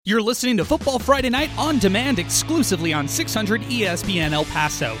You're listening to Football Friday Night on demand exclusively on 600 ESPN El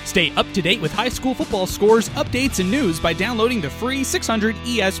Paso. Stay up to date with high school football scores, updates, and news by downloading the free 600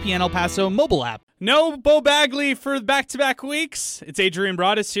 ESPN El Paso mobile app. No Bo Bagley for back-to-back weeks. It's Adrian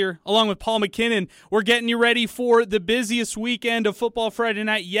Broadus here, along with Paul McKinnon. We're getting you ready for the busiest weekend of Football Friday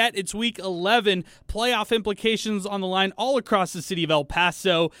Night yet. It's Week 11. Playoff implications on the line all across the city of El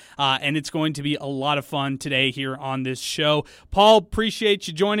Paso, and it's going to be a lot of fun today here on this show. Paul, appreciate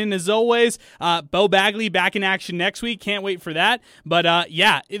you joining as always. Bo Bagley back in action next week. Can't wait for that. But,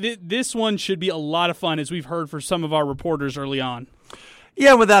 this one should be a lot of fun, as we've heard for some of our reporters early on.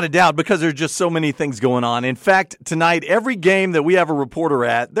 Yeah, without a doubt, because there's just so many things going on. In fact, tonight, every game that we have a reporter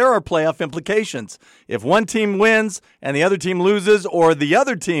at, there are playoff implications. If one team wins and the other team loses, or the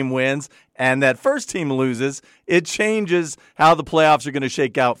other team wins and that first team loses, it changes how the playoffs are going to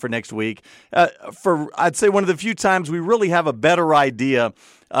shake out for next week. I'd say one of the few times we really have a better idea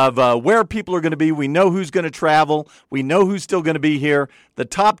of where people are going to be. We know who's going to travel. We know who's still going to be here. The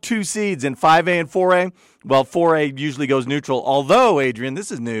top two seeds in 5A and 4A, well, 4A usually goes neutral. Although, Adrian,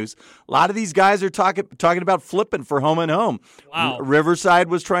 this is news. A lot of these guys are talking about flipping for home and home. Wow. Riverside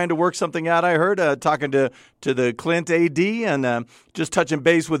was trying to work something out, I heard, talking to the Clint AD and just touching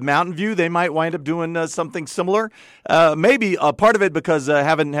base with Mountain View. They might wind up doing something similar. Maybe a part of it because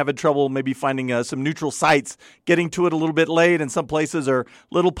having trouble maybe finding some neutral sites, getting to it a little bit late, and some places are a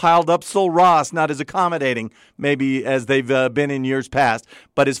little piled up. Sol Ross not as accommodating maybe as they've been in years past.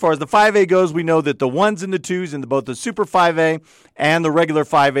 But as far as the 5A goes, we know that the ones and the twos in both the Super 5A and the regular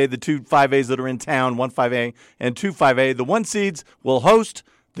 5A, the two 5As that are in town, 1 5A and 2 5A, the 1 seeds will host,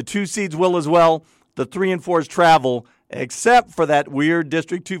 the 2 seeds will as well. The 3 and 4s travel, except for that weird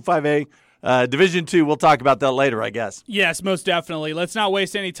District 2 5A. Division 2, we'll talk about that later, I guess. Yes, most definitely. Let's not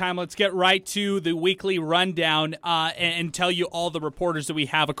waste any time. Let's get right to the weekly rundown and tell you all the reporters that we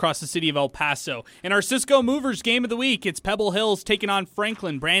have across the city of El Paso. In our Cisco Movers game of the week, it's Pebble Hills taking on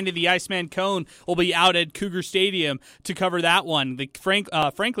Franklin. Brandon the Iceman Cone will be out at Cougar Stadium to cover that one.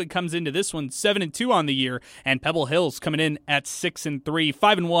 Franklin comes into this one 7-2 on the year, and Pebble Hills coming in at 6-3,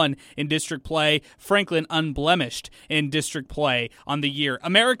 5-1 in district play. Franklin unblemished in district play on the year.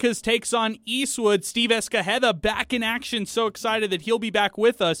 Americas takes on Eastwood. Steve Escajeda back in action. So excited that he'll be back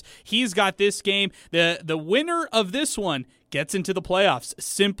with us. He's got this game. The winner of this one gets into the playoffs.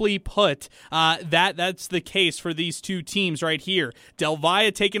 Simply put, that's the case for these two teams right here. Del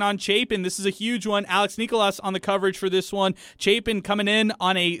Valle taking on Chapin. This is a huge one. Alex Nicolas on the coverage for this one. Chapin coming in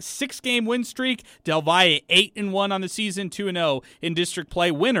on a 6-game win streak. Del Valle 8-1 on the season, 2-0 in district play.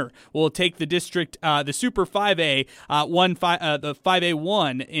 Winner will take the district, the Super 5A, the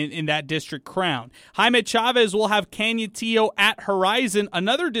 5A1 in that district crown. Jaime Chavez will have Cañetillo at Horizon,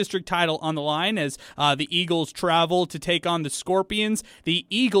 another district title on the line as the Eagles travel to take on the Scorpions. The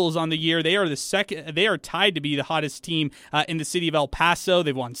Eagles on the year, they are tied to be the hottest team in the city of El Paso.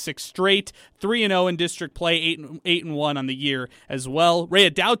 They've won 6 straight, 3-0 in district play, 8-1 on the year as well. Ray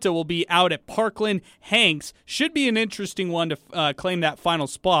Adauta will be out at Parkland. Hanks should be an interesting one to claim that final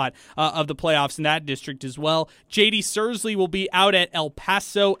spot of the playoffs in that district as well. JD Sursley will be out at El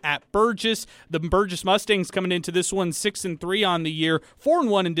Paso at Burgess. The Burgess Mustangs coming into this one 6-3 on the year,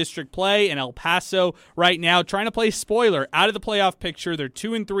 4-1 in district play, and El Paso right now trying to play spoiler out of the playoff picture. They're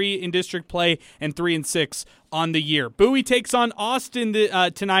 2-3 in district play and 3-6 on the year. Bowie takes on Austin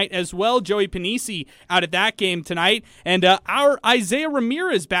tonight as well. Joey Panisi out at that game tonight. And our Isaiah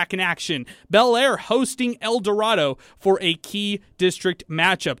Ramirez back in action. Bel Air hosting El Dorado for a key district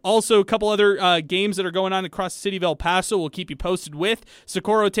matchup. Also, a couple other games that are going on across the city of El Paso we'll keep you posted with.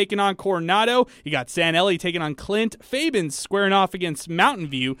 Socorro taking on Coronado. You got San Eli taking on Clint. Fabens squaring off against Mountain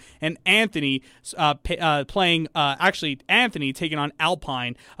View. And Anthony Anthony taking on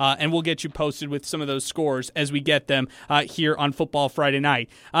Alpine. And we'll get you posted with some of those scores as we get them here on Football Friday Night.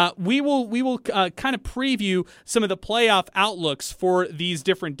 We will kind of preview some of the playoff outlooks for these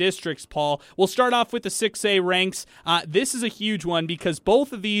different districts, Paul. We'll start off with the 6A ranks. This is a huge one because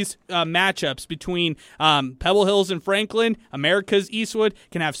both of these matchups between Pebble Hills and Franklin, America's Eastwood,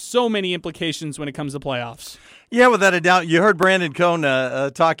 can have so many implications when it comes to playoffs. Yeah, without a doubt. You heard Brandon Cone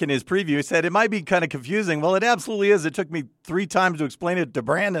talk in his preview. He said it might be kind of confusing. Well, it absolutely is. It took me 3 times to explain it to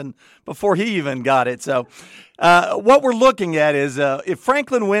Brandon before he even got it. So what we're looking at is if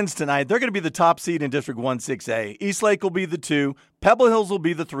Franklin wins tonight, they're going to be the top seed in District 1 6A. Eastlake will be the 2. Pebble Hills will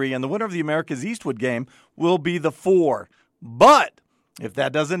be the 3. And the winner of the America's Eastwood game will be the 4. But if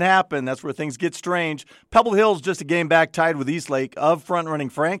that doesn't happen, that's where things get strange. Pebble Hills just a game back tied with Eastlake of front-running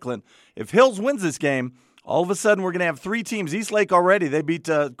Franklin. If Hills wins this game, all of a sudden, we're going to have 3 teams. Eastlake already, they beat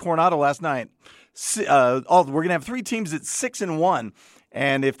Coronado last night. We're going to have 3 teams at 6-1.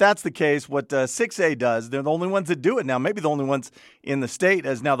 And if that's the case, what 6A does, they're the only ones that do it now, maybe the only ones in the state,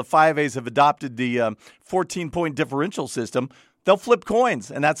 as now the 5As have adopted the 14-point differential system. They'll flip coins,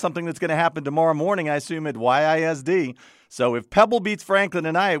 and that's something that's going to happen tomorrow morning, I assume, at YISD. So if Pebble beats Franklin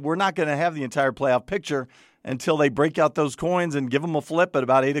tonight, we're not going to have the entire playoff picture until they break out those coins and give them a flip at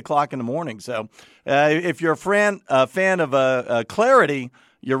about 8 o'clock in the morning. So if you're a fan of clarity,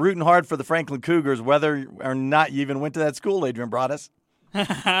 you're rooting hard for the Franklin Cougars, whether or not you even went to that school, Adrian Broadus.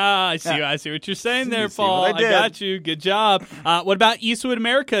 I see what you're saying there, Paul. I got you. Good job. What about Eastwood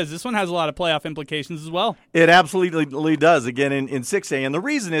Americas? This one has a lot of playoff implications as well. It absolutely does, again, in 6A. And the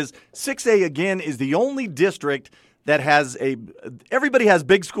reason is 6A, again, is the only district that has everybody has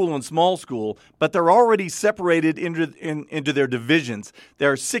big school and small school, but they're already separated into their divisions.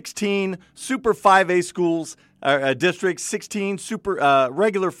 There are 16 Super 5A schools, districts, 16 super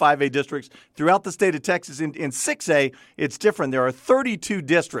regular 5A districts throughout the state of Texas. In 6A, it's different. There are 32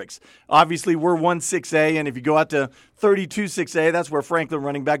 districts. Obviously, we're 1-6A, and if you go out to 32-6A, that's where Franklin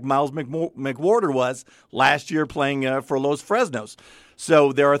running back Miles McWhorter was last year playing for Los Fresnos.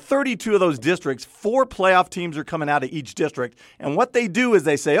 So there are 32 of those districts. 4 playoff teams are coming out of each district. And what they do is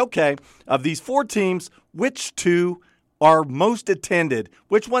they say, okay, of these 4 teams, which 2 are most attended?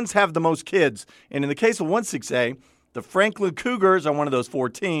 Which ones have the most kids? And in the case of 1-6A, the Franklin Cougars are one of those 4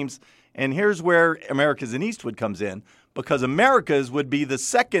 teams. And here's where Americas and Eastwood comes in, because Americas would be the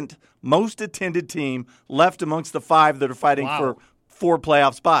second most attended team left amongst the 5 that are fighting for 4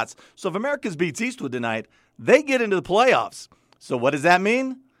 playoff spots. So if Americas beats Eastwood tonight, they get into the playoffs. So what does that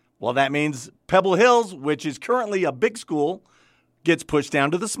mean? Well, that means Pebble Hills, which is currently a big school, gets pushed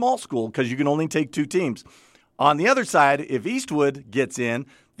down to the small school because you can only take 2 teams. On the other side, if Eastwood gets in,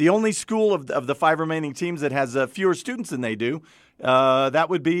 the only school of the 5 remaining teams that has fewer students than they do, that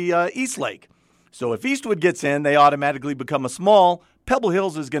would be Eastlake. So if Eastwood gets in, they automatically become a small. Pebble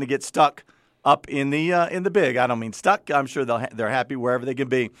Hills is going to get stuck up in the big. I don't mean stuck. I'm sure they're happy wherever they can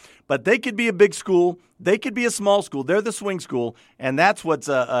be. But they could be a big school. They could be a small school. They're the swing school, and that's what's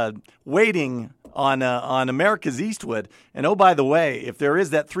waiting on America's Eastwood. And oh, by the way, if there is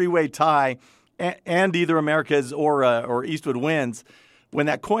that 3-way tie and either America's or Eastwood wins, when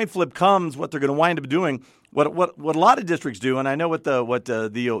that coin flip comes, what they're going to wind up doing, what a lot of districts do, and I know what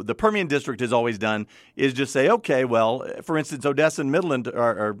the Permian district has always done, is just say, okay, well, for instance, Odessa and Midland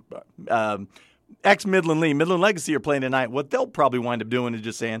or ex-Midland Lee, Midland Legacy are playing tonight. What they'll probably wind up doing is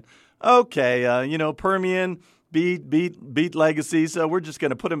just saying, okay, Permian beat Legacy, so we're just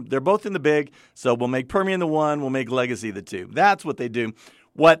going to put them. They're both in the big, so we'll make Permian the 1, we'll make Legacy the 2. That's what they do.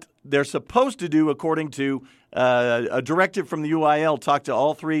 What they're supposed to do, according to a directive from the UIL, talk to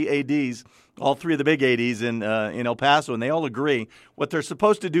all 3 ADs, all 3 of the big ADs in El Paso, and they all agree. What they're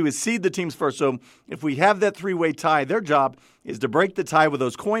supposed to do is seed the teams first. So if we have that 3-way tie, their job is to break the tie with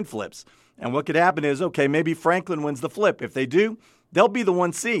those coin flips. And what could happen is, okay, maybe Franklin wins the flip. If they do, they'll be the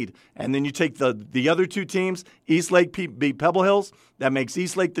 1 seed. And then you take the other 2 teams, Eastlake beat Pebble Hills. That makes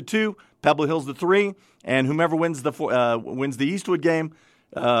Eastlake the 2, Pebble Hills the 3, and whomever wins the Eastwood game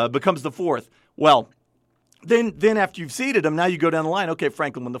becomes the 4th. Well, then after you've seeded them, now you go down the line. Okay,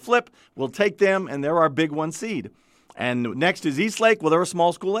 Franklin won the flip. We'll take them, and they're our big 1 seed. And next is Eastlake. Well, they're a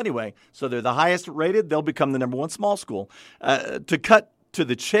small school anyway, so they're the highest rated. They'll become the number 1 small school. To cut to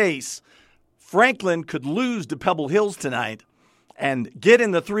the chase, Franklin could lose to Pebble Hills tonight and get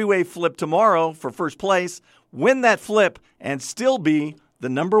in the 3-way flip tomorrow for first place, win that flip, and still be the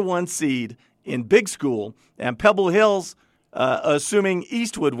number 1 seed in big school. And Pebble Hills, assuming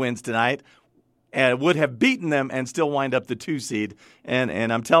Eastwood wins tonight, would have beaten them and still wind up the 2 seed.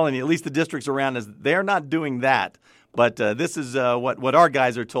 And I'm telling you, at least the districts around us, they're not doing that. But this is what our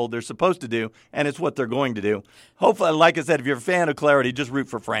guys are told they're supposed to do, and it's what they're going to do. Hopefully, like I said, if you're a fan of clarity, just root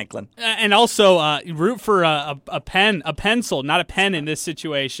for Franklin. And also root for a pencil, not a pen in this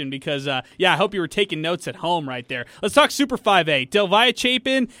situation, because, I hope you were taking notes at home right there. Let's talk Super 5A. Del Valle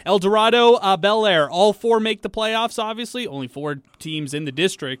Chapin, El Dorado, Bel Air. All 4 make the playoffs, obviously. Only 4 teams in the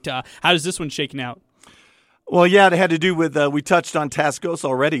district. How does this one shaking out? Well, yeah, it had to do with, we touched on Tascosa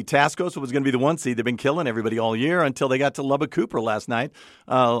already. Tascosa was going to be the 1 seed. They've been killing everybody all year until they got to Lubbock Cooper last night.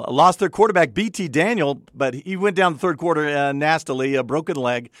 Lost their quarterback, B.T. Daniel, but he went down the third quarter nastily, a broken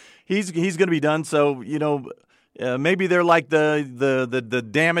leg. He's going to be done, so, maybe they're like the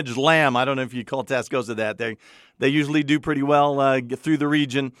damaged lamb. I don't know if you call Tascosa that. They usually do pretty well through the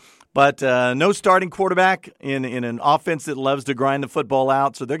region. But no starting quarterback in an offense that loves to grind the football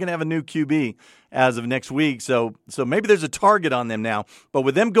out. So they're going to have a new QB as of next week. So maybe there's a target on them now. But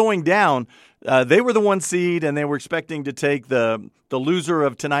with them going down, they were the 1 seed, and they were expecting to take the loser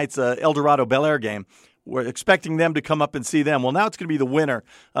of tonight's El Dorado Bel Air game. we're expecting them to come up and see them. Well, now it's going to be the winner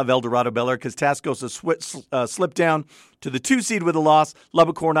of El Dorado Bel Air because Tascosa slipped down to the 2 seed with a loss.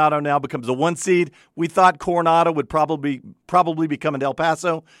 Lubbock Coronado now becomes a 1 seed. We thought Coronado would probably be coming to El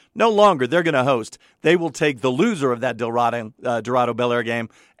Paso. No longer. They're going to host. They will take the loser of that Dorado Bel Air game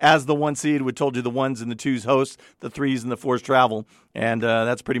as the 1 seed. We told you the 1s and the 2s host, the 3s and the 4s travel, and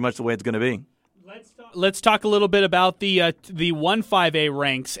that's pretty much the way it's going to be. Let's talk a little bit about the 1-5A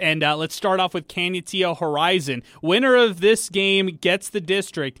ranks, and let's start off with Canutillo Horizon. Winner of this game gets the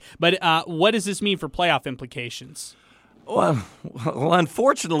district, but what does this mean for playoff implications? Well,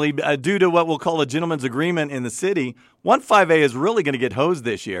 unfortunately, due to what we'll call a gentleman's agreement in the city, 1-5A is really going to get hosed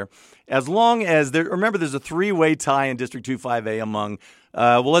this year. As long as remember, there's a 3-way tie in District 2-5A among.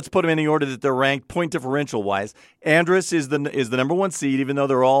 Let's put them in the order that they're ranked, point differential wise. Andress is the number 1 seed, even though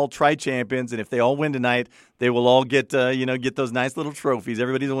they're all tri-champions, and if they all win tonight, they will all get those nice little trophies.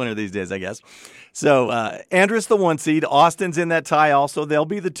 Everybody's a winner these days, I guess. So Andress the 1 seed, Austin's in that tie also. They'll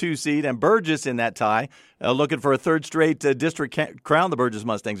be the 2 seed, and Burgess in that tie, looking for a 3rd straight district crown. The Burgess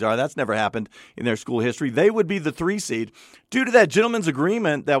Mustangs are. That's never happened in their school history. They would be the 3 seed due to that gentleman's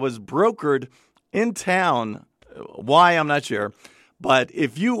agreement that was brokered in town. Why, I'm not sure. But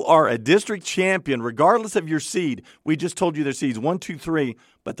if you are a district champion, regardless of your seed, we just told you their seeds 1, 2, 3,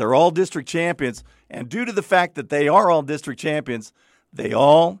 but they're all district champions. And due to the fact that they are all district champions, they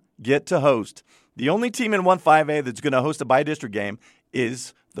all get to host. The only team in 1-5A that's going to host a bi-district game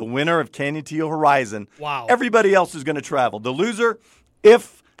is the winner of Canutillo Horizon. Wow. Everybody else is going to travel. The loser,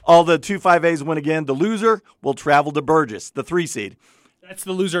 if all the 2-5As win again, the loser will travel to Burgess, the 3 seed. That's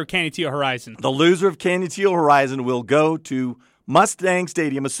the loser of Canutillo Horizon. The loser of Canutillo Horizon will go to Mustang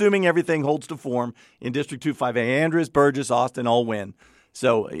Stadium, assuming everything holds to form in District 2-5A. Andress, Burgess, Austin all win.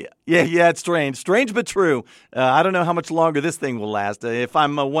 So, yeah, it's strange. Strange but true. I don't know how much longer this thing will last. If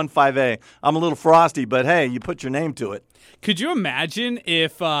I'm a 1-5A, I'm a little frosty, but hey, you put your name to it. Could you imagine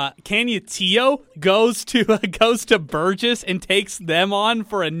if Canutillo goes to Burgess and takes them on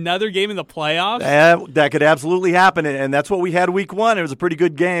for another game in the playoffs? That could absolutely happen, and that's what we had week 1. It was a pretty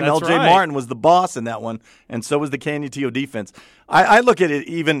good game. That's L.J. right. Martin was the boss in that one, and so was the Canutillo defense. I look at it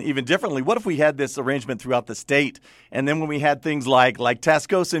even differently. What if we had this arrangement throughout the state, and then when we had things like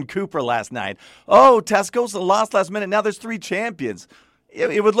Tascosa and Cooper last night? Oh, Tascosa lost last minute. Now there's 3 champions.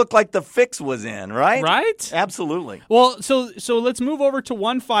 It would look like the fix was in, right? Right? Absolutely. Well, so let's move over to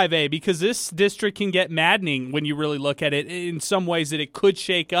 1-5A because this district can get maddening when you really look at it in some ways that it could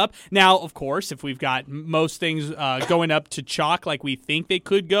shake up. Now, of course, if we've got most things going up to chalk like we think they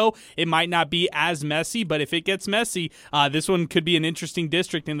could go, it might not be as messy, but if it gets messy, this one could be an interesting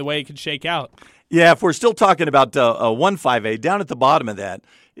district in the way it could shake out. Yeah, if we're still talking about 1-5A, down at the bottom of that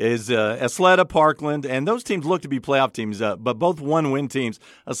is Esleda, Parkland, and those teams look to be playoff teams, but both one-win teams.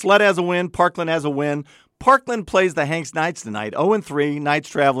 Esleda has a win, Parkland has a win. Parkland plays the Hanks Knights tonight, 0-3, Knights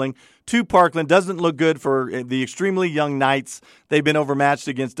traveling to Parkland. Doesn't look good for the extremely young Knights. They've been overmatched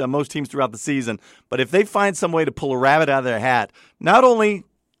against most teams throughout the season. But if they find some way to pull a rabbit out of their hat, not only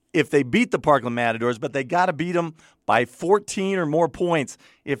if they beat the Parkland Matadors, but they got to beat them by 14 or more points.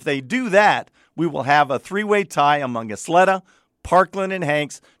 If they do that, we will have a 3-way tie among Esleda, Parkland, and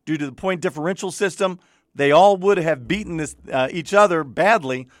Hanks. Due to the point differential system, they all would have beaten each other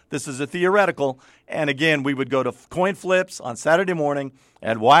badly. This is a theoretical. And again, we would go to coin flips on Saturday morning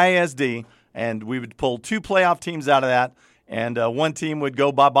at YSD, and we would pull 2 playoff teams out of that, and one team would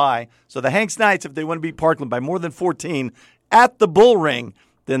go bye-bye. So the Hanks Knights, if they want to beat Parkland by more than 14 at the Bull Ring,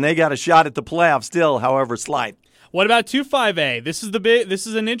 then they got a shot at the playoffs still, however slight. What about 2-5A? This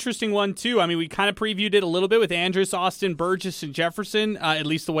is an interesting one too. I mean, we kind of previewed it a little bit with Andress, Austin, Burgess, and Jefferson, at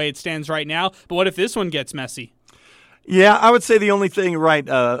least the way it stands right now. But what if this one gets messy? Yeah, I would say the only thing, right,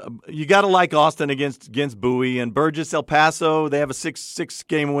 you got to like Austin against Bowie, and Burgess, El Paso, they have a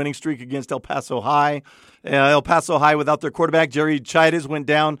six-game winning streak against El Paso High. El Paso High without their quarterback, Jerry Chides, went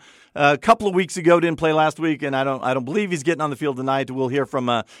down a couple of weeks ago, didn't play last week, and I don't believe he's getting on the field tonight. We'll hear from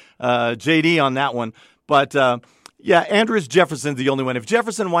JD on that one. But yeah, Andress Jefferson's the only one. If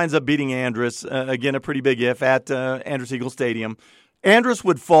Jefferson winds up beating Andress, again, a pretty big if, at Andress Eagle Stadium, Andress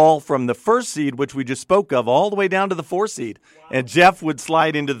would fall from the 1st seed, which we just spoke of, all the way down to the 4th seed. Wow. And Jeff would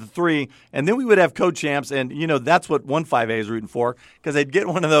slide into the 3, and then we would have co-champs, and, that's what 1-5A is rooting for, because they'd get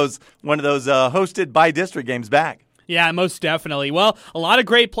one of those hosted by-district games back. Yeah, most definitely. Well, a lot of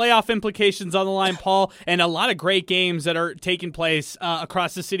great playoff implications on the line, Paul, and a lot of great games that are taking place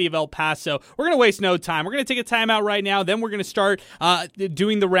across the city of El Paso. We're going to waste no time. We're going to take a timeout right now. Then we're going to start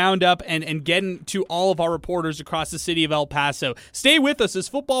doing the roundup and getting to all of our reporters across the city of El Paso. Stay with us as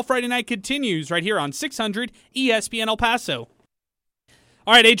Football Friday Night continues right here on 600 ESPN El Paso.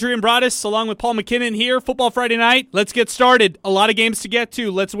 All right, Adrian Broadus along with Paul McKinnon here. Football Friday night. Let's get started. A lot of games to get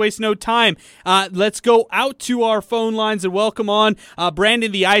to. Let's waste no time. Let's go out to our phone lines and welcome on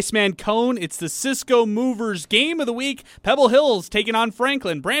Brandon the Iceman Cone. It's the Cisco Movers game of the week. Pebble Hills taking on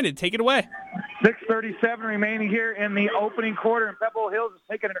Franklin. Brandon, take it away. 6:37 remaining here in the opening quarter, and Pebble Hills is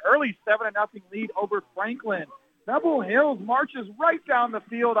taking an early 7-0 lead over Franklin. Pebble Hills marches right down the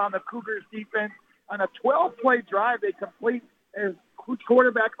field on the Cougars defense. On a 12-play drive, they complete as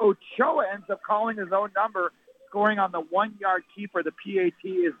quarterback Ochoa ends up calling his own number, scoring on the 1-yard keeper. The PAT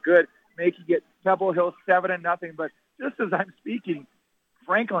is good, making it Pebble Hills 7-0. But just as I'm speaking,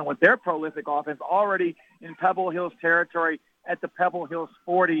 Franklin, with their prolific offense, already in Pebble Hills territory at the Pebble Hills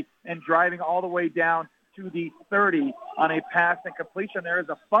 40 and driving all the way down to the 30 on a pass and completion. There is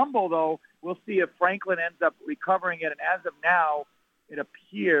a fumble, though. We'll see if Franklin ends up recovering it. And as of now, it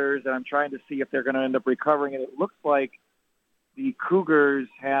appears, and I'm trying to see if they're going to end up recovering it, it looks like the Cougars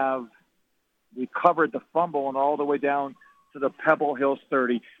have recovered the fumble and all the way down to the Pebble Hills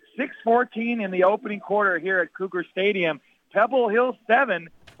 30. 6:14 in the opening quarter here at Cougar Stadium. Pebble Hills 7,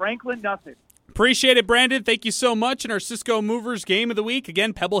 Franklin nothing. Appreciate it, Brandon. Thank you so much. In our Cisco Movers game of the week,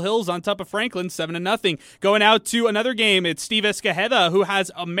 again, Pebble Hills on top of Franklin, 7-0. Going out to another game, it's Steve Escajeda, who has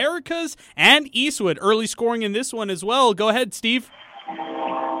Americas and Eastwood. Early scoring in this one as well. Go ahead, Steve.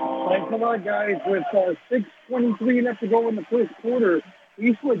 Thanks a lot, guys. With 6:23 left to go in the first quarter,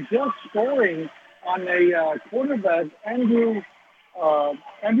 Eastwood just scoring on a quarterback, Andrew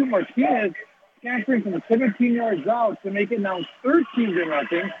Martinez, scampering from 17 yards out to make it now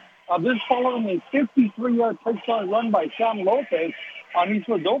 13-0. This following a 53-yard touchdown run by Sam Lopez on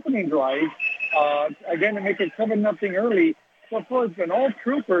Eastwood's opening drive. Again, to make it 7-0 early. So far, it's been all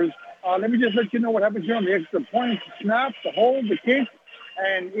troopers. Let me just let you know what happens here on the extra points, snap, the hold, the kick,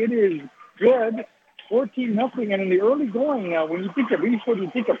 and it is good. 14-0. And in the early going, when you think of Eastwood, you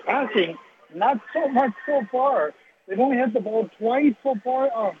think of passing. Not so much so far. They've only had the ball twice so far,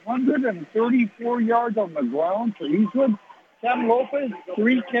 134 yards on the ground for Eastwood. Sam Lopez,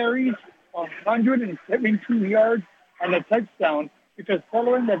 3 carries, 172 yards, and a touchdown, because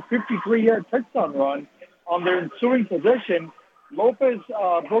following that 53-yard touchdown run on their ensuing possession, Lopez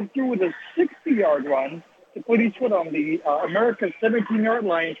broke through with a 60-yard run to put Eastwood on the America's 17-yard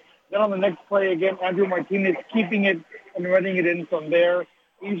line. Then on the next play, again, Andrew Martinez keeping it and running it in from there.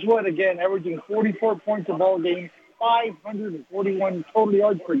 Eastwood, again, averaging 44 points a ball game, 541 total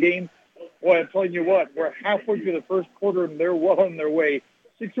yards per game. Boy, I'm telling you what, we're halfway through the first quarter, and they're well on their way.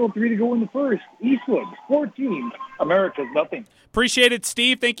 6:03 to go in the first. Eastwood, 14. America's nothing. Appreciate it,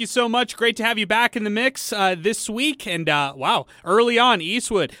 Steve. Thank you so much. Great to have you back in the mix this week. And, wow, early on,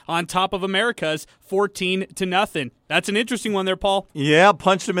 Eastwood on top of America's 14-0. That's an interesting one there, Paul. Yeah,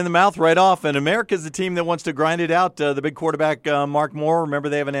 punched him in the mouth right off. And America's the team that wants to grind it out. The big quarterback, Mark Moore. Remember,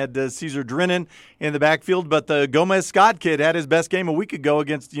 they haven't had Caesar Drennan in the backfield. But the Gomez-Scott kid had his best game a week ago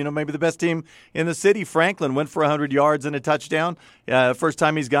against, maybe the best team in the city. Franklin went for 100 yards and a touchdown. First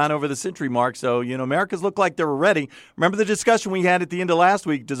time he's gone over the century mark. So, America's look like they're ready. Remember the discussion we had at the end of last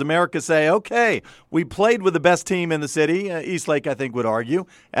week? Does America say, okay, we played with the best team in the city? Eastlake, I think, would argue,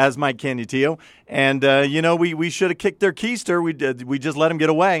 as Mike Canutillo. And, we should have kicked their keister. We just let them get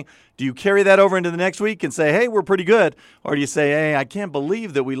away. Do you carry that over into the next week and say, hey, we're pretty good? Or do you say, hey, I can't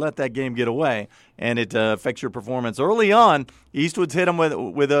believe that we let that game get away, and it affects your performance? Early on, Eastwood's hit them with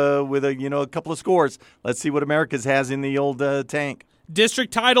a couple of scores. Let's see what America's has in the old tank.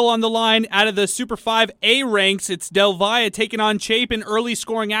 District title on the line out of the Super 5A ranks. It's Del Valle taking on Chapin. Early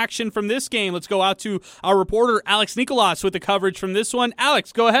scoring action from this game. Let's go out to our reporter, Alex Nicolas, with the coverage from this one.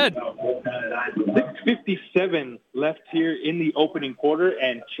 Alex, go ahead. 6:57 left here in the opening quarter,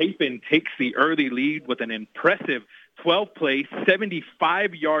 and Chapin takes the early lead with an impressive 12-play,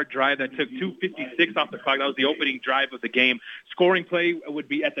 75-yard drive that took 2:56 off the clock. That was the opening drive of the game. Scoring play would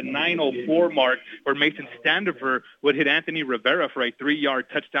be at the 9:04 mark, where Mason Standifer would hit Anthony Rivera for a 3-yard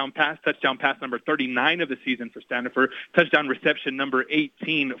touchdown pass number 39 of the season for Standifer, touchdown reception number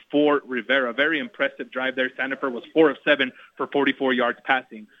 18 for Rivera. Very impressive drive there. Standifer was 4 of 7 for 44 yards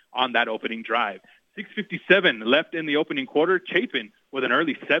passing on that opening drive. 6:57 left in the opening quarter. Chapin with an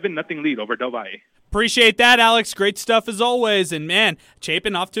early 7-0 lead over Del Valle. Appreciate that, Alex. Great stuff as always. And, man,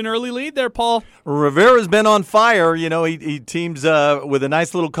 Chapin off to an early lead there, Paul. Rivera's been on fire. He teams with a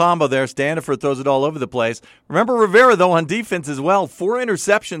nice little combo there. Standifer throws it all over the place. Remember Rivera, though, on defense as well. 4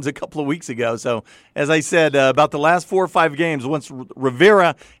 interceptions a couple of weeks ago. So, as I said, about the last 4 or 5 games, once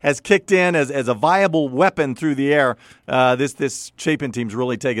Rivera has kicked in as a viable weapon through the air, this Chapin team's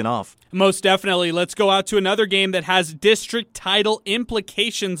really taken off. Most definitely. Let's go out to another game that has district title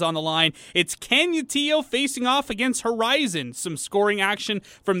implications on the line. It's Can Canutillo facing off against Horizon. Some scoring action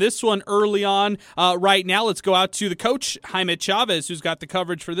from this one early on right now. Let's go out to the coach, Jaime Chavez, who's got the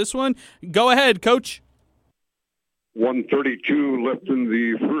coverage for this one. Go ahead, Coach. 1:32 left in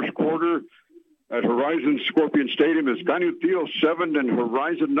the first quarter at Horizon Scorpion Stadium. It's Canutillo 7 and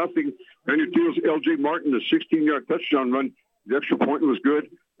Horizon nothing. Canutillo's L.J. Martin, a 16-yard touchdown run. The extra point was good.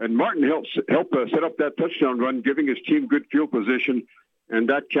 And Martin helped set up that touchdown run, giving his team good field position. And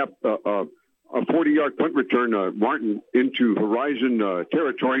that kept a 40-yard punt return, Martin, into Horizon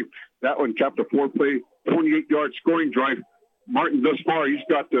territory. That one capped a 4-play, 28-yard scoring drive. Martin, thus far, he's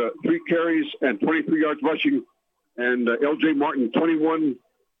got 3 carries and 23 yards rushing. And L.J. Martin, 21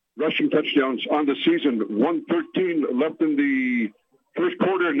 rushing touchdowns on the season. 1:13 left in the first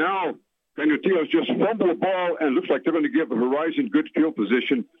quarter. Now, Canutillo's just fumbled the ball, and looks like they're going to give Horizon good field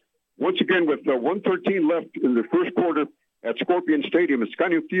position. Once again, with 1:13 left in the first quarter at Scorpion Stadium, it's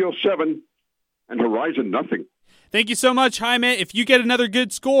Canutillo 7 and Horizon nothing. Thank you so much, Jaime. If you get another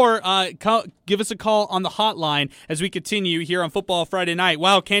good score, give us a call on the hotline as we continue here on Football Friday Night.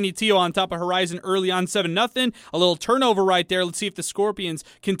 Wow, Canutillo on top of Horizon early on 7-0. A little turnover right there. Let's see if the Scorpions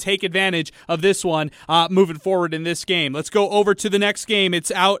can take advantage of this one moving forward in this game. Let's go over to the next game.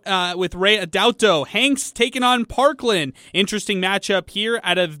 It's out with Ray Adauto. Hanks taking on Parkland. Interesting matchup here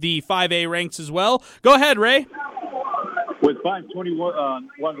out of the 5A ranks as well. Go ahead, Ray. With 5:21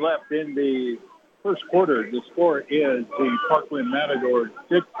 left in the first quarter, the score is the Parkland Matadors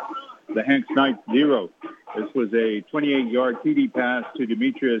 6, the Hanks Knights 0. This was a 28-yard TD pass to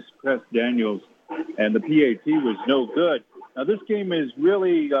Demetrius Crest-Daniels, and the PAT was no good. Now, this game is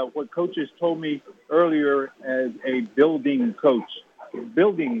really what coaches told me earlier as a building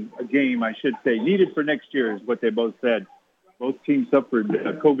a game, I should say, needed for next year is what they both said. Both teams suffered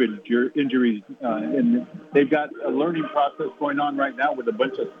COVID injuries, and they've got a learning process going on right now with a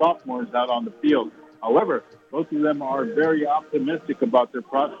bunch of sophomores out on the field. However, both of them are very optimistic about their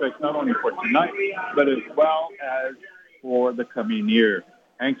prospects, not only for tonight, but as well as for the coming year.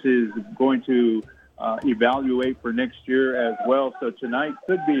 Hanks is going to evaluate for next year as well, so tonight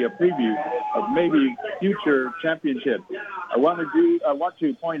could be a preview of maybe future championships. I want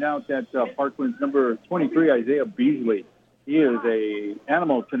to point out that Parkland's number 23, Isaiah Beasley, he is a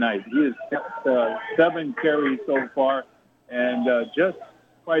animal tonight. He has kept 7 carries so far, and just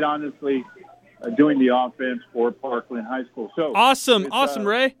quite honestly, doing the offense for Parkland High School. So awesome,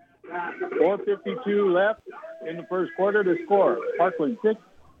 Ray. 4:52 left in the first quarter to score. Parkland 6,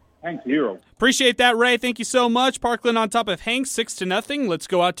 Hanks 0. Appreciate that, Ray. Thank you so much. Parkland on top of Hanks, 6-0. Let's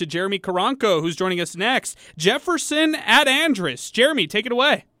go out to Jeremy Karanko, who's joining us next. Jefferson at Andress. Jeremy, take it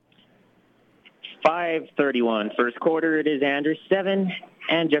away. 5:31 first quarter. It is Andress 7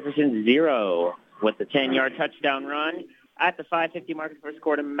 and Jefferson 0 with the 10-yard touchdown run. At the 5:50 mark of the first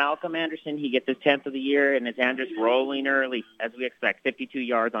quarter, Malcolm Anderson, he gets his 10th of the year, and it's Andress rolling early, as we expect. 52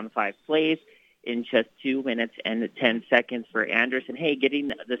 yards on 5 plays in just 2 minutes and 10 seconds for Anderson. Hey, getting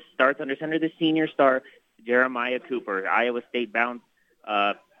the starts under center, the senior star, Jeremiah Cooper, Iowa State-bound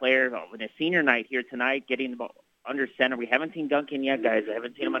player on his senior night here tonight, getting the ball under center. We haven't seen Duncan yet, guys. I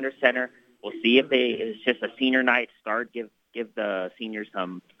haven't seen him under center. We'll see if it's just a senior night start, give the seniors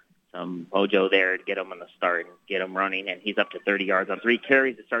some mojo there to get him on the start and get him running, and he's up to 30 yards on 3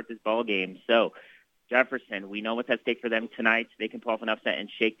 carries to start this ball game. So Jefferson, we know what's at stake for them tonight. They can pull off an upset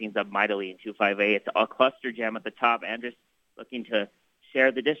and shake things up mightily in 2-5A. It's a cluster jam at the top. Andress looking to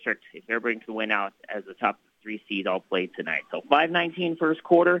share the district if they're bringing to win out as the top 3 seed all played tonight. So 5:19 first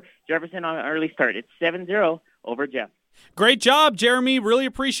quarter. Jefferson on an early start. It's 7-0 over Jeff. Great job, Jeremy. Really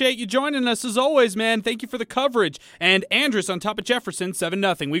appreciate you joining us as always, man. Thank you for the coverage. And Andress on top of Jefferson,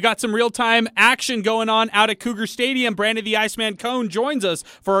 7-0. We got some real-time action going on out at Cougar Stadium. Brandon the Iceman Cone joins us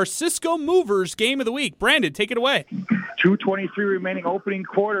for our Cisco Movers Game of the Week. Brandon, take it away. 2:23 remaining opening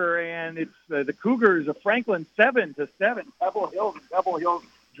quarter, and it's the Cougars of Franklin 7-7. Pebble Hills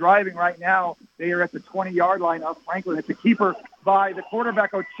driving right now. They are at the 20-yard line of Franklin. It's a keeper by the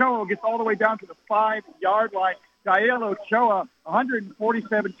quarterback. Ochoa gets all the way down to the 5-yard line. Gael Ochoa,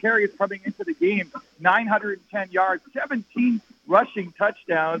 147 carries coming into the game, 910 yards, 17 rushing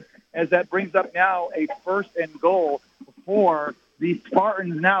touchdowns, as that brings up now a 1st and goal for the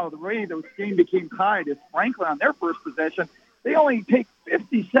Spartans. Now, the way this game became tied is Franklin on their first possession. They only take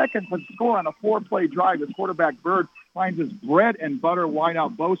 50 seconds to score on a 4-play drive. The quarterback, Bird, finds his bread and butter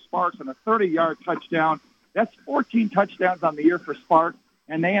wideout, Bo Sparks, on a 30-yard touchdown. That's 14 touchdowns on the year for Sparks,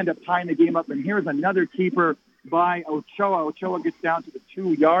 and they end up tying the game up. And here's another keeper by Ochoa. Ochoa gets down to the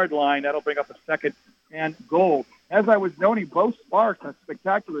 2-yard line. That'll bring up a 2nd and goal. As I was noting, Bo Sparks, a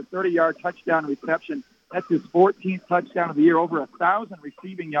spectacular 30-yard touchdown reception. That's his 14th touchdown of the year, over 1,000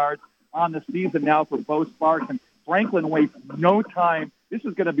 receiving yards, on the season now for Bo Sparks. And Franklin wastes no time. This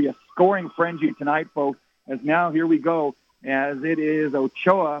is going to be a scoring frenzy tonight, folks, as now here we go, as it is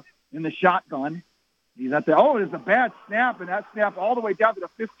Ochoa in the shotgun. He's at the, it is a bad snap, and that snap all the way down to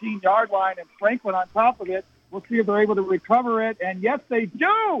the 15-yard line, and Franklin on top of it. We'll see if they're able to recover it, and yes, they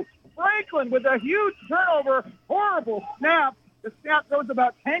do! Franklin with a huge turnover, horrible snap. The snap goes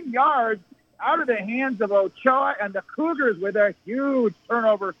about 10 yards out of the hands of Ochoa, and the Cougars with a huge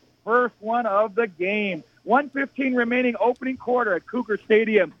turnover, first one of the game. 1:15 remaining opening quarter at Cougar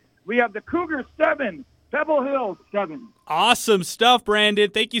Stadium. We have the Cougars 7, Pebble Hills 7. Awesome stuff, Brandon.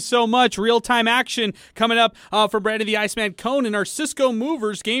 Thank you so much. Real-time action coming up from Brandon the Iceman Cone in our Cisco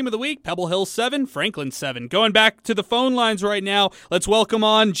Movers Game of the Week. Pebble Hills 7, Franklin 7. Going back to the phone lines right now, let's welcome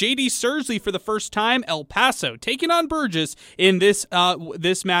on J.D. Sursley for the first time. El Paso taking on Burgess in this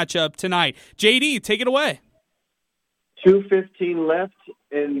matchup tonight. J.D., take it away. 2:15 left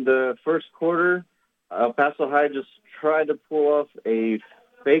in the first quarter. El Paso High just tried to pull off a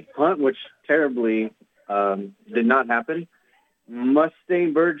fake punt, which terribly did not happen.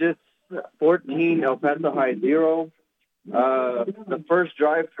 Mustang Burgess 14, El Paso High 0. The first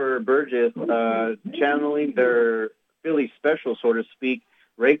drive for Burgess, channeling their Philly special, so to speak.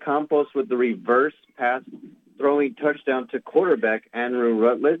 Ray Campos with the reverse pass, throwing touchdown to quarterback Andrew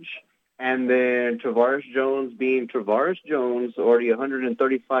Rutledge. And then Travaris Jones being Travaris Jones, already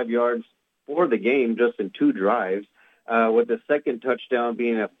 135 yards for the game, just in 2 drives, with the second touchdown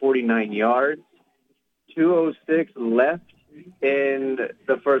being at 49 yards. 2:06 left in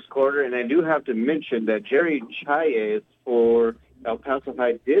the first quarter, and I do have to mention that Jerry Chayes for El Paso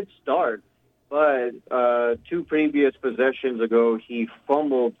High did start, but 2 previous possessions ago he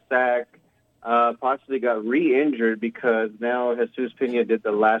fumbled, sacked, possibly got re-injured because now Jesus Pena did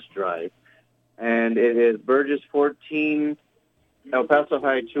the last drive. And it is Burgess 14, El Paso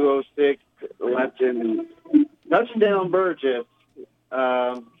High 2:06 left in touchdown Burgess.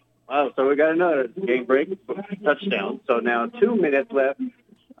 So we got another game break touchdown. So now 2 minutes left.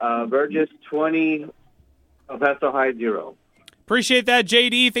 Burgess 20, El Paso High 0. Appreciate that,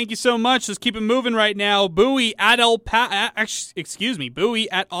 JD. Thank you so much. Let's keep it moving right now. Bowie at Bowie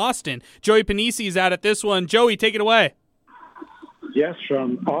at Austin. Joey Panisi is out at this one. Joey, take it away. Yes,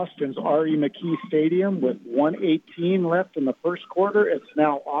 from Austin's R.E. McKee Stadium with 1:18 left in the first quarter. It's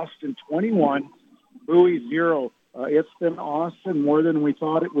now Austin 21, Bowie 0. It's been Austin more than we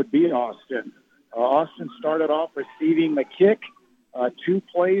thought it would be Austin. Austin started off receiving the kick, 2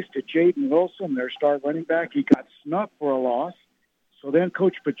 plays to Jaden Wilson, their star running back. He got snubbed for a loss. So then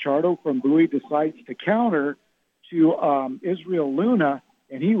Coach Pichardo from Bowie decides to counter to Israel Luna,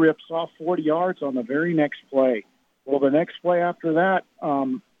 and he rips off 40 yards on the very next play. Well, the next play after that,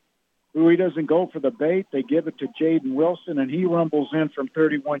 Bowie doesn't go for the bait. They give it to Jaden Wilson, and he rumbles in from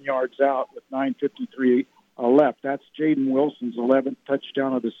 31 yards out with 9:53 left. That's Jaden Wilson's 11th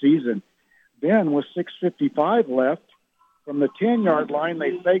touchdown of the season. Then with 6:55 left, from the 10-yard line,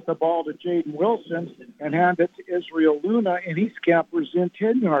 they fake the ball to Jaden Wilson and hand it to Israel Luna, and he scampers in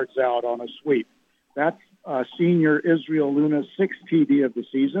 10 yards out on a sweep. That's senior Israel Luna's 6th TD of the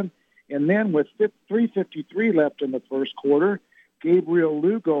season. And then with 3:53 left in the first quarter, Gabriel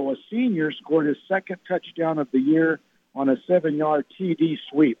Lugo, a senior, scored his 2nd touchdown of the year on a 7-yard TD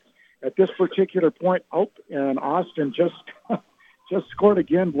sweep. At this particular point, and Austin just scored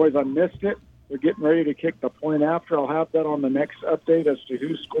again, boys. I missed it. They're getting ready to kick the point after. I'll have that on the next update as to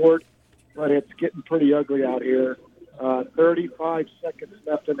who scored, but it's getting pretty ugly out here. 35 seconds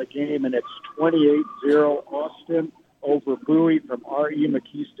left in the game, and it's 28-0 Austin over Bowie from R.E.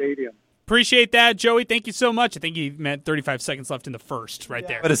 McKee Stadium. Appreciate that, Joey. Thank you so much. I think he meant 35 seconds left in the first right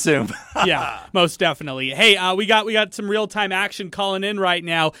there. I would assume. Yeah, most definitely. Hey, we got some real-time action calling in right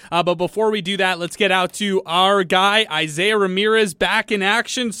now. But before we do that, let's get out to our guy, Isaiah Ramirez, back in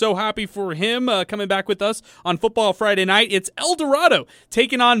action. So happy for him coming back with us on Football Friday night. It's El Dorado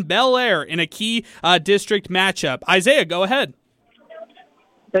taking on Bel Air in a key district matchup. Isaiah, go ahead.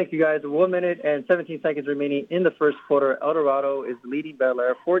 Thank you, guys. 1 minute and 17 seconds remaining in the first quarter. El Dorado is leading Bel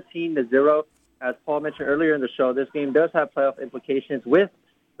Air 14-0. As Paul mentioned earlier in the show, this game does have playoff implications, with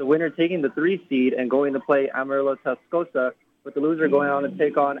the winner taking the 3 seed and going to play Amarillo Tascosa, with the loser going on to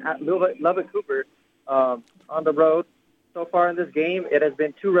take on Lubbock Cooper on the road. So far in this game, it has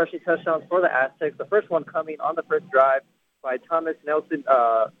been 2 rushing touchdowns for the Aztecs. The first one coming on the first drive by Thomas Nelson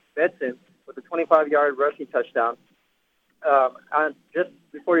Bedson with a 25-yard rushing touchdown. And just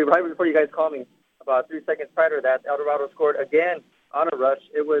before you guys called me, about 3 seconds prior to that, El Dorado scored again on a rush.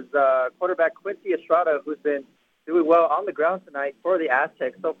 It was quarterback Quincy Estrada, who's been doing well on the ground tonight for the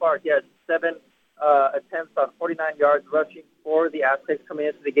Aztecs. So far, he has 7 attempts on 49 yards rushing for the Aztecs coming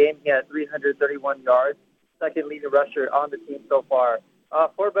into the game. He had 331 yards, second leading rusher on the team so far.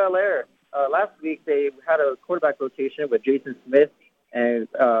 For Bel Air, last week they had a quarterback rotation with Jason Smith and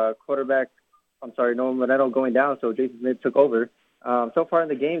Nolan Moreno going down, so Jason Smith took over. So far in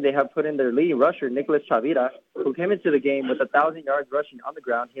the game, they have put in their leading rusher, Nicholas Chavira, who came into the game with 1,000 yards rushing on the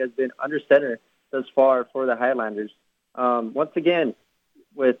ground. He has been under center thus far for the Highlanders. Once again,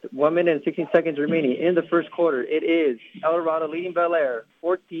 with 1 minute and 16 seconds remaining in the first quarter, it is El Dorado leading Bel Air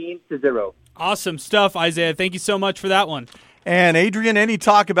 14-0. Awesome stuff, Isaiah. Thank you so much for that one. And Adrian, any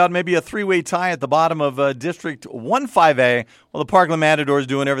talk about maybe a three-way tie at the bottom of District 1-5A? Well, the Parkland Matadors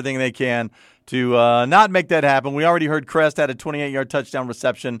doing everything they can to not make that happen. We already heard Crest had a 28-yard touchdown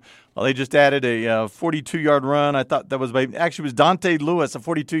reception. Well, they just added a 42-yard run. I thought that was actually was Dante Lewis, a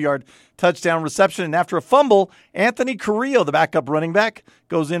 42-yard touchdown reception. And after a fumble, Anthony Carrillo, the backup running back,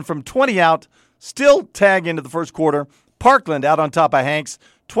 goes in from 20 out, still tag into the first quarter. Parkland out on top of Hanks,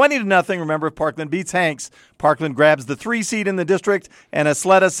 20-0. Remember, if Parkland beats Hanks, Parkland grabs the 3 seed in the district, and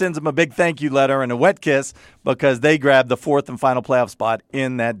Asleta sends them a big thank you letter and a wet kiss because they grabbed the 4th and final playoff spot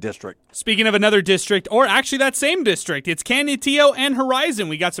in that district. Speaking of another district, or actually that same district, it's Canutillo and Horizon.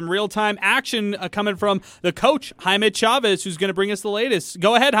 We got some real-time action coming from the coach, Jaime Chavez, who's going to bring us the latest.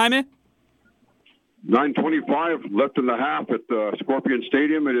 Go ahead, Jaime. 9:25 left in the half at Scorpion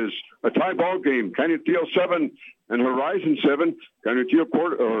Stadium. It is a tie ball game. Canutillo 7 and Horizon 7. Canutillo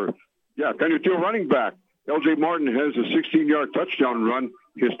running back LJ Martin has a 16-yard touchdown run,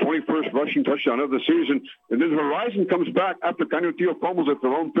 his 21st rushing touchdown of the season. And then Horizon comes back after Canutillo fumbles at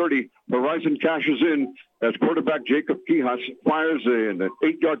their own 30. Horizon cashes in as quarterback Jacob Quijas fires an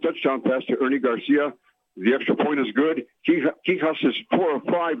 8-yard touchdown pass to Ernie Garcia. The extra point is good. Quijas is 4 of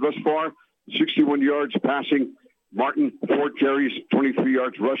 5 thus far. 61 yards passing. Martin, 4 carries, 23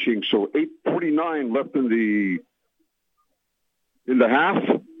 yards rushing. So 8:49 left in the half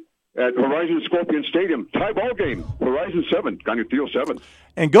at Horizon Scorpion Stadium. Tie ball game. Horizon 7, Canutillo 7.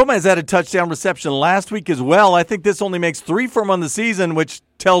 And Gomez had a touchdown reception last week as well. I think this only makes 3 for him on the season, which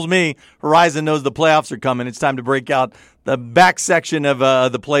tells me Horizon knows the playoffs are coming. It's time to break out the back section of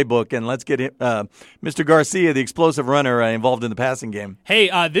the playbook, and let's get Mr. Garcia, the explosive runner, involved in the passing game. Hey,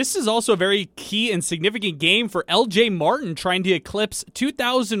 this is also a very key and significant game for L.J. Martin, trying to eclipse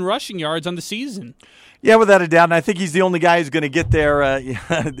 2,000 rushing yards on the season. Yeah, without a doubt, and I think he's the only guy who's going to get there.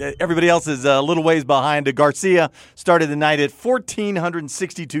 Everybody else is a little ways behind. Garcia started the night at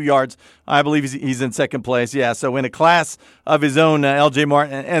 1,462 yards. I believe he's in second place. Yeah, so in a class of his own, L.J.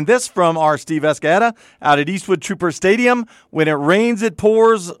 Martin. And this from our Steve Escada out at Eastwood Trooper Stadium. When it rains, it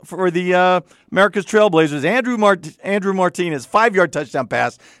pours for the America's Trailblazers. Andrew Martinez, 5-yard touchdown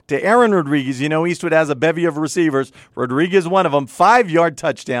pass to Aaron Rodriguez. You know, Eastwood has a bevy of receivers. Rodriguez, one of them, 5-yard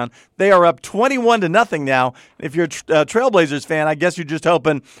touchdown. They are up 21-0 now. If you're a Trailblazers fan, I guess you're just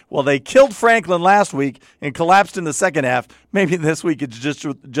hoping, well, they killed Franklin last week and collapsed in the second half. Maybe this week it's just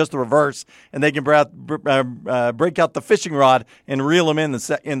the reverse, and they can break out the fishing rod and reel them in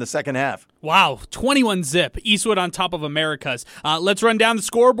the second half. Wow, 21-0. Eastwood on top of Americas. Let's run down the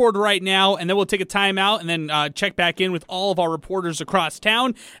scoreboard right now, and then we'll take a timeout and then check back in with all of our reporters across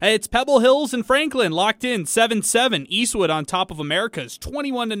town. It's Pebble Hills and Franklin locked in 7-7. Eastwood on top of Americas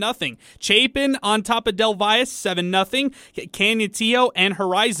 21-0. Chapin on top of Del Valle 7-0. Canutillo and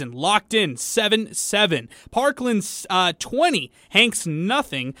Horizon locked in 7-7. Parkland's 20. Hanks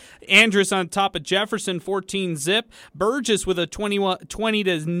nothing. Andrus on top of Jefferson 14-0. Burgess with a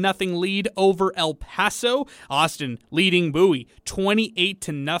 20-0 lead over El Paso. Austin leading Bowie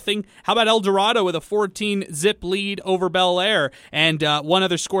 28-0. How about El Dorado with a 14-0 lead over Bel Air? And one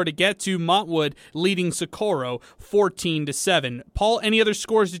other score to get to, Montwood leading Socorro 14-7. Paul, any other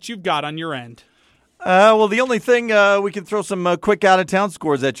scores that you've got on your end? Well, the only thing we can throw some quick out-of-town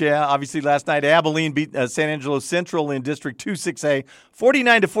scores at you. Obviously, last night Abilene beat San Angelo Central in District 2-6A,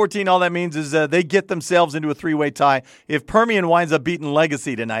 49-14. All that means is they get themselves into a 3-way tie. If Permian winds up beating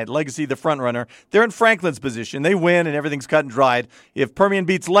Legacy tonight, Legacy the front runner, they're in Franklin's position. They win and everything's cut and dried. If Permian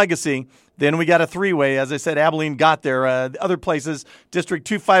beats Legacy, then we got a 3-way. As I said, Abilene got there. Other places, District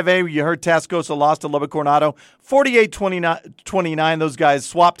 2-5A, you heard Tascosa lost to Lubbock Coronado, 48-29. Those guys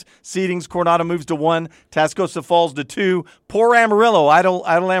swapped seedings. Coronado moves to 1. Tascosa falls to 2. Poor Amarillo. Idle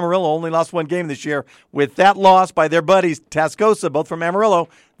Amarillo only lost 1 game this year. With that loss by their buddies, Tascosa, both from Amarillo,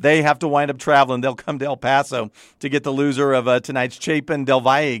 they have to wind up traveling. They'll come to El Paso to get the loser of tonight's Chapin-Del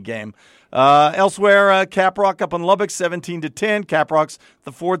Valle game. Elsewhere, Caprock up in Lubbock, 17-10. Caprock's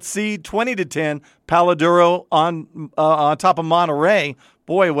the 4th seed, 20-10. Paladuro on top of Monterey.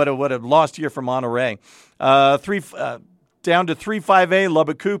 Boy, what a lost year for Monterey. down to 3-5A,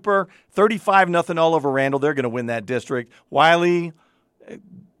 Lubbock Cooper, 35-0 all over Randall. They're going to win that district. Wiley,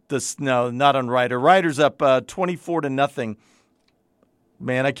 not on Ryder. Ryder's up 24-0.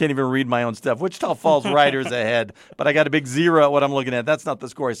 Man, I can't even read my own stuff. Wichita Falls Riders ahead, but I got a big 0 at what I'm looking at. That's not the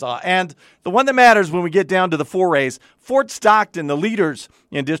score I saw. And the one that matters when we get down to the 4As, Fort Stockton, the leaders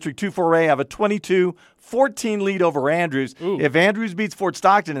in District 2-4A, have a 22-14 lead over Andrews. Ooh. If Andrews beats Fort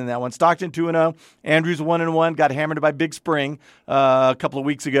Stockton in that one, Stockton 2-0, Andrews 1-1, got hammered by Big Spring a couple of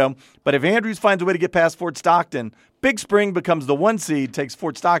weeks ago. But if Andrews finds a way to get past Fort Stockton, Big Spring becomes the 1 seed, takes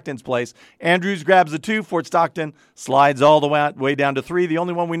Fort Stockton's place. Andrews grabs the 2. Fort Stockton slides all the way down to 3. The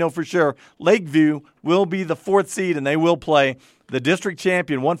only one we know for sure, Lakeview, will be the 4th seed, and they will play the district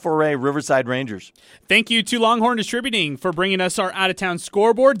champion 1-4A Riverside Rangers. Thank you to Longhorn Distributing for bringing us our out-of-town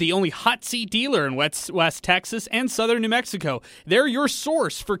scoreboard, the only hot seat dealer in West Texas and southern New Mexico. They're your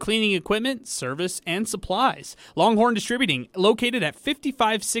source for cleaning equipment, service, and supplies. Longhorn Distributing, located at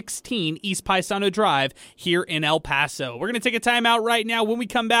 5516 East Paisano Drive here in El Paso. We're going to take a time out right now. When we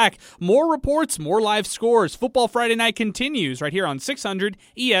come back, more reports, more live scores. Football Friday Night continues right here on 600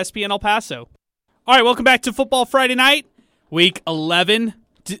 ESPN El Paso. All right, welcome back to Football Friday Night. Week 11,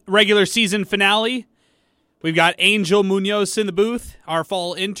 regular season finale. We've got Angel Munoz in the booth, our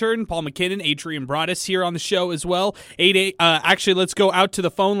fall intern, Paul McKinnon, Adrian Broadus here on the show as well. Actually, let's go out to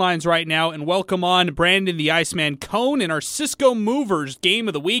the phone lines right now and welcome on Brandon the Iceman Cone in our Cisco Movers game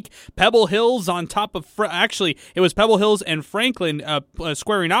of the week. Pebble Hills on top of, actually, it was Pebble Hills and Franklin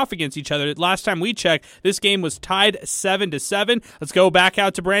squaring off against each other. Last time we checked, this game was tied 7-7. Let's go back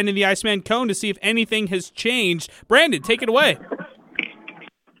out to Brandon the Iceman Cone to see if anything has changed. Brandon, take it away.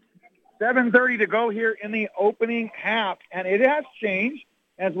 7:30 to go here in the opening half, and it has changed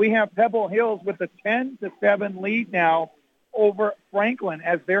as we have Pebble Hills with a 10-7 lead now over Franklin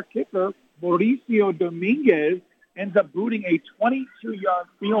as their kicker, Mauricio Dominguez, ends up booting a 22-yard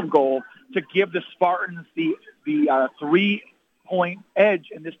field goal to give the Spartans the 3-point edge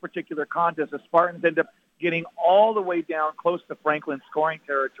in this particular contest. The Spartans end up getting all the way down close to Franklin's scoring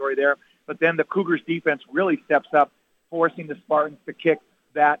territory there, but then the Cougars defense really steps up, forcing the Spartans to kick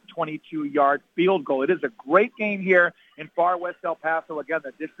that 22-yard field goal. It is a great game here in far west El Paso. Again,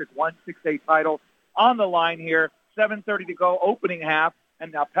 the District 1 6A title on the line here. 7:30 to go, opening half,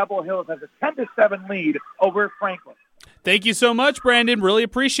 and now Pebble Hills has a 10-7 lead over Franklin. Thank you so much, Brandon. Really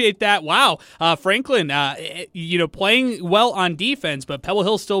appreciate that. Wow, Franklin, playing well on defense, but Pebble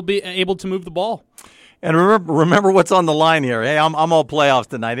Hills still be able to move the ball. And remember what's on the line here. Hey, I'm all playoffs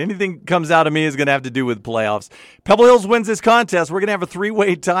tonight. Anything comes out of me is going to have to do with playoffs. Pebble Hills wins this contest. We're going to have a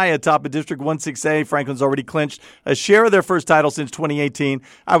 3-way tie atop of District 1-6A. Franklin's already clinched a share of their first title since 2018.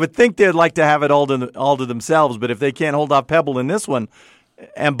 I would think they'd like to have it all to themselves, but if they can't hold off Pebble in this one.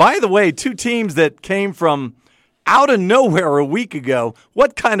 And by the way, 2 teams that came from out of nowhere a week ago.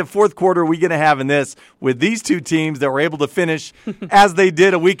 What kind of fourth quarter are we going to have in this with these 2 teams that were able to finish as they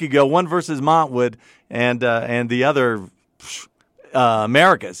did a week ago, one versus Montwood and the other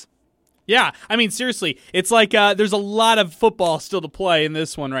Americas? Yeah, I mean, seriously, it's like there's a lot of football still to play in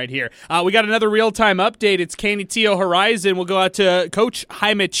this one right here. We got another real-time update. It's Canutillo Horizon. We'll go out to Coach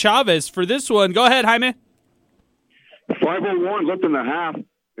Jaime Chavez for this one. Go ahead, Jaime. 5:01 left in the half.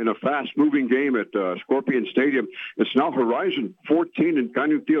 In a fast-moving game at Scorpion Stadium, it's now Horizon 14 and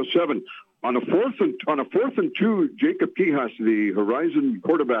Canutillo 7. On a fourth and 2, Jacob Quijas, the Horizon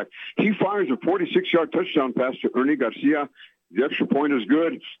quarterback, he fires a 46-yard touchdown pass to Ernie Garcia. The extra point is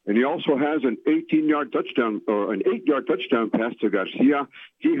good, and he also has an 18-yard touchdown or an 8-yard touchdown pass to Garcia.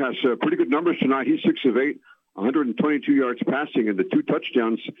 He has pretty good numbers tonight. He's 6 of 8, 122 yards passing, and the 2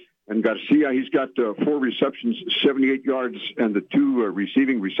 touchdowns. And Garcia, he's got 4 receptions, 78 yards, and the 2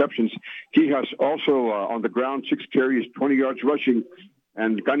 receiving receptions. He has also on the ground 6 carries, 20 yards rushing.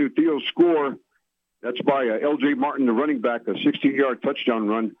 And Canutillo's score, that's by L.J. Martin, the running back, a 16-yard touchdown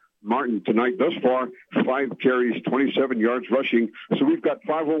run. Martin tonight thus far, 5 carries, 27 yards rushing. So we've got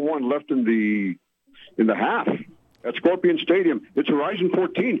 5:01 left in the half at Scorpion Stadium. It's Horizon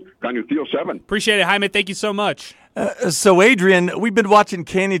 14, Canutillo 7. Appreciate it, Jaime. Thank you so much. So, Adrian, we've been watching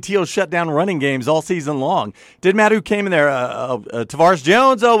Canutillo shut down running games all season long. Didn't matter who came in there. Tavares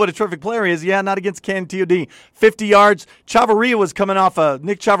Jones, what a terrific player he is. Yeah, not against Canutillo D. 50 yards. Chavarria was coming off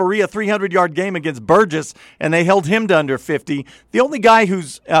Nick Chavarria 300-yard game against Burgess, and they held him to under 50. The only guy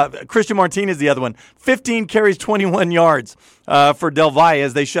who's Christian Martinez, the other one, 15 carries, 21 yards for Del Valle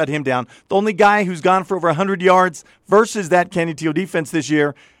as they shut him down. The only guy who's gone for over 100 yards versus that Canutillo defense this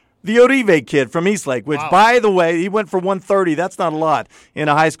year, the Orive kid from Eastlake, which, by the way, he went for 130. That's not a lot in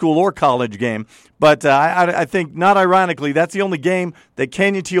a high school or college game. But I think, not ironically, that's the only game that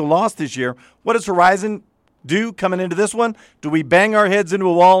Canutillo lost this year. What does Horizon do coming into this one? Do we bang our heads into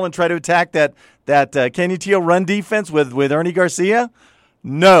a wall and try to attack that Canutillo run defense with Ernie Garcia?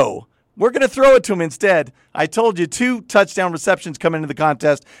 No. We're going to throw it to him instead. I told you 2 touchdown receptions coming into the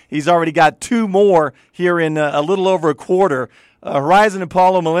contest. He's already got 2 more here in a little over a quarter. Horizon and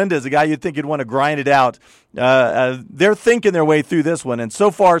Paulo Melendez, a guy you'd think would want to grind it out. They're thinking their way through this one, and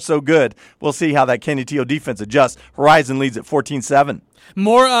so far, so good. We'll see how that Canutillo defense adjusts. Horizon leads at 14-7.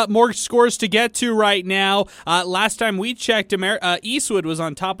 More scores to get to right now. Last time we checked, Eastwood was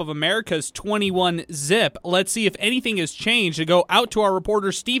on top of America's 21-zip. Let's see if anything has changed. To go out to our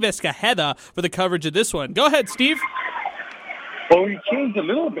reporter, Steve Escajeda, for the coverage of this one. Go ahead, Steve. Well, we changed a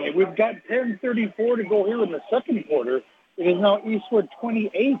little bit. We've got 10:34 to go here in the second quarter. It is now Eastwood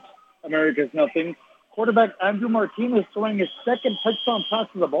 28, America's nothing. Quarterback Andrew Martinez throwing his second touchdown pass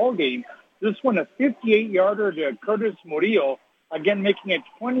of the ball game. This one a 58-yarder to Curtis Murillo, again making it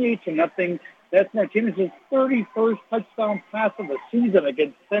 28-0. That's Martinez's 31st touchdown pass of the season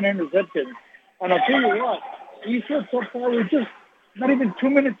against 10 interceptions. And I'll tell you what, Eastwood so far, we're just not even 2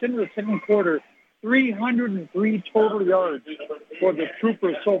 minutes into the second quarter, 303 total yards for the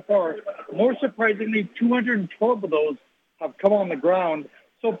Troopers so far. More surprisingly, 212 of those have come on the ground.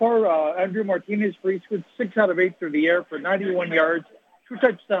 So far, Andrew Martinez for Eastwood, 6 out of 8 through the air for 91 yards, 2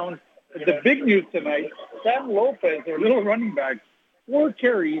 touchdowns. The big news tonight, Sam Lopez, their little running back, 4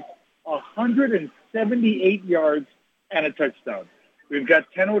 carries, 178 yards, and a touchdown. We've got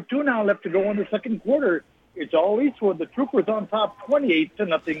 10:02 now left to go in the second quarter. It's all Eastwood. The Troopers on top,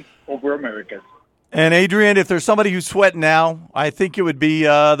 28-0 over Americas. And Adrian, if there's somebody who's sweating now, I think it would be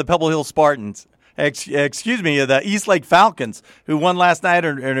the Pebble Hill Spartans. The East Lake Falcons, who won last night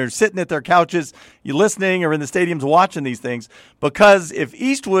and are sitting at their couches, you listening or in the stadiums watching these things. Because if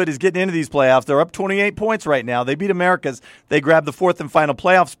Eastwood is getting into these playoffs, they're up 28 points right now. They beat Americas. They grabbed the 4th and final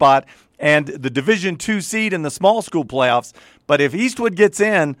playoff spot and the Division II seed in the small school playoffs. But if Eastwood gets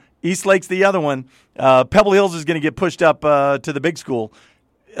in, East Lake's the other one. Pebble Hills is going to get pushed up to the big school.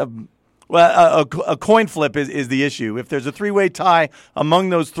 A coin flip is the issue. If there's a 3-way tie among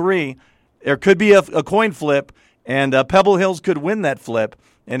those 3, there could be a coin flip, and Pebble Hills could win that flip.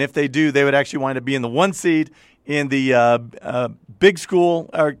 And if they do, they would actually wind up being the 1 seed in the big school.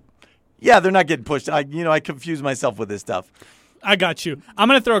 They're not getting pushed. I confuse myself with this stuff. I got you. I'm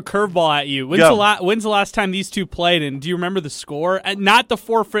going to throw a curveball at you. When's the last time these two played, and do you remember the score? Not the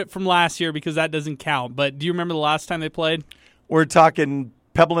forfeit from last year because that doesn't count, but do you remember the last time they played? We're talking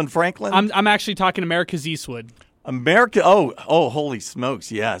Pebble and Franklin? I'm actually talking America's Eastwood. America, holy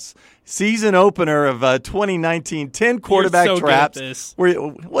smokes, yes. Season opener of 2019, 10 quarterback You're so traps. Good at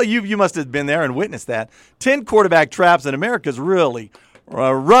this. You must have been there and witnessed that. 10 quarterback traps, and America's really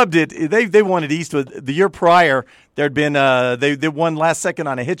rubbed it. They wanted Eastwood. The year prior, there'd been they won last second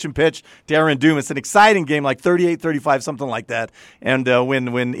on a hitch and pitch to Aaron Dumas. An exciting game, like 38-35, something like that. And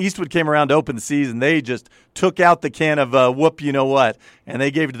when Eastwood came around to open the season, they just took out the can of whoop you know what, and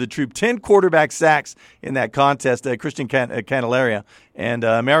they gave it to the Troop. 10 quarterback sacks in that contest, Christian Candelaria, and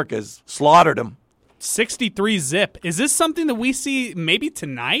America's slaughtered them. 63 zip. Is this something that we see maybe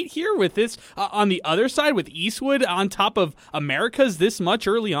tonight here with this on the other side with Eastwood on top of America's this much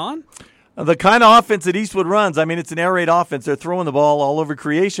early on? The kind of offense that Eastwood runs, it's an air raid offense. They're throwing the ball all over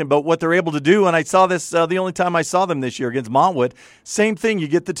creation, but what they're able to do, and I saw this the only time I saw them this year against Montwood, same thing. You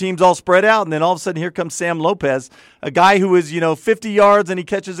get the teams all spread out, and then all of a sudden here comes Sam Lopez, a guy who is, 50 yards, and he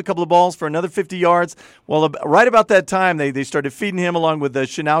catches a couple of balls for another 50 yards. Well, right about that time, they started feeding him along with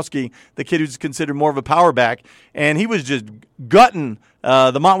Shinowski, the kid who's considered more of a power back, and he was just gutting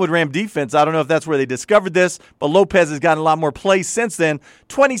the Montwood Ram defense. I don't know if that's where they discovered this, but Lopez has gotten a lot more play since then.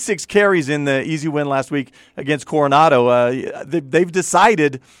 26 carries in the easy win last week against Coronado. They've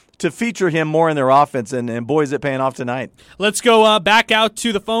decided to feature him more in their offense, and boy, is it paying off tonight. Let's go back out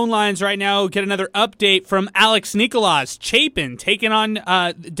to the phone lines right now, get another update from Alex Nicolas. Chapin taking on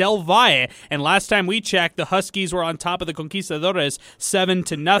Del Valle, and last time we checked, the Huskies were on top of the Conquistadores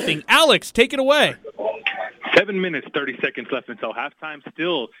 7-0. Alex, take it away. 7 minutes, 30 seconds left until halftime.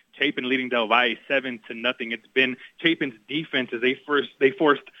 Still, Chapin leading Del Valle 7-0. It's been Chapin's defense as they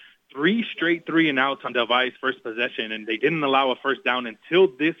forced 3 straight 3-and-outs on Del Valle's first possession, and they didn't allow a first down until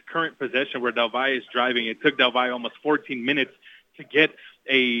this current possession where Del Valle is driving. It took Del Valle almost 14 minutes to get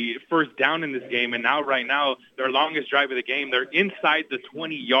a first down in this game, and right now, their longest drive of the game, they're inside the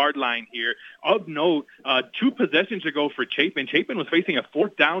 20-yard line here. Of note, 2 possessions ago for Chapin. Chapin was facing a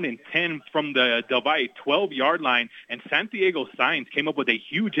 4th down and 10 from the Del Valle 12-yard line, and Santiago Sainz came up with a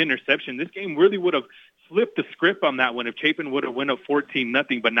huge interception. This game really would have flipped the script on that one if Chapin would have went up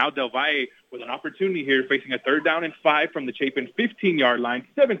 14-0, but now Del Valle with an opportunity here facing a 3rd down and 5 from the Chapin 15-yard line.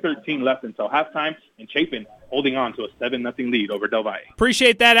 7:13 left until halftime, and Chapin holding on to a 7-0 lead over Del Valle.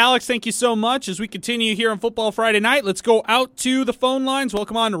 Appreciate that, Alex. Thank you so much. As we continue here on Football Friday Night, let's go out to the phone lines.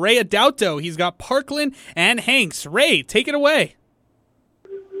 Welcome on Ray Adauto. He's got Parkland and Hanks. Ray, take it away.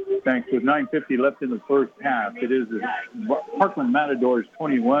 Thanks. With 9:50 left in the first half, it is the Parkland Matadors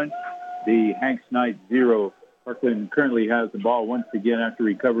 21, the Hanks Knights 0. Parkland currently has the ball once again after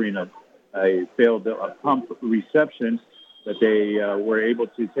recovering a failed pump reception, but they were able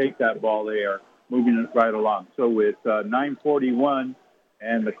to take that ball. They are moving it right along. So with 9:41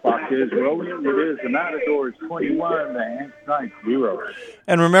 and the clock is rolling, it is the Matadors 21, the Hanks Knights 0.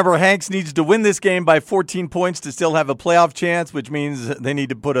 And remember, Hanks needs to win this game by 14 points to still have a playoff chance, which means they need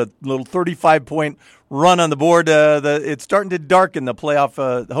to put a little 35-point run on the board. It's starting to darken the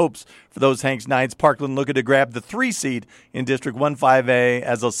playoff hopes for those Hanks Knights. Parkland looking to grab the 3 seed in District 1-5A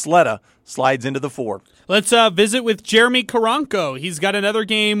as Osleta slides into the 4. Let's visit with Jeremy Karanko. He's got another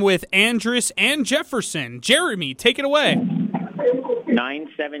game with Andrus and Jefferson. Jeremy, take it away.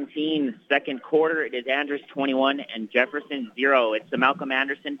 9:17, second quarter. It is Andrus 21 and Jefferson 0. It's the Malcolm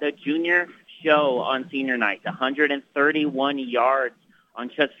Anderson, the junior show on senior night. 131 yards on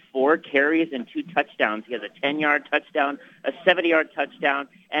just 4 carries and 2 touchdowns. He has a 10-yard touchdown, a 70-yard touchdown,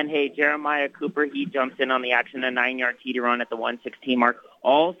 and, hey, Jeremiah Cooper, he jumps in on the action, a 9-yard TD run at the 116 mark.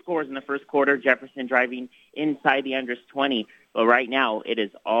 All scores in the first quarter, Jefferson driving inside the Andrus 20. But right now, it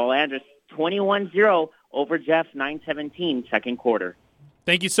is all Andrus 21-0 over Jeff, 9:17, second quarter.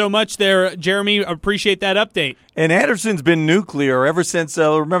 Thank you so much there, Jeremy. Appreciate that update. And Anderson's been nuclear ever since,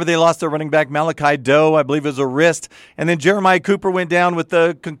 remember they lost their running back Malachi Doe, I believe it was a wrist. And then Jeremiah Cooper went down with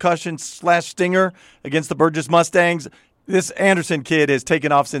the concussion/stinger against the Burgess Mustangs. This Anderson kid has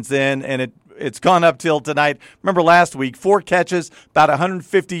taken off since then, and it's gone up till tonight. Remember last week, 4 catches, about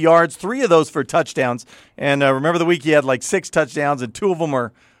 150 yards, 3 of those for touchdowns. And remember the week he had like 6 touchdowns, and 2 of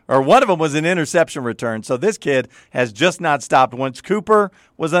them one of them was an interception return. So this kid has just not stopped. Once Cooper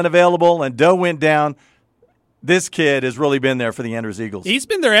was unavailable and Doe went down, this kid has really been there for the Andrus Eagles. He's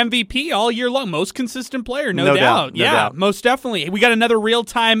been their MVP all year long. Most consistent player, no doubt. No doubt. Most definitely. We got another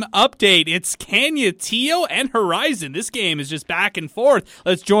real-time update. It's Canutillo and Horizon. This game is just back and forth.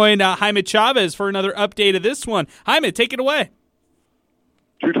 Let's join Jaime Chavez for another update of this one. Jaime, take it away.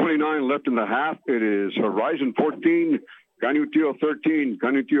 2:29 left in the half. It is Horizon 14, Canutillo 13.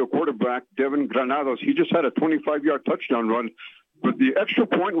 Canutillo quarterback Devin Granados. He just had a 25-yard touchdown run, but the extra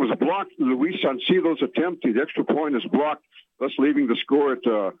point was blocked. Luis Sancido's attempt, the extra point is blocked, thus leaving the score at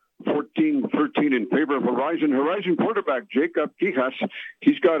 14-13 in favor of Horizon. Horizon quarterback Jacob Quijas,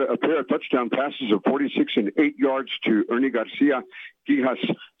 he's got a pair of touchdown passes of 46 and 8 yards to Ernie Garcia.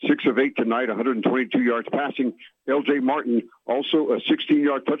 Quijas, 6 of 8 tonight, 122 yards passing. L.J. Martin, also a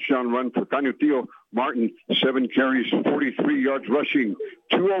 16-yard touchdown run for Canutillo. Martin, 7 carries, 43 yards rushing.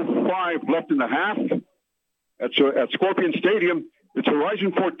 2:05 left in the half. At Scorpion Stadium, it's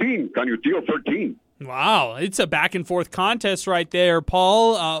Horizon 14, Canutillo 13. Wow, it's a back-and-forth contest right there,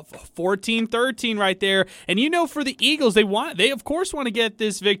 Paul. 14-13 right there. And for the Eagles, they of course want to get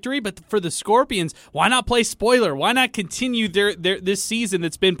this victory, but for the Scorpions, why not play spoiler? Why not continue their this season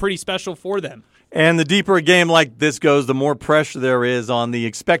that's been pretty special for them? And the deeper a game like this goes, the more pressure there is on the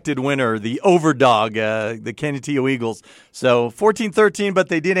expected winner, the overdog, the Canutillo Eagles. So 14-13, but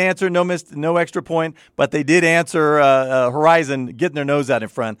they did answer, no extra point, but they did answer Horizon getting their nose out in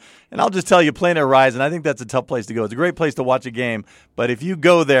front. And I'll just tell you, playing at Horizon, I think that's a tough place to go. It's a great place to watch a game, but if you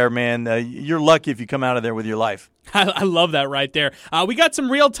go there, man, you're lucky if you come out of there with your life. I love that right there. We got some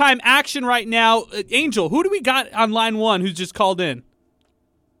real-time action right now. Angel, who do we got on line 1 who's just called in?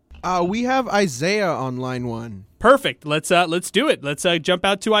 We have Isaiah on line 1. Perfect. Let's do it. Let's jump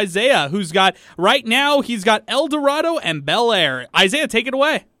out to Isaiah, who's got right now. He's got El Dorado and Bel Air. Isaiah, take it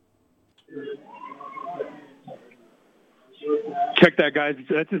away. Check that, guys.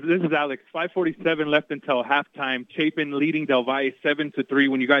 This is Alex. 5:47 left until halftime. Chapin leading Del Valle 7-3.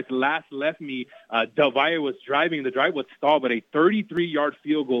 When you guys last left me, Del Valle was driving. The drive was stalled, but a 33-yard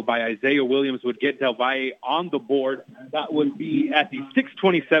field goal by Isaiah Williams would get Del Valle on the board. That would be at the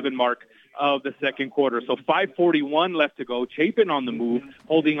 6:27 mark of the second quarter. So 5:41 left to go. Chapin on the move,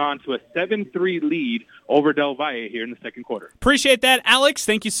 holding on to a 7-3 lead over Del Valle here in the second quarter. Appreciate that, Alex.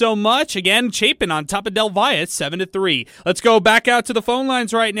 Thank you so much. Again, Chapin on top of Del Valle, 7-3. Let's go back out to the phone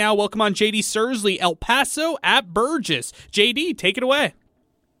lines right now. Welcome on JD Sursley, El Paso at Burgess. JD, take it away.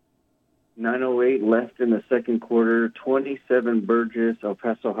 9:08 left in the second quarter. 27 Burgess, El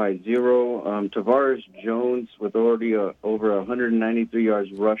Paso High 0. Tavares Jones with already over 193 yards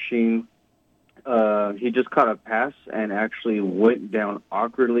rushing. he just caught a pass and actually went down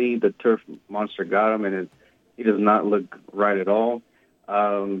awkwardly. The turf monster got him, and he does not look right at all.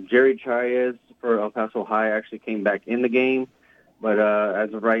 Jerry Chaez for El Paso High actually came back in the game. But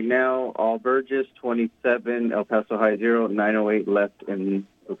as of right now, all Burgess 27, El Paso High 0, 9:08 left in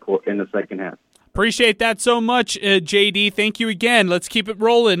the second half. Appreciate that so much, JD. Thank you again. Let's keep it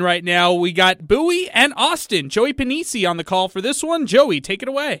rolling right now. We got Bowie and Austin. Joey Panisi on the call for this one. Joey, take it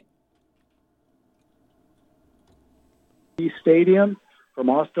away. Stadium from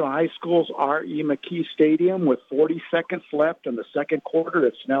Austin High School's R.E. McKee Stadium with 40 seconds left in the second quarter.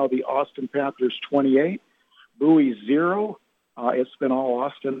 It's now the Austin Panthers 28, Bowie 0. It's been all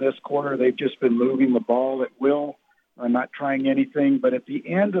Austin this quarter. They've just been moving the ball at will, not trying anything. But at the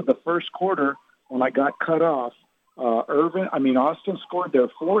end of the first quarter, when I got cut off, Austin scored their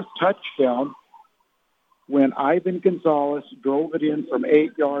fourth touchdown when Ivan Gonzalez drove it in from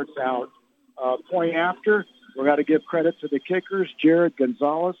 8 yards out. Point after, we got to give credit to the kickers. Jared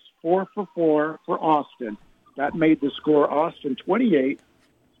Gonzalez, 4 for 4 for Austin. That made the score Austin 28,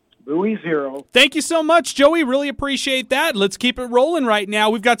 Bowie 0. Thank you so much, Joey. Really appreciate that. Let's keep it rolling right now.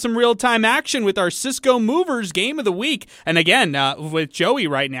 We've got some real-time action with our Cisco Movers Game of the Week. And again, with Joey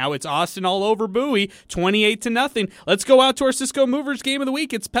right now, it's Austin all over Bowie, 28-0. Let's go out to our Cisco Movers Game of the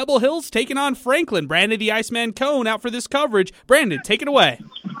Week. It's Pebble Hills taking on Franklin. Brandon the Iceman Cone out for this coverage. Brandon, take it away.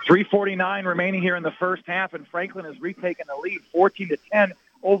 3:49 remaining here in the first half, and Franklin has retaken the lead, 14-10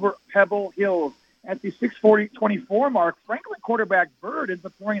 over Pebble Hills. At the 6:24 mark, Franklin quarterback Bird ends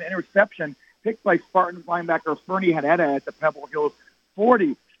up throwing an interception picked by Spartans linebacker Fernie Hadeda at the Pebble Hills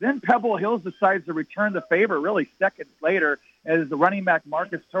 40. Then Pebble Hills decides to return the favor really seconds later as the running back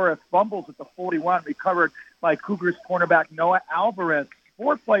Marcus Torres fumbles at the 41, recovered by Cougars cornerback Noah Alvarez.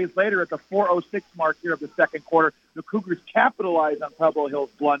 4 plays later at the 4:06 mark here of the second quarter, the Cougars capitalize on Pebble Hills'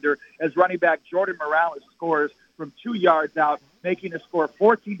 blunder as running back Jordan Morales scores from 2 yards out, making the score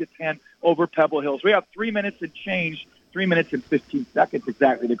 14-10 over Pebble Hills. We have 3 minutes and change, 3 minutes and 15 seconds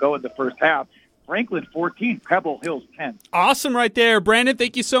exactly to go in the first half. Franklin 14, Pebble Hills 10. Awesome right there, Brandon.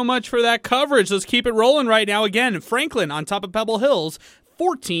 Thank you so much for that coverage. Let's keep it rolling right now. Again, Franklin on top of Pebble Hills,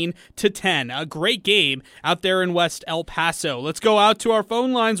 14-10. A great game out there in West El Paso. Let's go out to our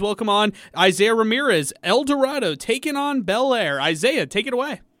phone lines. Welcome on Isaiah Ramirez, El Dorado, taking on Bel Air. Isaiah, take it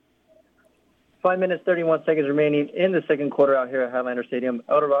away. 5 minutes, 31 seconds remaining in the second quarter out here at Highlander Stadium.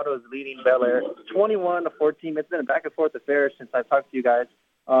 El Dorado is leading Bel Air 21-14. It's been a back-and-forth affair since I've talked to you guys.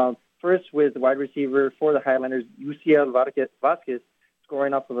 First with wide receiver for the Highlanders, UCL Vasquez,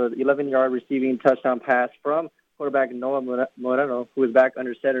 scoring off of an 11-yard receiving touchdown pass from quarterback Noah Moreno, who is back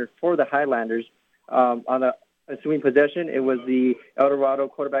under center for the Highlanders. On the ensuing possession, it was the El Dorado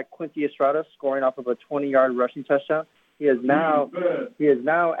quarterback Quincy Estrada scoring off of a 20-yard rushing touchdown. He is now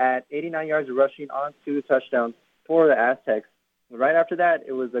at 89 yards of rushing on 2 touchdowns for the Aztecs. Right after that,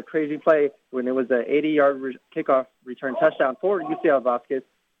 it was a crazy play when it was an 80-yard kickoff return touchdown for UCL Vasquez.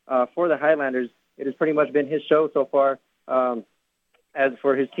 For the Highlanders, it has pretty much been his show so far. As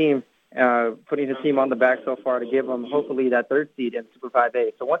for his team, putting his team on the back so far to give them hopefully that third seed in Super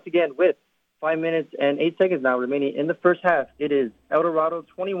 5A. So once again, with 5 minutes and 8 seconds now remaining in the first half, it is El Dorado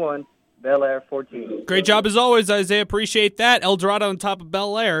 21, Bel Air 14. Great job as always, Isaiah. Appreciate that. El Dorado on top of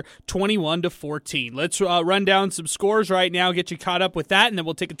Bel Air, 21-14. Let's run down some scores right now, get you caught up with that, and then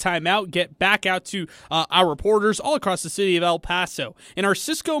we'll take a timeout, get back out to our reporters all across the city of El Paso. In our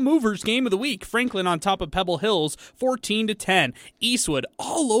Cisco Movers Game of the Week, Franklin on top of Pebble Hills, 14-10. Eastwood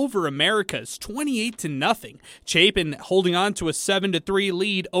all over Americas, 28-0. Chapin holding on to a 7-3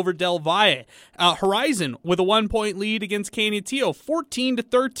 lead over Del Valle. Horizon with a 1-point lead against Canutillo,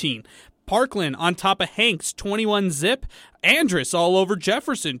 14-13. Parkland on top of Hanks, 21-0. Andrus all over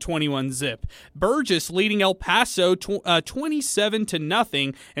Jefferson, 21-0. Burgess leading El Paso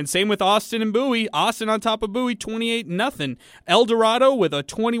 27-0. And same with Austin and Bowie. Austin on top of Bowie, 28-0. El Dorado with a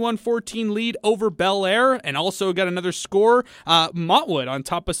 21-14 lead over Bel Air, and also got another score. Montwood on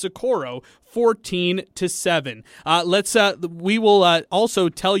top of Socorro, 14-7. We will also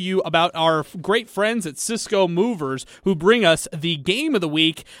tell you about our great friends at Cisco Movers who bring us the Game of the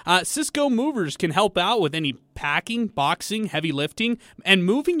Week. Cisco Movers can help out with any packing, boxing, heavy lifting, and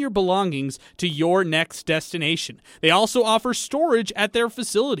moving your belongings to your next destination. They also offer storage at their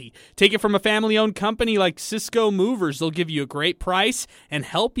facility. Take it from a family-owned company like Cisco Movers. They'll give you a great price and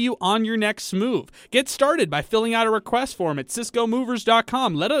help you on your next move. Get started by filling out a request form at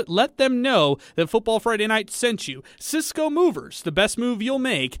CiscoMovers.com. Let them know that Football Friday Night sent you. Cisco Movers, the best move you'll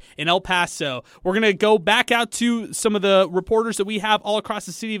make in El Paso. We're going to go back out to some of the reporters that we have all across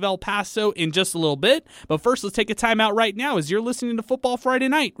the city of El Paso in just a little bit, but first course, let's take a timeout right now as you're listening to Football Friday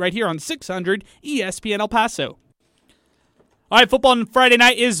Night right here on 600 ESPN El Paso. All right, Football Friday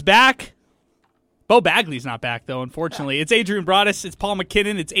Night is back. Bo Bagley's not back, though, unfortunately. It's Adrian Broadus, it's Paul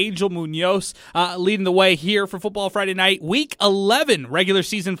McKinnon, it's Angel Munoz leading the way here for Football Friday Night. Week 11 regular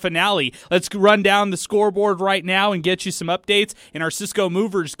season finale. Let's run down the scoreboard right now and get you some updates. In our Cisco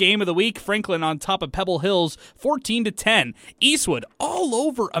Movers game of the week, Franklin on top of Pebble Hills, 14-10. Eastwood all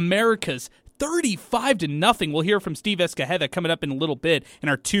over America's 35-0. We'll hear from Steve Escajeda coming up in a little bit in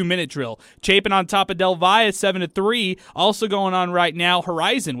our 2-minute drill. Chapin on top of Del Valle, 7-3. Also going on right now,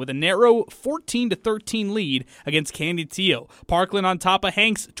 Horizon with a narrow 14-13 lead against Canditillo. Parkland on top of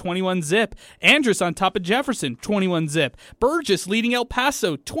Hanks, 21-zip. Andrus on top of Jefferson, 21-zip. Burgess leading El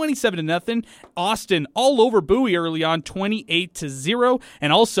Paso, 27-0. Austin all over Bowie early on, 28-0.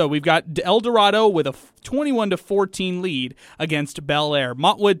 And also we've got El Dorado with a 21-14 lead against Bel Air.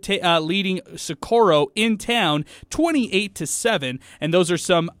 Montwood leading Socorro in town 28-7, and those are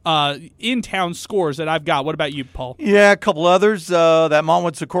some in-town scores that I've got. What about you, Paul? Yeah, a couple others. That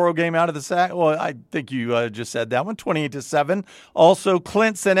Montwood Socorro game out of the sack. Well, I think you just said that one, 28-7. Also,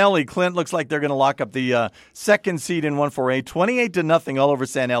 Clint Sanelli. Clint looks like they're going to lock up the second seed in 1-4A, 28-0 all over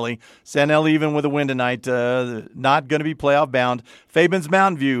Sanelli. Sanelli even with a win tonight, not going to be playoff bound. Fabens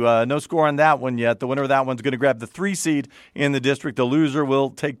Mountain View, no score on that one yet. The winner of that one's going to grab the 3 seed in the district. The loser will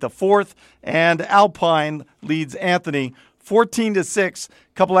take the 4th. And Alpine leads Anthony 14-6.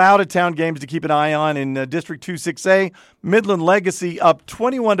 Couple of out-of-town games to keep an eye on in District 2-6A. Midland Legacy up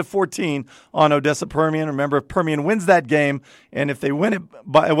 21-14 on Odessa Permian. Remember, if Permian wins that game, and if they win it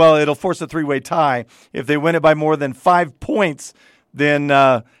by, well, it'll force a 3-way tie. If they win it by more than 5 points, then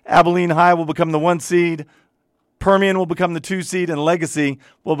Abilene High will become the 1 seed. Permian will become the 2 seed, and Legacy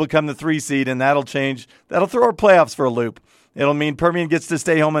will become the 3 seed, and that'll change. That'll throw our playoffs for a loop. It'll mean Permian gets to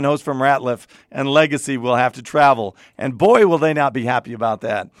stay home and host from Ratliff, and Legacy will have to travel. And boy, will they not be happy about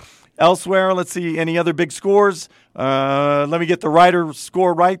that. Elsewhere, let's see, any other big scores? Let me get the Ryder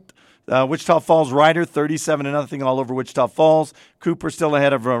score right. Wichita Falls Ryder, 37-0 all over Wichita Falls. Cooper still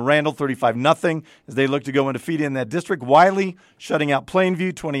ahead of Randall, 35-0 as they look to go undefeated in that district. Wiley shutting out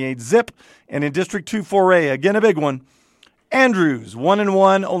Plainview, 28-zip. And in District 2-4A, again a big one, Andrews,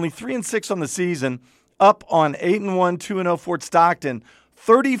 1-1, only 3-6 on the season. Up on 8-1, 2-0 Fort Stockton,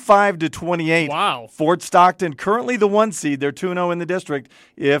 35-28. Wow. Fort Stockton currently the 1 seed. They're 2-0 in the district.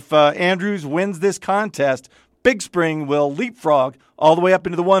 If Andrews wins this contest, Big Spring will leapfrog all the way up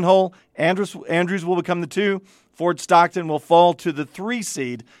into the 1 hole. Andrews will become the 2. Fort Stockton will fall to the 3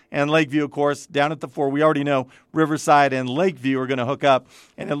 seed. And Lakeview, of course, down at the 4. We already know Riverside and Lakeview are going to hook up.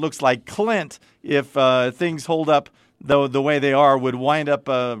 And it looks like Clint, if things hold up though the way they are, would wind up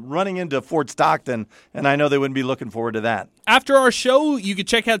running into Fort Stockton, and I know they wouldn't be looking forward to that. After our show, you can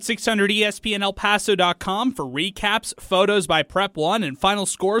check out 600ESPNElPaso.com for recaps, photos by Prep 1, and final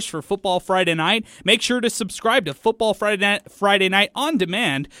scores for Football Friday Night. Make sure to subscribe to Football Friday Night on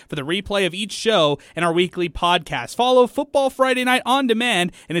demand for the replay of each show and our weekly podcast. Follow Football Friday Night on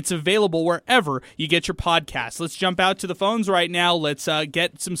demand, and it's available wherever you get your podcasts. Let's jump out to the phones right now. Let's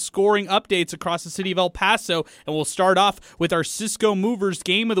get some scoring updates across the city of El Paso, and we'll start off with our Cisco Movers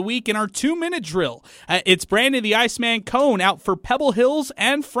game of the week in our 2-minute drill. It's Brandon the Iceman Cone out for Pebble Hills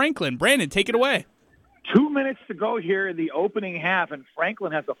and Franklin. Brandon, take it away. 2 minutes to go here in the opening half, and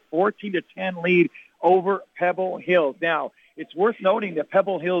Franklin has a 14-10 lead over Pebble Hills. Now, it's worth noting that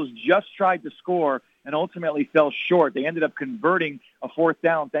Pebble Hills just tried to score and ultimately fell short. They ended up converting a 4th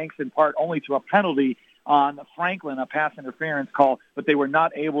down, thanks in part only to a penalty on Franklin, a pass interference call, but they were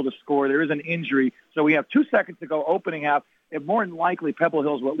not able to score. There is an injury, so we have 2 seconds to go opening half, and more than likely Pebble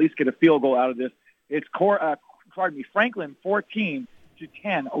Hills will at least get a field goal out of this. It's Franklin 14-10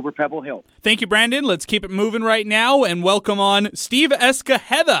 over Pebble Hill. Thank you, Brandon. Let's keep it moving right now and welcome on Steve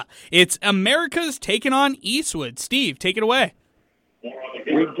Escajeda. It's America's taking on Eastwood. Steve, take it away.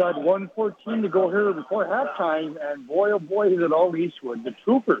 We've got 1:14 to go here before halftime, and boy, oh boy, is it all Eastwood. The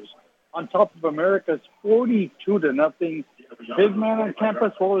Troopers on top of America's 42-0. Big man on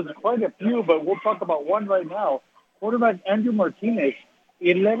campus, well, there's quite a few, but we'll talk about one right now. Quarterback Andrew Martinez,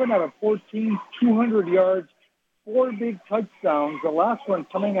 11 out of 14, 200 yards, 4 big touchdowns. The last one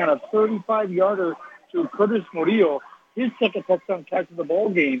coming on a 35-yarder to Curtis Murillo. His second touchdown catch of the ball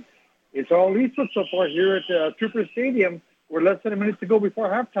game. It's all Eastwood so far here at Trooper Stadium. We're less than a minute to go before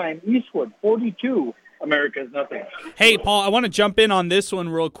halftime. Eastwood, 42. America's nothing. Hey, Paul, I want to jump in on this one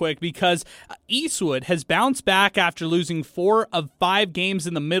real quick because Eastwood has bounced back after losing 4 of 5 games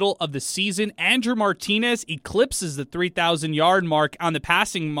in the middle of the season. Andrew Martinez eclipses the 3,000-yard mark on the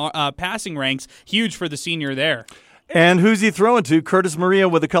passing ranks. Huge for the senior there. And who's he throwing to? Curtis Murillo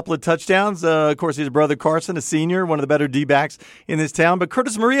with a couple of touchdowns. Of course, his brother Carson, a senior, one of the better D-backs in this town. But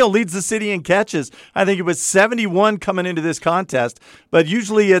Curtis Murillo leads the city in catches. I think it was 71 coming into this contest. But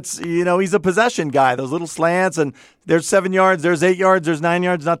usually it's, he's a possession guy. Those little slants, and there's 7 yards, there's 8 yards, there's 9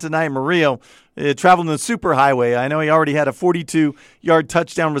 yards. Not tonight. Murillo traveled in the superhighway. I know he already had a 42-yard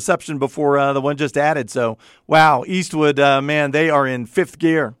touchdown reception before the one just added. So, wow, Eastwood, man, they are in fifth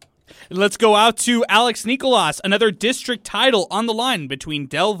gear. Let's go out to Alex Nicolas, another district title on the line between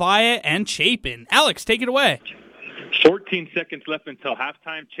Del Valle and Chapin. Alex, take it away. 14 seconds left until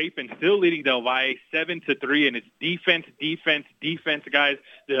halftime. Chapin still leading Del Valle 7-3, and it's defense, guys.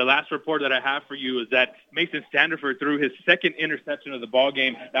 The last report that I have for you is that Mason Standerford threw his second interception of the ball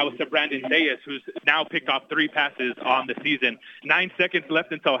game. That was to Brandon Zayas, who's now picked off 3 passes on the season. 9 seconds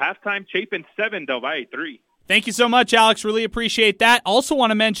left until halftime. Chapin 7, Del Valle 3. Thank you so much, Alex. Really appreciate that. Also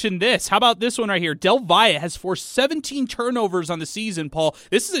want to mention this. How about this one right here? Del Valle has forced 17 turnovers on the season, Paul.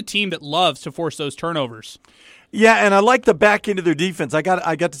 This is a team that loves to force those turnovers. Yeah, and I like the back end of their defense. I got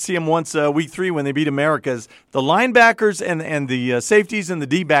to see them once week 3 when they beat Americas. The linebackers and the safeties and the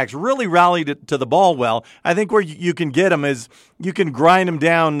D-backs really rallied to the ball well. I think where you can get them is you can grind them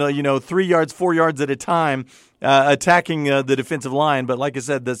down, 3 yards, 4 yards at a time, attacking the defensive line. But like I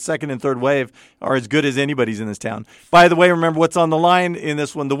said, the second and third wave are as good as anybody's in this town. By the way, remember what's on the line in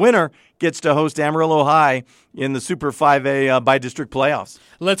this one. The winner gets to host Amarillo High in the Super 5A by-district playoffs.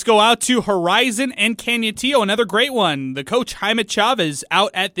 Let's go out to Horizon and Canutillo, another great one. The coach, Jaime Chavez,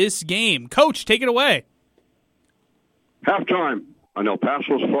 out at this game. Coach, take it away. Halftime on El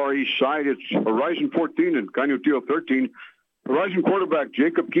Paso's far east side. It's Horizon 14 and Canutillo 13. Horizon quarterback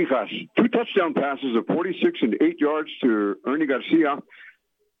Jacob Quijas, 2 touchdown passes of 46 and 8 yards to Ernie Garcia.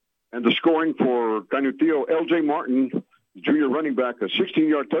 And the scoring for Canutillo, L.J. Martin, junior running back, a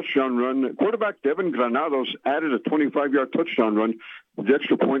 16-yard touchdown run. Quarterback Devin Granados added a 25-yard touchdown run. The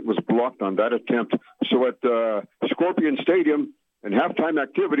extra point was blocked on that attempt. So at Scorpion Stadium and halftime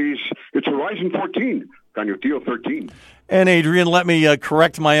activities, it's Horizon 14, Canutillo 13. And Adrian, let me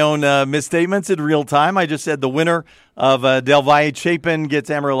correct my own misstatements in real time. I just said the winner of Del Valle Chapin gets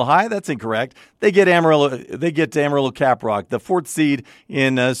Amarillo High. That's incorrect. They get Amarillo Caprock, the 4th seed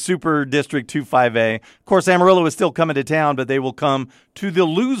in Super District 2-5A. Of course, Amarillo is still coming to town, but they will come to the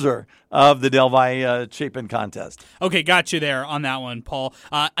loser of the Del Valle Chapin contest. Okay, got you there on that one, Paul.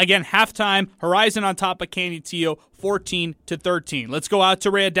 Again, halftime, Horizon on top of Canutillo, 14-13. Let's go out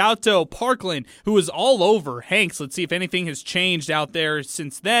to Riodauto, Parkland, who is all over Hanks. Let's see if anything has changed out there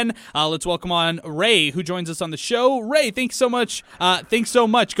since then. Let's welcome on Ray, who joins us on the show. Ray, thanks so much.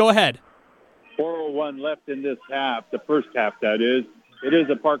 Go ahead. 4:01 left in this half, the first half, that is. It is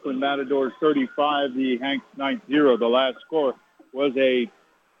a Parkland Matadors 35, the Hanks Knights 0. The last score was a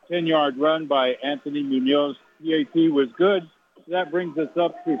 10-yard run by Anthony Munoz. PAT was good. That brings us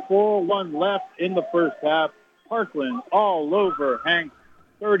up to 4:01 left in the first half. Parkland all over Hanks,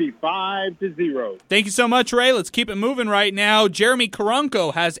 35-0. Thank you so much, Ray. Let's keep it moving right now. Jeremy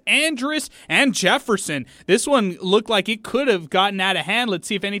Karanko has Andrus and Jefferson. This one looked like it could have gotten out of hand. Let's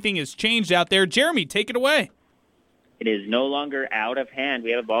see if anything has changed out there. Jeremy, take it away. It is no longer out of hand.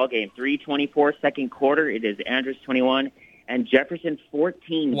 We have a ball game. 3:24 second quarter. It is Andrus 21 and Jefferson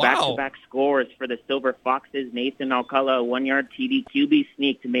 14. Wow. Back-to-back scores for the Silver Foxes. Nathan Alcala, a 1-yard TD QB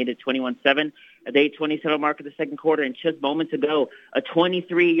sneak to made it 21-7. At the 8:27 mark of the second quarter, and just moments ago, a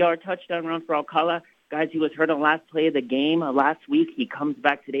 23-yard touchdown run for Alcala. Guys, he was hurt on the last play of the game last week. He comes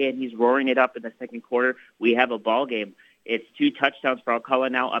back today, and he's roaring it up in the second quarter. We have a ball game. It's 2 touchdowns for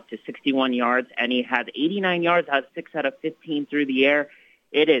Alcala now, up to 61 yards, and he has 89 yards, has 6 out of 15 through the air.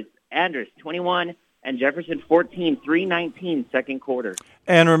 It is Andrus 21 and Jefferson 14, 3:19 second quarter.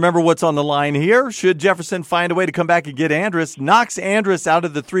 And remember what's on the line here. Should Jefferson find a way to come back and get Andrus, knocks Andrus out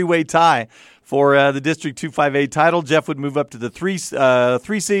of the 3-way tie for the District 2-5A title. Jeff would move up to the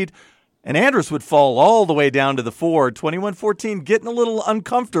 3 seed, and Andrus would fall all the way down to the 4. 21-14, getting a little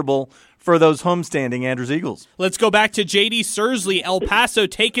uncomfortable for those homestanding Andrus Eagles. Let's go back to J.D. Sursley, El Paso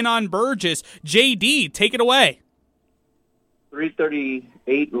taking on Burgess. J.D., take it away.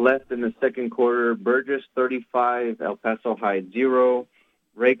 3:38 left in the second quarter. Burgess 35, El Paso High 0.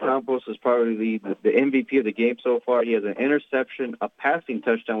 Ray Campos is probably the MVP of the game so far. He has an interception, a passing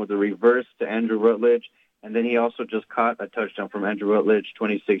touchdown with a reverse to Andrew Rutledge, and then he also just caught a touchdown from Andrew Rutledge,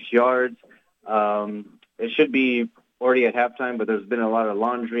 26 yards. It should be already at halftime, but there's been a lot of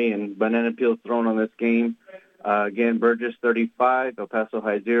laundry and banana peels thrown on this game. Again, Burgess 35, El Paso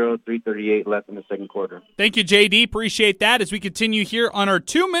High 0, 3:38 left in the second quarter. Thank you, JD. Appreciate that. As we continue here on our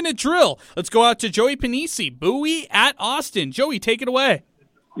 2-minute drill, let's go out to Joey Panisi, Bowie at Austin. Joey, take it away.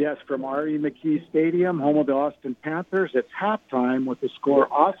 Yes, from R.E. McKee Stadium, home of the Austin Panthers. It's halftime with the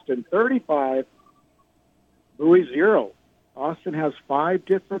score Austin 35, Bowie 0. Austin has 5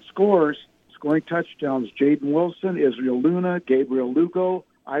 different scores. Scoring touchdowns, Jaden Wilson, Israel Luna, Gabriel Lugo,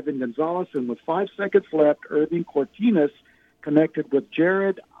 Ivan Gonzalez, and with 5 seconds left, Irving Cortinas connected with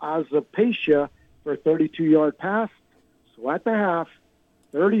Jared Azapacia for a 32-yard pass. So at the half,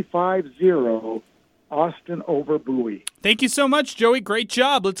 35-0, Austin over Bowie. Thank you so much, Joey. Great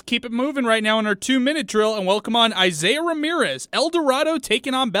job. Let's keep it moving right now in our 2-minute drill and welcome on Isaiah Ramirez. El Dorado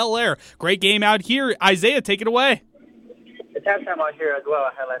taking on Bel Air. Great game out here. Isaiah, take it away. It's halftime out here as well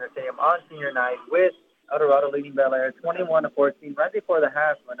at Highlander Stadium on senior night with El Dorado leading Bel Air 21-14. Right before the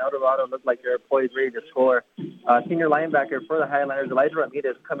half, when El Dorado looked like they're poised ready to score, senior linebacker for the Highlanders, Elijah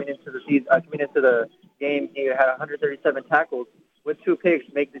Ramirez, coming into the game, he had 137 tackles with 2 picks,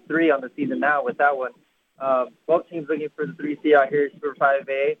 make the 3 on the season now with that one. Both teams looking for the 3C out here, Super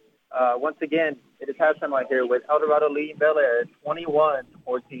 5A. Once again, it is halftime out here with El Dorado leading Bel Air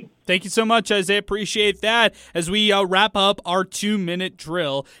 21-14. Thank you so much, Isaiah. Appreciate that. As we wrap up our 2-minute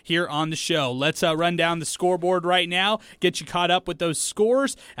drill here on the show, let's run down the scoreboard right now, get you caught up with those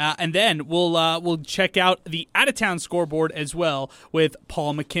scores, and then we'll check out the out-of-town scoreboard as well with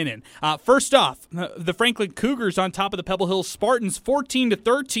Paul McKinnon. First off, the Franklin Cougars on top of the Pebble Hills Spartans,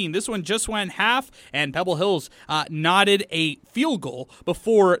 14-13. This one just went half, and Pebble Hills knotted a field goal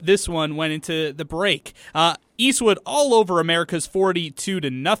before this one went into the break. Eastwood all over America's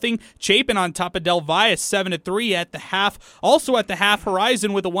 42-0. Chapin on top of Del Valle 7-3 at the half. Also at the half,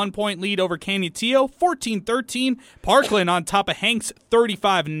 Horizon with a 1-point lead over Canutillo, 14-13. Parkland on top of Hanks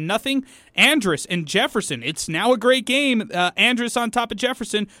 35-0. Andrus and Jefferson. It's now a great game. Andrus on top of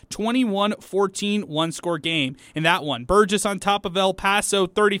Jefferson, 21-14 one-score game in that one. Burgess on top of El Paso,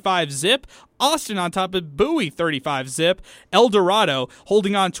 35-zip. Austin on top of Bowie, 35-zip. El Dorado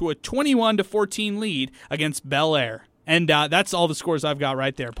holding on to a 21-14 lead against Bel Air. And that's all the scores I've got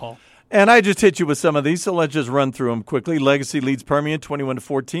right there, Paul. And I just hit you with some of these, so let's just run through them quickly. Legacy leads Permian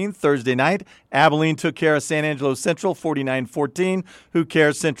 21-14 Thursday night. Abilene took care of San Angelo Central 49-14. Who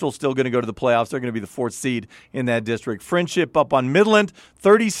cares? Central's still going to go to the playoffs. They're going to be the 4th seed in that district. Friendship up on Midland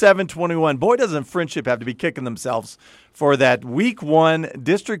 37-21. Boy, doesn't Friendship have to be kicking themselves for that week 1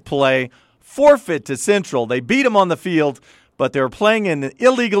 district play forfeit to Central. They beat them on the field, but they were playing an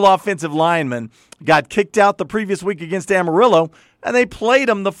illegal offensive lineman. Got kicked out the previous week against Amarillo, and they played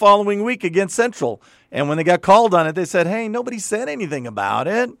them the following week against Central. And when they got called on it, they said, hey, nobody said anything about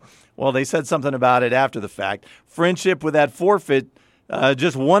it. Well, they said something about it after the fact. Friendship with that forfeit,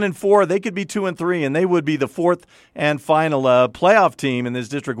 just 1-4. They could be 2-3, and they would be the 4th and final playoff team in this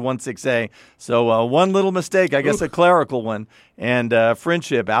District 1-6A. So one little mistake, I guess a clerical one, and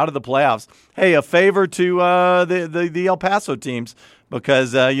Friendship out of the playoffs. Hey, a favor to the El Paso teams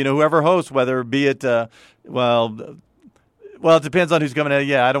because whoever hosts, whether be it well, it depends on who's coming out.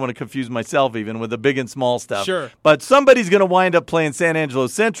 Yeah, I don't want to confuse myself even with the big and small stuff. Sure. But somebody's going to wind up playing San Angelo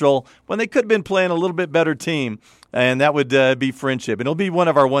Central when they could have been playing a little bit better team, and that would be Friendship. And it'll be one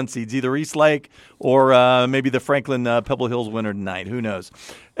of our 1 seeds, either East Lake or maybe the Franklin Pebble Hills winner tonight. Who knows?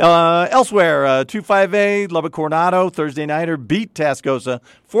 Elsewhere, 2-5A, Lubbock Coronado, Thursday nighter, beat Tascosa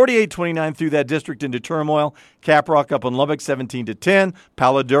 48-29 through that district into turmoil. Caprock up on Lubbock 17-10.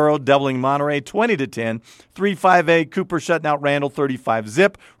 Palo Duro doubling Monterey 20-10. 3-5A, Cooper shutting out Randall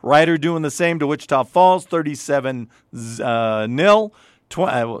 35-zip. Ryder doing the same to Wichita Falls 37-0.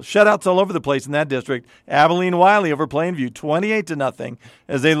 Shutouts all over the place in that district. Abilene Wiley over Plainview 28-0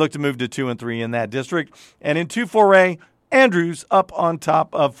 as they look to move to 2-3 in that district. And in 2-4A, Andrews up on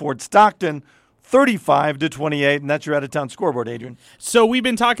top of Fort Stockton 35-28, and that's your out-of-town scoreboard, Adrian. So we've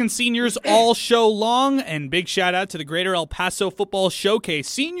been talking seniors all show long, and big shout-out to the Greater El Paso Football Showcase.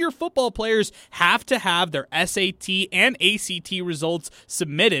 Senior football players have to have their SAT and ACT results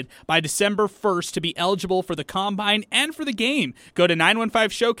submitted by December 1st to be eligible for the Combine and for the game. Go to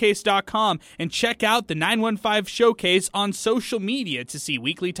 915showcase.com and check out the 915 Showcase on social media to see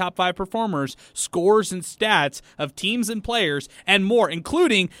weekly top 5 performers, scores and stats of teams and players, and more,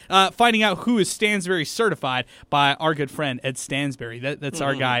 including finding out who is Stansbury certified by our good friend Ed Stansbury. That's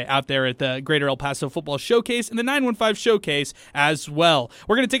our guy out there at the Greater El Paso Football Showcase and the 915 Showcase as well.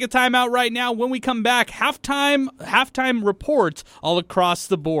 We're going to take a timeout right now. When we come back, halftime reports all across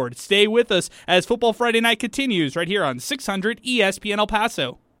the board. Stay with us as Football Friday Night continues right here on 600 ESPN El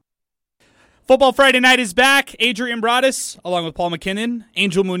Paso. Football Friday Night is back. Adrian Broadus, along with Paul McKinnon.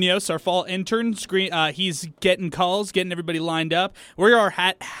 Angel Munoz, our fall intern. He's getting calls, getting everybody lined up. We are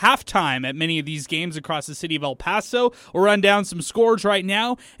at halftime at many of these games across the city of El Paso. We'll run down some scores right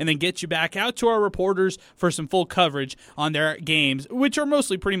now and then get you back out to our reporters for some full coverage on their games, which are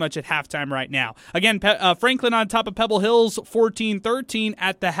mostly pretty much at halftime right now. Again, Franklin on top of Pebble Hills, 14-13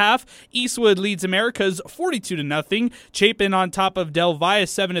 at the half. Eastwood leads Americas 42-0. Chapin on top of Del Valle,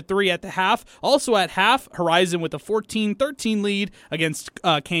 7-3 at the half. Also at half, Horizon with a 14-13 lead against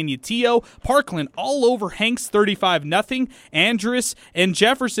Canutillo. Parkland all over Hanks, 35-0. Andress and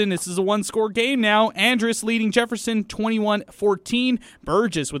Jefferson, this is a one-score game now. Andress leading Jefferson 21-14.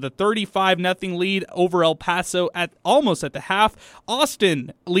 Burgess with a 35-0 lead over El Paso almost at the half.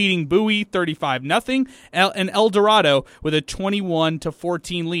 Austin leading Bowie 35-0. And El Dorado with a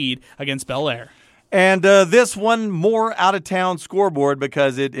 21-14 lead against Bel Air. And this one more out-of-town scoreboard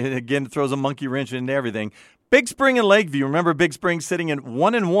because it again throws a monkey wrench into everything. Big Spring and Lakeview. Remember, Big Spring sitting at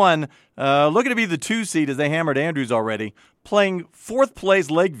 1-1, looking to be the 2 seed as they hammered Andrews already, playing 4th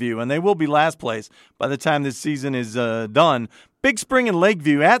place Lakeview, and they will be last place by the time this season is done. Big Spring and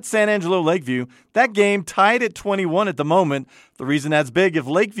Lakeview at San Angelo Lakeview. That game tied at 21 at the moment. The reason that's big, if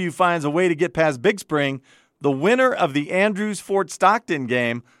Lakeview finds a way to get past Big Spring, the winner of the Andrews-Fort Stockton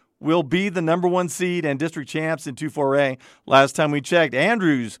game will be the number 1 seed and district champs in 2-4A. Last time we checked,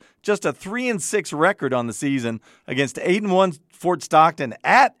 Andrews just a 3-6 record on the season against 8-1 Fort Stockton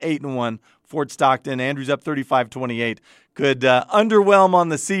at 8-1 Fort Stockton. Andrews up 35-28. Could underwhelm on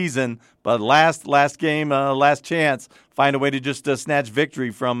the season, but last game, last chance, find a way to just snatch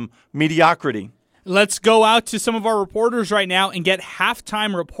victory from mediocrity. Let's go out to some of our reporters right now and get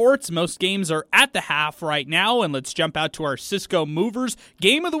halftime reports. Most games are at the half right now, and let's jump out to our Cisco Movers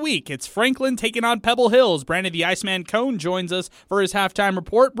game of the week. It's Franklin taking on Pebble Hills. Brandon the Iceman Cone joins us for his halftime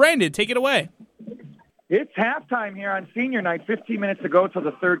report. Brandon, take it away. It's halftime here on senior night, 15 minutes to go till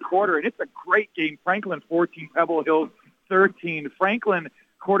the third quarter, and it's a great game. Franklin 14, Pebble Hills 13. Franklin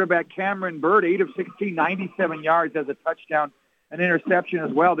quarterback Cameron Bird, 8 of 16, 97 yards, has a touchdown. An interception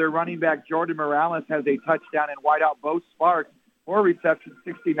as well. Their running back, Jordan Morales, has a touchdown, and wideout Bo Sparks, 4 receptions,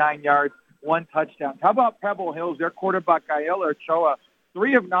 69 yards, 1 touchdown. How about Pebble Hills? Their quarterback, Gael Ochoa,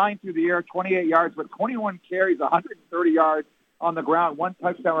 3 of 9 through the air, 28 yards, but 21 carries, 130 yards on the ground, 1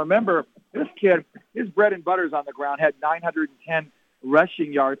 touchdown. Remember, this kid, his bread and butter is on the ground, had 910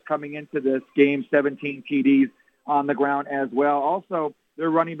 rushing yards coming into this game, 17 TDs on the ground as well. Also, their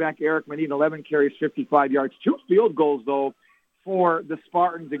running back, Eric Medina, 11 carries, 55 yards, 2 field goals, though, for the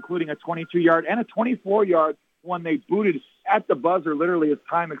Spartans, including a 22-yard and a 24-yard one they booted at the buzzer literally as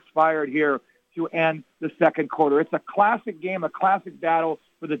time expired here to end the second quarter. It's a classic game, a classic battle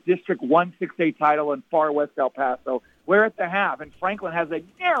for the District 1-6A title in far west El Paso. We're at the half, and Franklin has a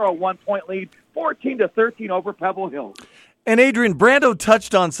narrow 1-point lead, 14-13 over Pebble Hills. And Adrian, Brando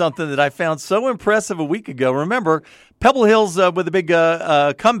touched on something that I found so impressive a week ago. Remember, Pebble Hills with a big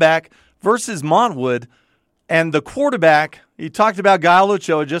comeback versus Montwood. And the quarterback, he talked about Gael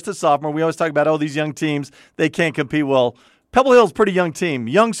Ochoa, just a sophomore. We always talk about, these young teams, they can't compete. Well, Pebble Hill's a pretty young team,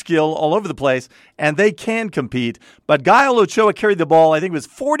 young skill all over the place, and they can compete. But Gael Ochoa carried the ball, I think it was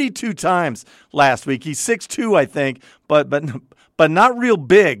 42 times last week. He's 6'2", I think, but not real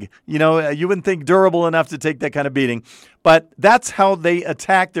big. You know, you wouldn't think durable enough to take that kind of beating. But that's how they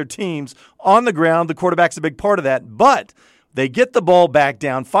attack their teams on the ground. The quarterback's a big part of that. But they get the ball back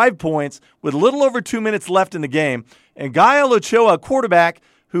down 5 points with a little over 2 minutes left in the game. And Gael Ochoa, a quarterback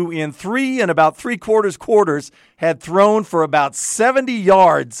who in 3 and about 3/4 quarters had thrown for about 70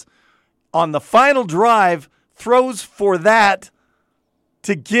 yards on the final drive, throws for that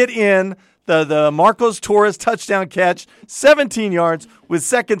to get in the Marcos Torres touchdown catch, 17 yards with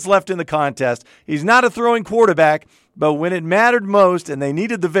seconds left in the contest. He's not a throwing quarterback, but when it mattered most and they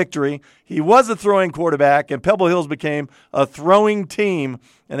needed the victory, he was a throwing quarterback, and Pebble Hills became a throwing team,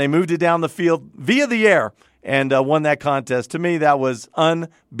 and they moved it down the field via the air and won that contest. To me, that was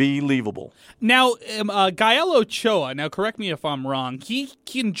unbelievable. Now, Gael Ochoa, now correct me if I'm wrong, he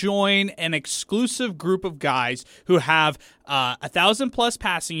can join an exclusive group of guys who have 1,000+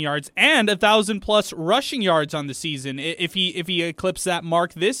 passing yards and 1,000+ rushing yards on the season. If he eclipsed that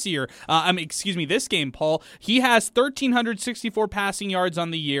mark this year, this game, Paul, he has 1,364 passing yards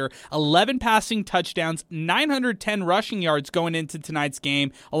on the year, 11 passing touchdowns, 910 rushing yards going into tonight's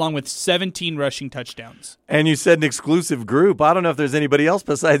game, along with 17 rushing touchdowns. And you said an exclusive group. I don't know if there's anybody else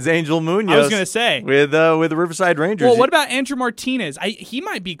besides Angel Munoz. I was going to say with the Riverside Rangers. Well, what about Andrew Martinez? He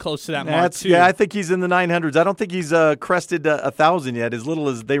might be close to that mark too. Yeah, I think he's in the 900s. I don't think he's crested 1,000 yet, as little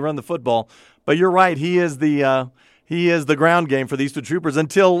as they run the football. But you're right. He is the he is the ground game for the Eastwood Troopers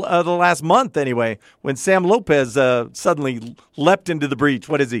until the last month anyway, when Sam Lopez suddenly leapt into the breach.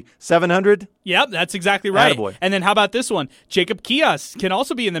 What is he, 700? Yep, that's exactly right. Attaboy. And then how about this one? Jacob Kios can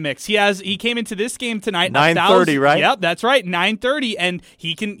also be in the mix. He came into this game tonight 930, right? Yep, that's right, 930, and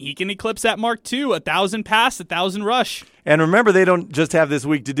he can eclipse that mark too. 1,000 pass, 1,000 rush. And remember, they don't just have this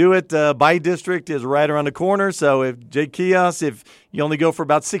week to do it. By district is right around the corner. So if Jake Kios, if you only go for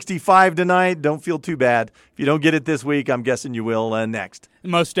about 65 tonight, don't feel too bad. If you don't get it this week, I'm guessing you will next.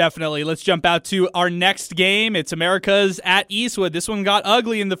 Most definitely. Let's jump out to our next game. It's America's at Eastwood. This one got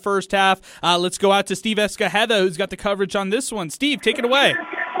ugly in the first half. Let's go out to Steve Escajeda, who's got the coverage on this one. Steve, take it away.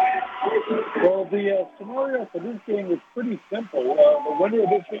 Well, the scenario for this game is pretty simple. The winner of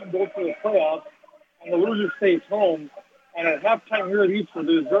this game goes to the playoffs, and the loser stays home. And at halftime here at Eastwood,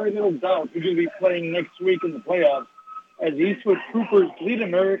 there's very little doubt who's going to be playing next week in the playoffs, as the Eastwood Troopers lead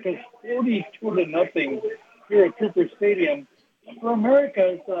Americas 42-0 here at Trooper Stadium. For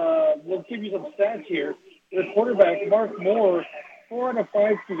Americas, we'll give you some stats here. The quarterback, Mark Moore, 4 out of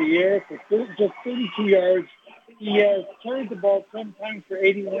 5 to the air for just 32 yards. He has carried the ball 10 times for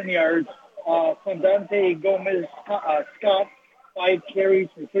 81 yards. Sandante Gomez Scott, 5 carries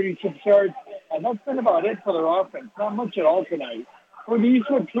for 36 yards. And that's been about it for their offense. Not much at all tonight. For the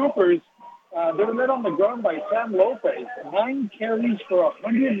Eastwood Troopers, they were led on the ground by Sam Lopez. 9 carries for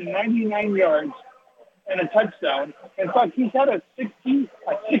 199 yards and a touchdown. In fact, he's had a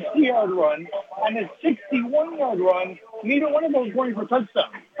 60-yard run and a 61-yard run. Neither one of those going for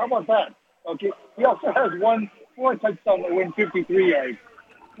touchdowns. How about that? Okay. He also has one for a touchdown that went 53 yards.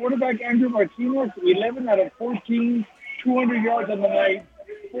 Quarterback Andrew Martinez, 11 out of 14, 200 yards on the night.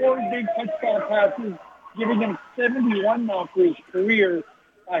 4 big touchdown passes, giving him 71 now for his career.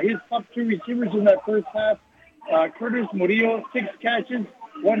 His top 2 receivers in that first half, Curtis Murillo, 6 catches,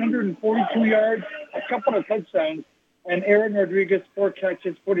 142 yards, a couple of touchdowns, and Aaron Rodriguez, 4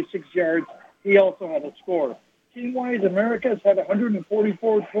 catches, 46 yards. He also had a score. Team-wise, Americas had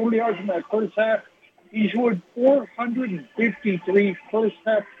 144 total yards in that first half. Eastwood, 453 first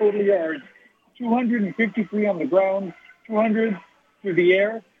half total yards, 253 on the ground, 200 through the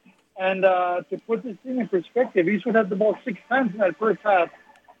air. And to put this thing in perspective, Eastwood had the ball 6 times in that first half,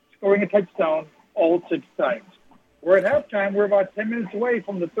 scoring a touchdown all 6 times. We're at halftime. We're about 10 minutes away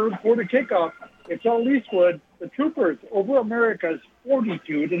from the third quarter kickoff. It's all Eastwood, the Troopers, over Americas,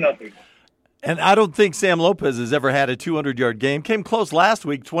 42-0. And I don't think Sam Lopez has ever had a 200-yard game. Came close last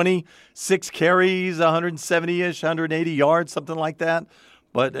week, 26 carries, 170-ish, 180 yards, something like that.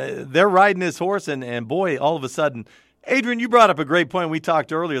 But they're riding this horse, and boy, all of a sudden – Adrian, you brought up a great point. We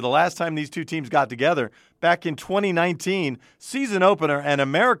talked earlier. The last time these two teams got together, back in 2019, season opener, and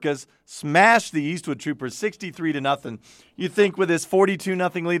Americas smashed the Eastwood Troopers 63-0. You think with this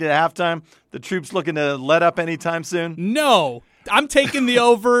 42-0 lead at halftime, the Troops looking to let up anytime soon? No. I'm taking the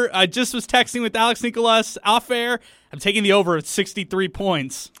over. I just was texting with Alex Nicolas off air. I'm taking the over at 63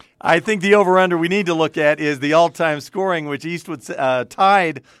 points. I think the over-under we need to look at is the all-time scoring, which Eastwood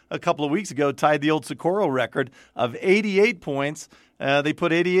tied a couple of weeks ago, tied the old Socorro record of 88 points. They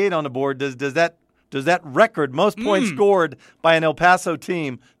put 88 on the board. Does that record, most points scored by an El Paso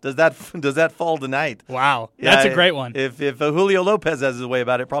team, does that fall tonight? Wow, that's a great one. If Julio Lopez has his way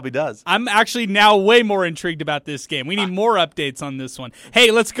about it, probably does. I'm actually now way more intrigued about this game. We need more updates on this one.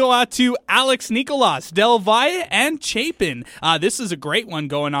 Hey, let's go out to Alex Nicolas, Del Valle, and Chapin. This is a great one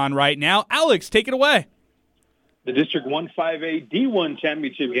going on right now. Alex, take it away. The District 1-5A D1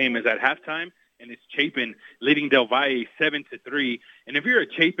 championship game is at halftime, and it's Chapin leading Del Valle 7-3. And if you're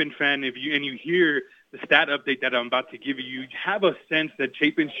a Chapin fan, and you hear the stat update that I'm about to give you, you have a sense that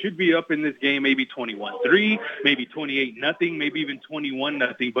Chapin should be up in this game, maybe 21-3, maybe 28-0, maybe even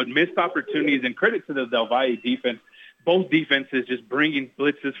 21-0. But missed opportunities, and credit to the Del Valle defense. Both defenses just bringing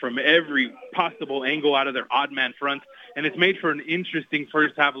blitzes from every possible angle out of their odd man fronts, and it's made for an interesting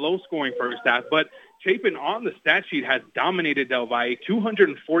first half, low-scoring first half. But Chapin on the stat sheet has dominated Del Valle,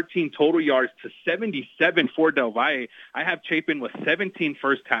 214 total yards to 77 for Del Valle. I have Chapin with 17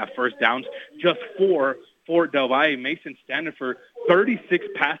 first half first downs, just 4 for Del Valle. Mason Standifer, 36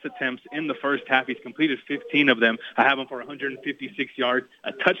 pass attempts in the first half. He's completed 15 of them. I have him for 156 yards,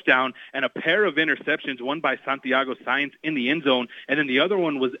 a touchdown, and a pair of interceptions, one by Santiago Sainz in the end zone, and then the other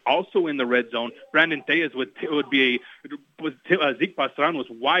one was also in the red zone. Brandon Tellez Zeke Pastran was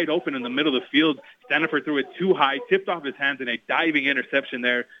wide open in the middle of the field. Standifer threw it too high, tipped off his hands, and a diving interception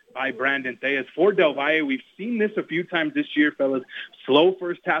there by Brandon Tellez. For Del Valle, we've seen this a few times this year, fellas. Slow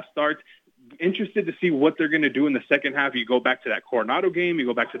first half starts. Interested to see what they're going to do in the second half. You go back to that Coronado game, you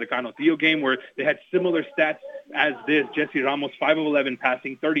go back to the Canotillo game where they had similar stats as this. Jesse Ramos, 5 of 11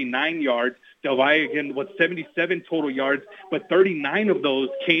 passing, 39 yards, Del Valle, again, with 77 total yards, but 39 of those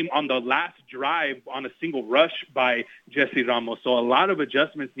came on the last drive on a single rush by Jesse Ramos. So a lot of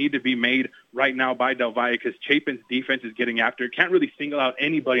adjustments need to be made right now by Del Valle because Chapin's defense is getting after it. Can't really single out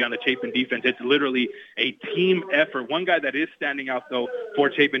anybody on the Chapin defense. It's literally a team effort. One guy that is standing out, though,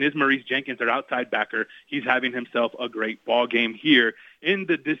 for Chapin is Maurice Jenkins, their outside backer. He's having himself a great ball game here in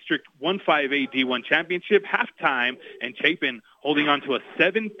the District 1-5A D1 Championship halftime, and Chapin holding on to a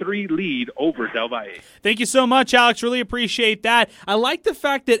 7-3 lead over Del Valle. Thank you so much, Alex. Really appreciate that. I like the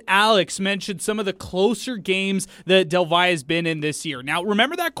fact that Alex mentioned some of the closer games that Del Valle has been in this year. Now,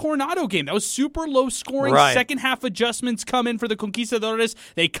 remember that Coronado game? That was super low scoring. Right. Second half adjustments come in for the Conquistadores.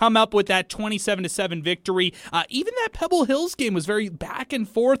 They come up with that 27-7 victory. Even that Pebble Hills game was very back and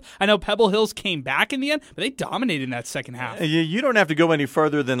forth. I know Pebble Hills came back in the end, but they dominated in that second half. You don't have to go any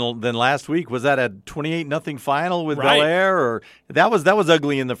further than last week. Was that a 28-0 final with Bel Air? Or that was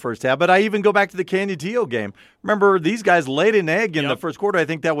ugly in the first half. But I even go back to the Canutillo game. Remember, these guys laid an egg in the first quarter. I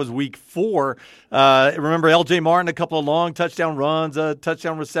think that was week 4. Remember, L.J. Martin, a couple of long touchdown runs, a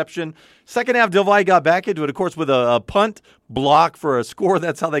touchdown reception. Second half, Del Valle got back into it, of course, with a punt block for a score.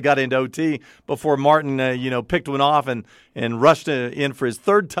 That's how they got into OT before Martin, picked one off and rushed in for his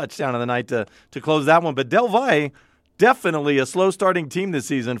third touchdown of the night to close that one. But Del Valle, definitely a slow starting team this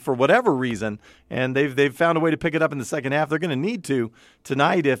season for whatever reason, and they've found a way to pick it up in the second half. They're going to need to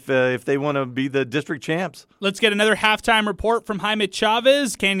tonight if they want to be the district champs. Let's get another halftime report from Jaime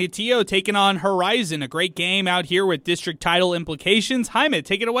Chavez. Canutillo taking on Horizon. A great game out here with district title implications. Jaime,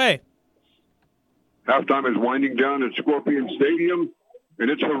 take it away. Halftime is winding down at Scorpion Stadium, and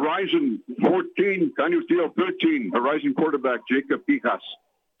it's Horizon 14, Canutillo 13. Horizon quarterback Jacob Quijas.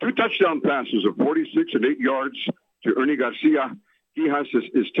 2 touchdown passes of 46 and 8 yards to Ernie Garcia. Quijas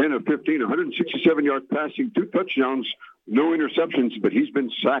is 10 of 15, 167-yard passing, 2 touchdowns, no interceptions, but he's been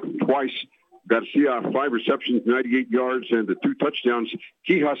sacked twice. Garcia, 5 receptions, 98 yards, and the 2 touchdowns.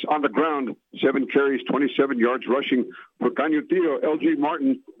 Quijas on the ground, 7 carries, 27 yards rushing. For Canutillo, L.J.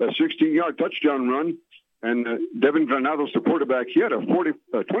 Martin, a 16-yard touchdown run. And Devin Granados, the quarterback, he had a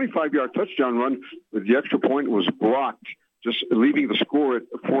 25-yard touchdown run, but the extra point was blocked, just leaving the score at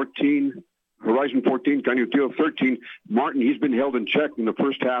 14. Horizon 14, Canutillo 13. Martin, he's been held in check in the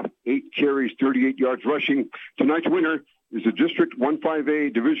first half, 8 carries, 38 yards rushing. Tonight's winner is the District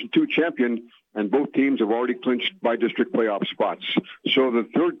 1-5A Division II champion, and both teams have already clinched by district playoff spots. So the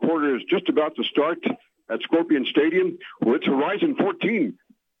third quarter is just about to start at Scorpion Stadium, where it's Horizon 14,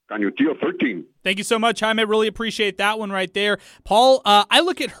 Canutillo 13. Thank you so much, Jaime. Really appreciate that one right there. Paul, I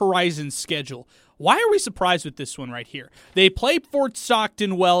look at Horizon's schedule. Why are we surprised with this one right here? They play Fort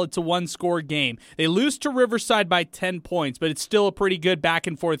Stockton well. It's a 1-score game. They lose to Riverside by 10 points, but it's still a pretty good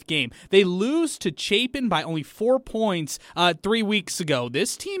back-and-forth game. They lose to Chapin by only 4 points 3 weeks ago.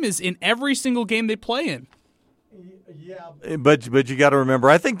 This team is in every single game they play in. Yeah, but you got to remember,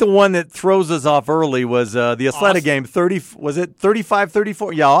 I think the one that throws us off early was the Isleta game. 30 was it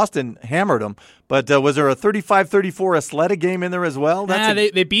 35-34? Yeah, Austin hammered them. But was there a 35-34 Isleta game in there as well?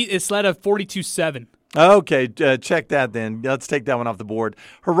 They beat Isleta 42-7. Okay, check that then. Let's take that one off the board.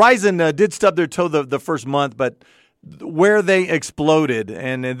 Horizon did stub their toe the first month, but where they exploded,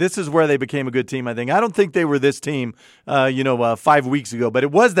 and this is where they became a good team, I think. I don't think they were this team, 5 weeks ago, but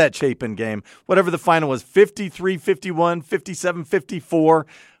it was that Chapin game. Whatever the final was, 53-51, 57-54,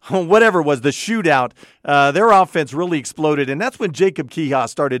 whatever it was, the shootout, their offense really exploded, and that's when Jacob Quijas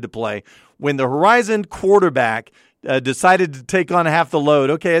started to play. When the Horizon quarterback decided to take on half the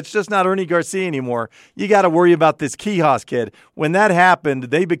load. Okay, it's just not Ernie Garcia anymore. You got to worry about this Quijas kid. When that happened,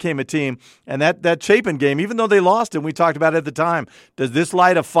 they became a team. And that Chapin game, even though they lost, and we talked about it at the time, does this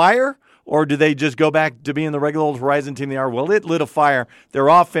light a fire? Or do they just go back to being the regular old Horizon team they are? Well, it lit a fire. Their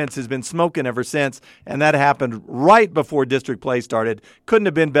offense has been smoking ever since, and that happened right before district play started. Couldn't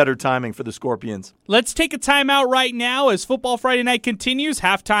have been better timing for the Scorpions. Let's take a timeout right now as Football Friday Night continues.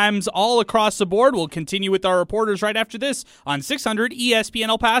 Halftimes all across the board. We'll continue with our reporters right after this on 600 ESPN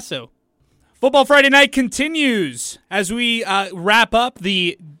El Paso. Football Friday Night continues as we wrap up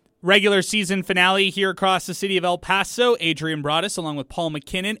the regular season finale here across the city of El Paso. Adrian Broadus along with Paul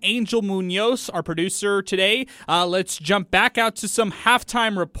McKinnon. Angel Munoz, our producer today. Let's jump back out to some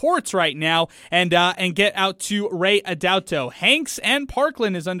halftime reports right now and get out to Ray Adauto. Hanks and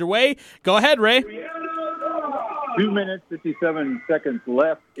Parkland is underway. Go ahead, Ray. 2 minutes, 57 seconds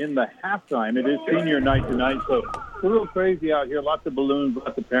left in the halftime. It is senior night tonight, so it's a little crazy out here. Lots of balloons,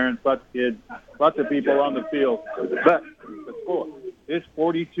 lots of parents, lots of kids, lots of people on the field. But the score is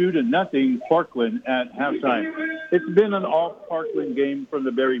 42-0 Parkland at halftime. it's been an all-Parkland game from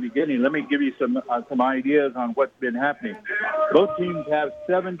the very beginning. Let me give you some ideas on what's been happening. Both teams have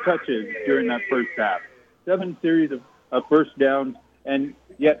 7 touches during that first half, 7 series of first downs, and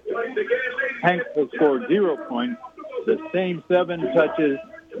yet Hanks has scored 0 points. The same 7 touches,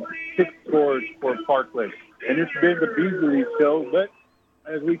 6 scores for Parkland. And it's been the Beasley show, but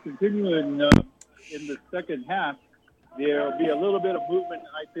as we continue in the second half, there will be a little bit of movement,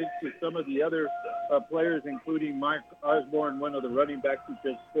 I think, to some of the other players, including Mike Osborne, one of the running backs who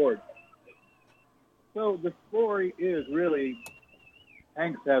just scored. So the story is really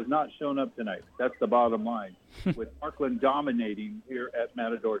Hanks has not shown up tonight. That's the bottom line. With Parkland dominating here at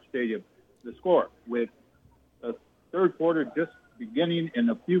Matador Stadium. The score, with the third quarter just beginning in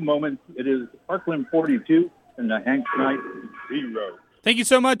a few moments, it is Parkland 42 and the Hanks Knights 0. Thank you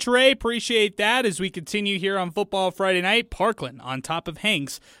so much, Ray. Appreciate that as we continue here on Football Friday Night. Parkland on top of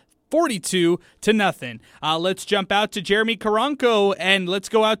Hanks, 42-0. Let's jump out to Jeremy Karanko, and let's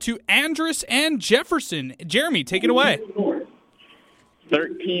go out to Andress and Jefferson. Jeremy, take it away.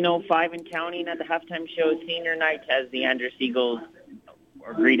 13:05 and counting at the halftime show senior night as the Andress Eagles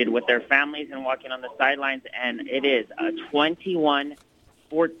are greeted with their families and walking on the sidelines, and it is a 21-14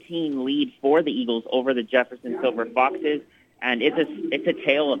 lead for the Eagles over the Jefferson Silver Foxes. And it's a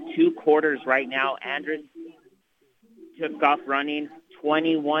tale of 2 quarters right now. Andress took off running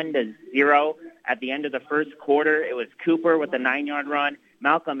 21-0 at the end of the first quarter. It was Cooper with a 9-yard run,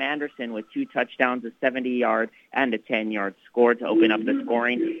 Malcolm Anderson with 2 touchdowns, a 70-yard and a 10-yard score to open up the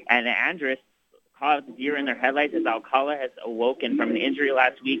scoring. And Andress caught the deer in their headlights as Alcala has awoken from an injury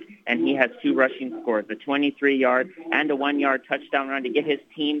last week, and he has 2 rushing scores, a 23-yard and a 1-yard touchdown run to get his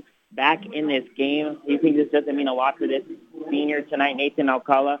team back in this game. You think this doesn't mean a lot for this senior tonight, Nathan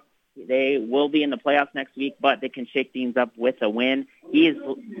Alcala? They will be in the playoffs next week, but they can shake things up with a win. He is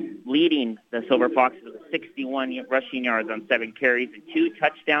leading the Silver Foxes with 61 rushing yards on 7 carries and 2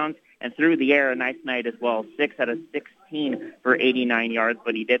 touchdowns, and through the air, a nice night as well, 6 out of 16 for 89 yards,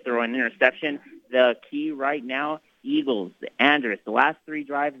 but he did throw an interception. The key right now, Eagles, Andress, the last 3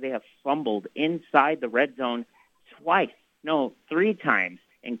 drives, they have fumbled inside the red zone 3 times.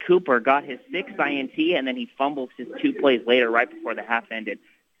 And Cooper got his 6th INT, and then he fumbles his 2 plays later right before the half ended.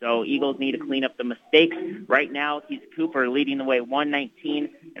 So Eagles need to clean up the mistakes. Right now, he's Cooper leading the way,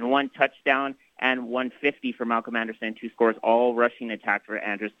 119 and 1 touchdown and 150 for Malcolm Anderson, 2 scores, all rushing attack for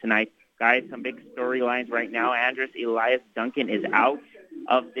Andress tonight. Guys, some big storylines right now. Andress, Elias Duncan is out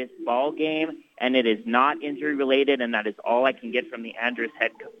of this ball game, and it is not injury-related, and that is all I can get from the Andress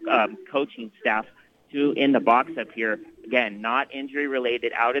head coaching staff in the box up here. Again, not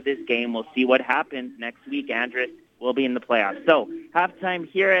injury-related, out of this game. We'll see what happens next week. Andress will be in the playoffs. So, halftime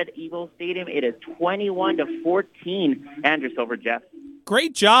here at Eagle Stadium, it is 21-14, Andress over Jeff.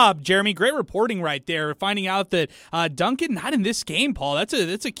 Great job, Jeremy. Great reporting right there. Finding out that Duncan not in this game, Paul. That's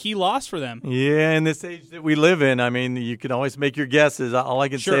a key loss for them. Yeah, in this age that we live in, I mean, you can always make your guesses. All I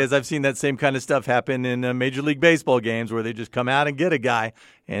can say is I've seen that same kind of stuff happen in Major League Baseball games where they just come out and get a guy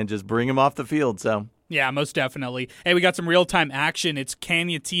and just bring him off the field. So. Yeah, most definitely. Hey, we got some real-time action. It's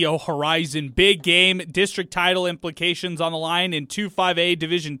Canutillo Horizon. Big game, district title implications on the line in 2-5A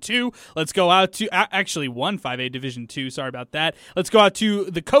Division 2. Let's go out to, actually 1-5A Division 2, sorry about that. Let's go out to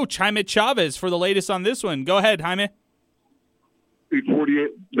the coach, Jaime Chavez, for the latest on this one. Go ahead, Jaime. 8:48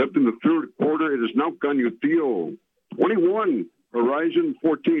 left in the third quarter. It is now Canutillo 21, Horizon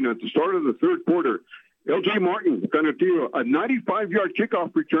 14. At the start of the third quarter, L.J. Martin, Canutillo, a 95-yard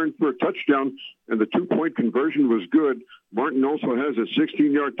kickoff return for a touchdown, and the 2-point conversion was good. Martin also has a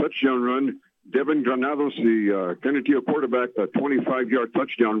 16-yard touchdown run. Devin Granados, the Canutillo quarterback, a 25-yard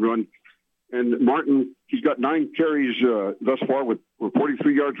touchdown run. And Martin, he's got 9 carries thus far with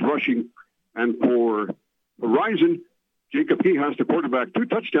 43 yards rushing. And for Horizon, Jacob Hihas, the quarterback, 2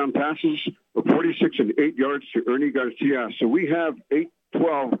 touchdown passes of 46 and 8 yards to Ernie Garcia. So we have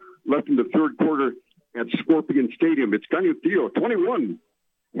 8:12 left in the third quarter at Scorpion Stadium. It's Canutillo 21,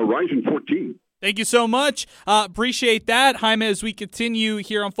 Horizon 14. Thank you so much. Appreciate that, Jaime, as we continue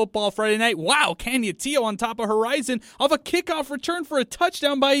here on Football Friday Night. Wow, Canutillo on top of Horizon off a kickoff return for a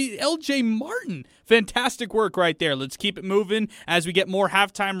touchdown by L.J. Martin. Fantastic work right there. Let's keep it moving as we get more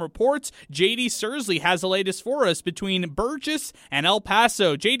halftime reports. J.D. Sursley has the latest for us between Burgess and El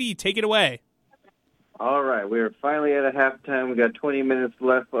Paso. J.D., take it away. All right, we're finally at a halftime. We got 20 minutes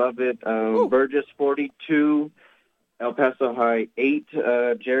left of it. Burgess 42, El Paso High 8.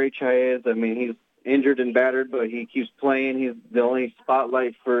 Jerry Chaez, I mean, he's injured and battered, but he keeps playing. He's the only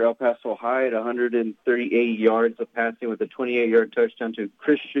spotlight for El Paso High at 138 yards of passing with a 28-yard touchdown to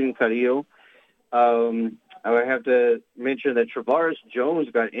Christian Carrillo. I would have to mention that Travaris Jones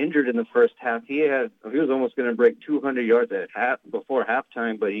got injured in the first half. He was almost going to break 200 yards before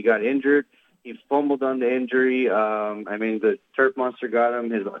halftime, but he got injured. He fumbled on the injury. The turf monster got him.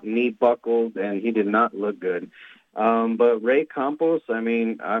 His knee buckled, and he did not look good. But Ray Campos,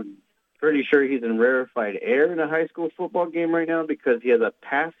 I'm pretty sure he's in rarefied air in a high school football game right now because he has a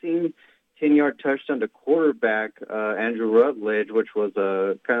passing 10-yard touchdown to quarterback Andrew Rutledge, which was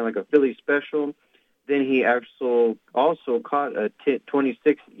kind of like a Philly special. Then he also caught a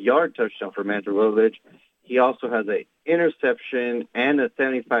 26-yard touchdown from Andrew Rutledge. He also has an interception and a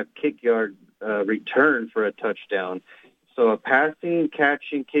 75 kick yard return for a touchdown. So a passing,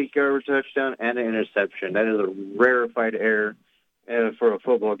 catching, kick yard touchdown, and an interception. That is a rarefied air for a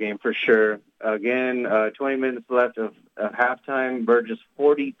football game for sure. Again, 20 minutes left of halftime. Burgess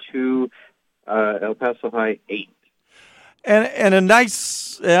 42, El Paso High 8. And a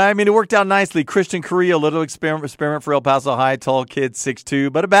nice, it worked out nicely. Christian Correa, a little experiment for El Paso High, tall kid,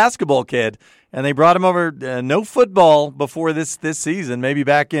 6'2", but a basketball kid. And they brought him over, no football before this season, maybe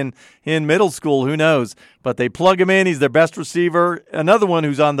back in middle school, who knows. But they plug him in. He's their best receiver. Another one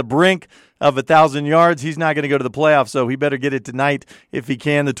who's on the brink of 1,000 yards. He's not going to go to the playoffs, so he better get it tonight if he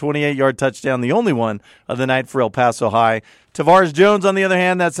can. The 28-yard touchdown, the only one of the night for El Paso High. Travaris Jones, on the other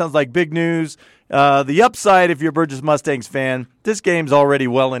hand, that sounds like big news. The upside, if you're a Burgess Mustangs fan, this game's already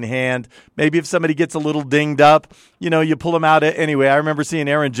well in hand. Maybe if somebody gets a little dinged up, you pull him out anyway. I remember seeing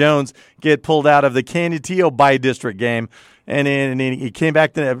Aaron Jones get pulled out of the Canutillo by-district game, and he came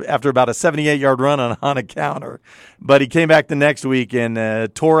back after about a 78-yard run on a counter. But he came back the next week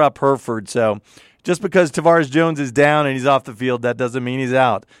and tore up Hereford. So just because Travaris Jones is down and he's off the field, that doesn't mean he's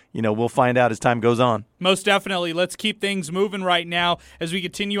out. We'll find out as time goes on. Most definitely. Let's keep things moving right now as we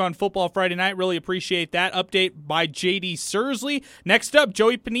continue on Football Friday Night. Really appreciate that update by J.D. Sursley. Next up,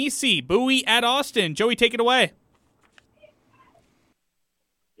 Joey Panisi, Bowie at Austin. Joey, take it away.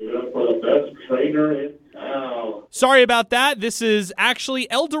 For the best trainer in town. Sorry about that. This is actually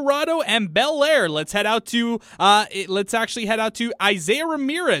El Dorado and Bel Air. Let's head out to Isaiah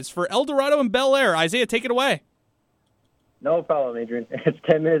Ramirez for El Dorado and Bel Air. Isaiah, take it away. No problem, Adrian. It's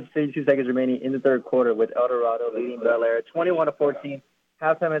 10 minutes, 52 seconds remaining in the third quarter with El Dorado leading Bel Air 21-14.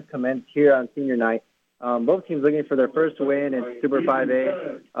 Halftime has commenced here on senior night. Both teams looking for their first win in Super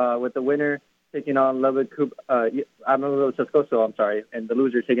 5A, with the winner taking on Lubbock Cooper, Chascoso, and the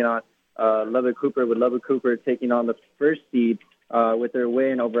loser taking on Lubbock Cooper, with Lubbock Cooper taking on the first seed with their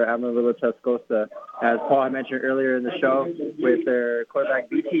win over Amarillo Chascosa. As Paul had mentioned earlier in the show, with their quarterback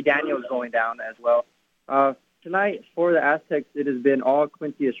BT Daniels going down as well. Tonight, for the Aztecs, it has been all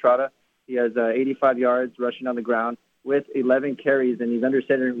Quincy Estrada. He has 85 yards rushing on the ground with 11 carries, and he's under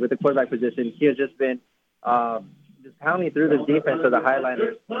center with the quarterback position. He has just been just pounding through the defense of the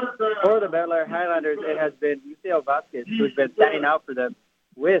Highlanders. For the Bel Air Highlanders, it has been Yuseo Vasquez, who's been standing out for them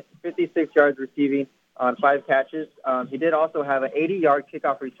with 56 yards receiving on 5 catches. He did also have an 80-yard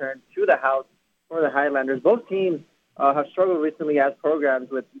kickoff return to the house for the Highlanders. Both teams have struggled recently as programs,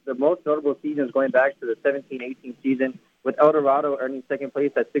 with the most notable seasons going back to the 17-18 season, with El Dorado earning second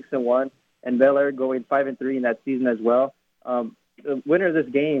place at 6-1, and Bel Air going 5-3 in that season as well. The winner of this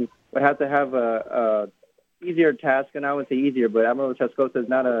game would have to have a easier task, and I wouldn't say easier, but Amarillo Chascosa is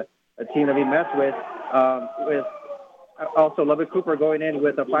not a team to be messed with also Lubbock Cooper going in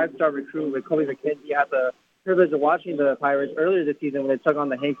with a 5-star recruit with Kobe McKenzie. Had the privilege of watching the Pirates earlier this season when they took on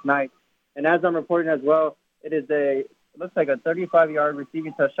the Hanks Knights. And as I'm reporting as well, it looks like a 35-yard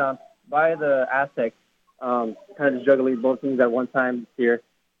receiving touchdown by the Aztecs, kind of just juggling both teams at one time here.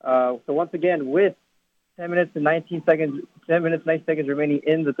 So once again, with 10 minutes 19 seconds remaining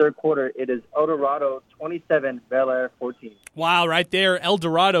in the third quarter, it is El Dorado 27, Bel Air 14. Wow, right there, El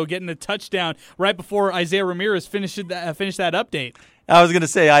Dorado getting a touchdown right before Isaiah Ramirez finished that update. I was going to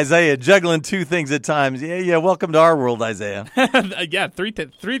say, Isaiah, juggling 2 things at times. Yeah, welcome to our world, Isaiah. Yeah, three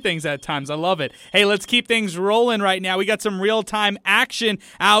things at times. I love it. Hey, let's keep things rolling right now. We got some real-time action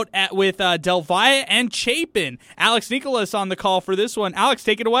out with Del Valle and Chapin. Alex Nicholas on the call for this one. Alex,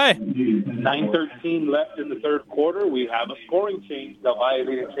 take it away. 9:13 left in the third quarter. We have a scoring change. Del Valle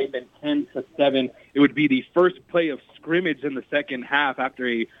leading Chapin 10-7. It would be the first play of scrimmage in the second half after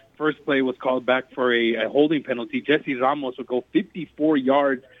a first play was called back for a holding penalty. Jesse Ramos would go 54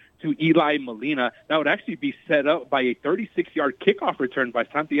 yards to Eli Molina. That would actually be set up by a 36-yard kickoff return by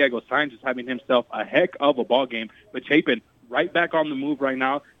Santiago Sainz, just having himself a heck of a ball game. But Chapin right back on the move right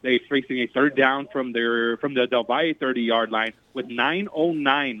now. They're facing a third down from the Del Valle 30-yard line with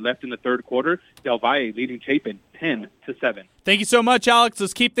 9:09 left in the third quarter. Del Valle leading Chapin 10-7. Thank you so much, Alex.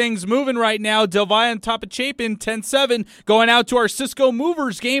 Let's keep things moving right now. Del Valle on top of Chapin, 10-7. Going out to our Cisco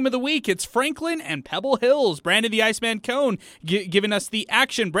Movers game of the week. It's Franklin and Pebble Hills. Brandon the Iceman Cone giving us the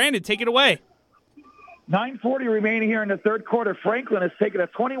action. Brandon, take it away. 9:40 remaining here in the third quarter. Franklin has taken a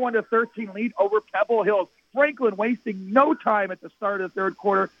 21-13 lead over Pebble Hills. Franklin wasting no time at the start of the third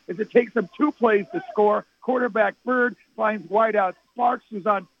quarter as it takes them 2 plays to score. Quarterback Bird finds wideout Sparks, who's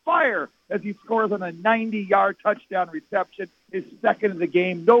on fire as he scores on a 90-yard touchdown reception, his second of the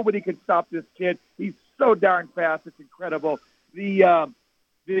game. Nobody can stop this kid. He's so darn fast. It's incredible. The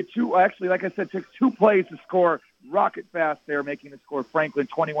two, actually, like I said, took 2 plays to score. Rocket fast there, making the score Franklin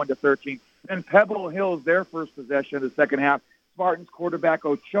 21-13. And Pebble Hills, their first possession of the second half. Spartans quarterback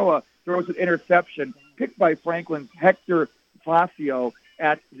Ochoa throws an interception picked by Franklin's Hector Facio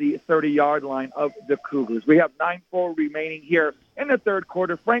at the 30-yard line of the Cougars. We have 9:4 remaining here in the third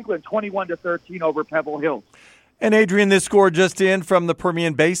quarter. Franklin 21-13 over Pebble Hills. And Adrian, this score just in from the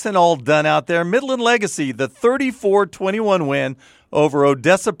Permian Basin, all done out there. Midland Legacy, the 34-21 win over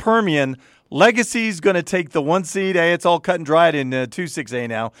Odessa Permian. Legacy's going to take the 1 seed. Hey, it's all cut and dried in 2-6A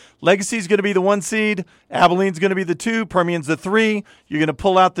now. Legacy's going to be the 1 seed. Abilene's going to be the 2. Permian's the 3. You're going to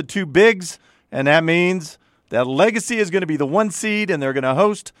pull out the 2 bigs, and that means that Legacy is going to be the 1 seed, and they're going to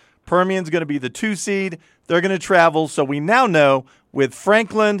host. Permian's going to be the 2 seed. They're going to travel. So we now know with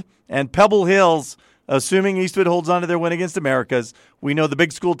Franklin and Pebble Hills, assuming Eastwood holds on to their win against Americas, we know the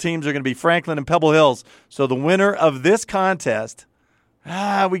big school teams are going to be Franklin and Pebble Hills. So the winner of this contest,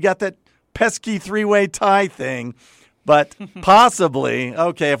 we got that pesky 3-way tie thing, but possibly,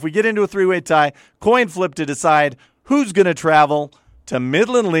 okay, if we get into a 3-way tie, coin flip to decide who's going to travel to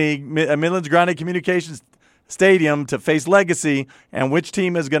Midland League, Midland's Grande Communications Stadium to face Legacy, and which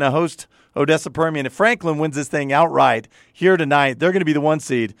team is going to host Odessa Permian. If Franklin wins this thing outright here tonight, they're going to be the 1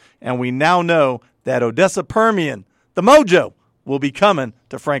 seed, and we now know that Odessa Permian, the Mojo, will be coming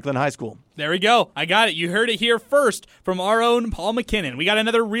to Franklin High School. There we go. I got it. You heard it here first from our own Paul McKinnon. We got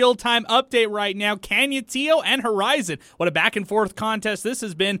another real-time update right now. Canutillo and Horizon. What a back-and-forth contest this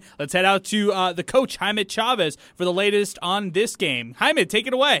has been. Let's head out to the coach, Jaime Chavez, for the latest on this game. Jaime, take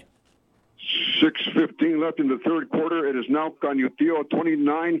it away. 6:15 left in the third quarter. It is now Canutillo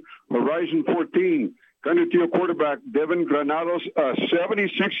 29, Horizon 14. Canutillo quarterback Devin Granados, a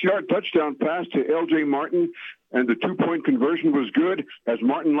 76-yard touchdown pass to L.J. Martin, and the 2-point conversion was good as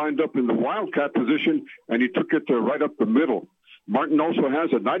Martin lined up in the wildcat position, and he took it right up the middle. Martin also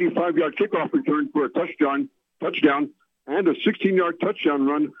has a 95-yard kickoff return for a touchdown, and a 16-yard touchdown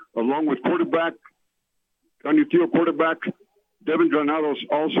run, along with Canutillo quarterback Devin Granados,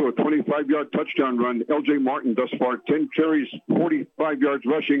 also a 25-yard touchdown run. L.J. Martin thus far, 10 carries, 45 yards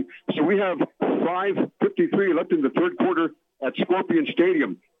rushing. So we have 5:53 left in the third quarter at Scorpion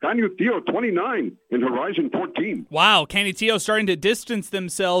Stadium. Canutillo 29 and Horizon 14. Wow, Canutillo starting to distance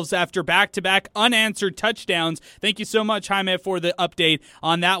themselves after back-to-back unanswered touchdowns. Thank you so much, Jaime, for the update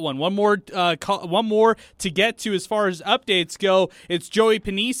on that one. One more to get to as far as updates go. It's Joey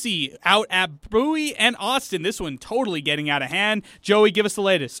Panisi out at Bowie and Austin. This one totally getting out of hand. Joey, give us the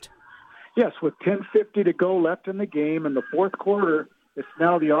latest. Yes, with 10:50 to go left in the game in the fourth quarter, it's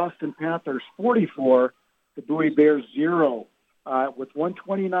now the Austin Panthers 44, the Bowie Bears 0. With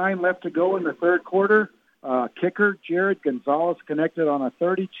 1:29 left to go in the third quarter, kicker Jared Gonzalez connected on a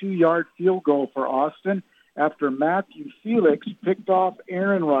 32-yard field goal for Austin after Matthew Felix picked off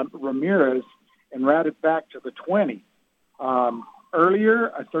Aaron Ramirez and routed back to the 20. Earlier,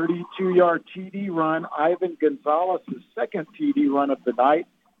 a 32-yard TD run, Ivan Gonzalez's second TD run of the night.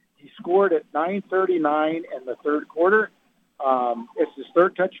 He scored at 9:39 in the third quarter. It's his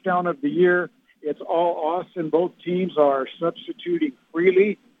third touchdown of the year. It's all Austin. Both teams are substituting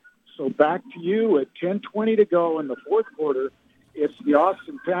freely. So back to you at 10:20 to go in the fourth quarter. It's the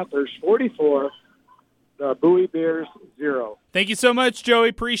Austin Panthers 44, the Bowie Bears 0. Thank you so much, Joey.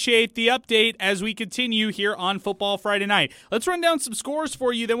 Appreciate the update as we continue here on Football Friday Night. Let's run down some scores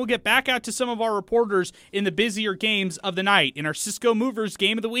for you, then we'll get back out to some of our reporters in the busier games of the night. In our Cisco Movers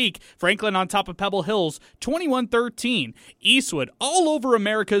game of the week, Franklin on top of Pebble Hills, 21-13. Eastwood all over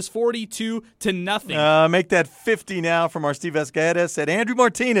America's 42-0. Make that 50 now from our Steve Escaeta. Said Andrew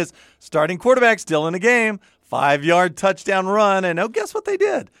Martinez, starting quarterback, still in the game. 5-yard touchdown run, and guess what they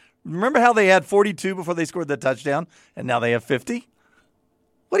did? Remember how they had 42 before they scored the touchdown, and now they have 50?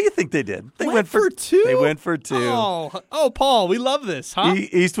 What do you think they did? They went for 2? They went for 2. Oh, Paul, we love this, huh?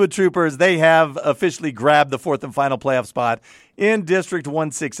 Eastwood Troopers, they have officially grabbed the fourth and final playoff spot in District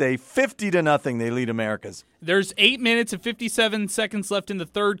 16A. 50-0, they lead Americas. There's 8 minutes and 57 seconds left in the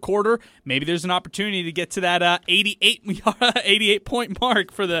third quarter. Maybe there's an opportunity to get to that 88-point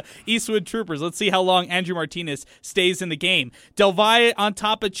mark for the Eastwood Troopers. Let's see how long Andrew Martinez stays in the game. Del Valle on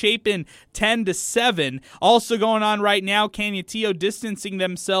top of Chapin, 10-7. Also going on right now, Canutillo distancing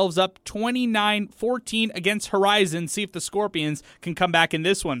themselves up 29-14 against Horizon. See if the Scorpions can come back in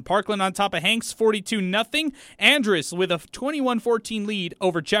this one. Parkland on top of Hanks, 42-0. Andrus with a 21-14 lead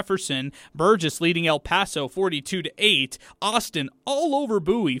over Jefferson. Burgess leading El Paso, 42-8. Austin all over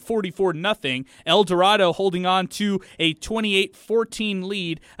Bowie, 44-0. El Dorado holding on to a 28-14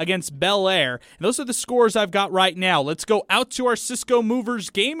 lead against Bel Air. And those are the scores I've got right now. Let's go out to our Cisco Movers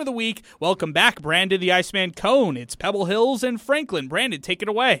Game of the Week. Welcome back, Brandon the Iceman Cone. It's Pebble Hills and Franklin. Brandon, take it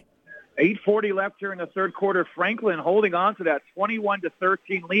away. 8:40 left here in the third quarter. Franklin holding on to that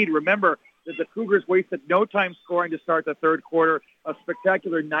 21-13 lead. Remember that the Cougars wasted no time scoring to start the third quarter. A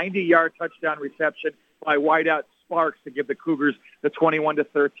spectacular 90-yard touchdown reception by wideout Sparks to give the Cougars the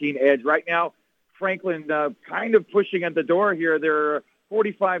 21-13 edge. Right now, Franklin kind of pushing at the door here. They're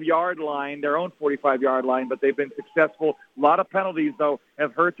 45-yard line, their own 45-yard line, but they've been successful. A lot of penalties, though,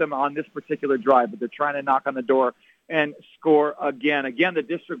 have hurt them on this particular drive, but they're trying to knock on the door and score again. Again, the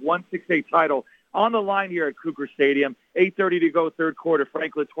District 168 title on the line here at Cougar Stadium. 8:30 to go, third quarter.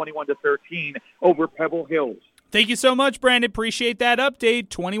 Franklin 21-13 over Pebble Hills. Thank you so much, Brandon. Appreciate that update.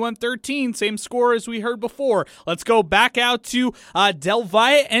 21-13, same score as we heard before. Let's go back out to Del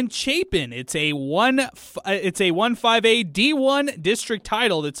Valle and Chapin. It's a 1-5A D1 district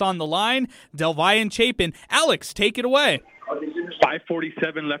title that's on the line. Del Valle and Chapin. Alex, take it away.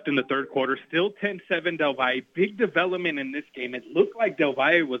 5:47 left in the third quarter. Still 10-7 Del Valle. Big development in this game. It looked like Del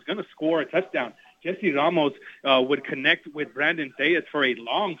Valle was going to score a touchdown. Jesse Ramos would connect with Brandon Zayas for a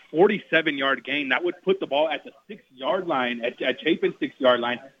long 47-yard gain. That would put the ball at the 6-yard line, at Chapin's 6-yard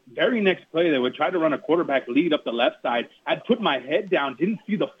line. Very next play, they would try to run a quarterback lead up the left side. I'd put my head down, didn't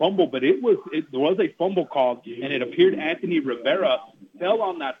see the fumble, but there was a fumble called, and it appeared Anthony Rivera fell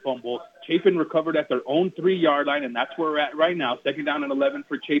on that fumble. Chapin recovered at their own 3-yard line, and that's where we're at right now. Second down and 11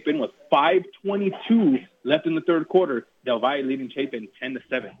 for Chapin with 5:22 left in the third quarter. Del Valle leading Chapin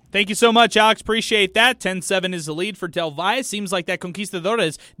 10-7. Thank you so much, Alex. Appreciate that. 10-7 is the lead for Del Valle. Seems like that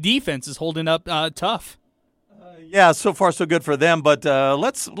Conquistadores defense is holding up tough. Yeah, so far so good for them. But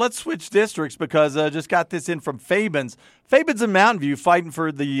let's switch districts because just got this in from Fabens. Fabens and Mountain View fighting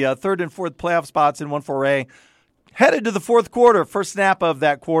for the third and fourth playoff spots in 1-4A. Headed to the fourth quarter, first snap of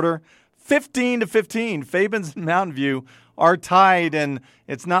that quarter, 15-15. Fabens and Mountain View are tied, and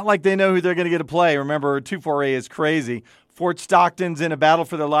it's not like they know who they're going to get to play. Remember, 2-4A is crazy. Fort Stockton's in a battle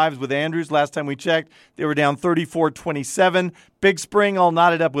for their lives with Andrews. Last time we checked, they were down 34-27. Big Spring all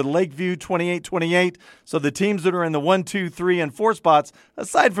knotted up with Lakeview 28-28. So the teams that are in the 1, 2, 3, and 4 spots,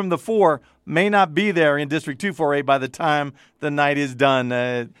 aside from the 4, may not be there in District 2-4A by the time the night is done.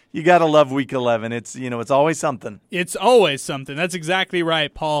 You got to love Week 11. It's always something. It's always something. That's exactly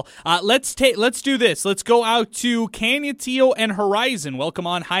right, Paul. Let's do this. Let's go out to Canutillo and Horizon. Welcome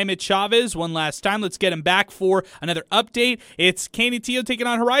on Jaime Chavez one last time. Let's get him back for another update. It's Canutillo taking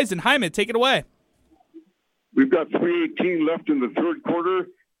on Horizon. Jaime, take it away. We've got 3:18 left in the third quarter.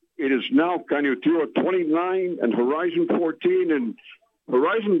 It is now Canutillo 29 and Horizon 14, and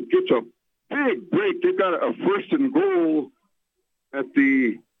Horizon gets a big break. They've got a first and goal at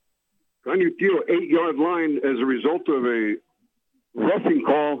the Canutillo 8-yard line as a result of a roughing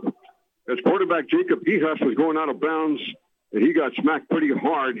call. As quarterback Jacob Hijas was going out of bounds, and he got smacked pretty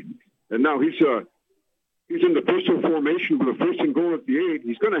hard. And now he's in the pistol formation with a first and goal at the 8.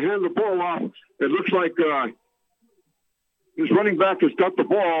 He's going to hand the ball off. It looks like his running back has got the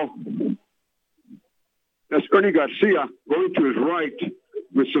ball. That's Ernie Garcia going to his right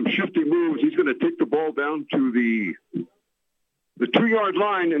with some shifty moves. He's going to take the ball down to the 2-yard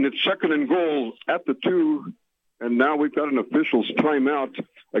line, and it's second and goal at the 2. And now we've got an official's timeout.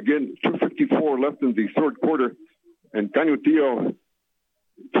 Again, 2:54 left in the third quarter. And Canutillo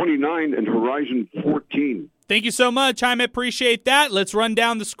 29 and Horizon 14. Thank you so much, Jaime. Appreciate that. Let's run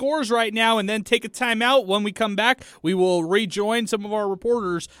down the scores right now and then take a timeout. When we come back, we will rejoin some of our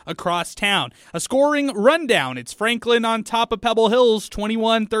reporters across town. A scoring rundown. It's Franklin on top of Pebble Hills,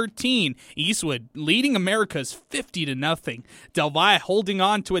 21-13. Eastwood leading Americas 50-0. Del Valle holding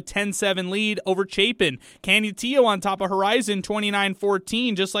on to a 10-7 lead over Chapin. Canutillo on top of Horizon,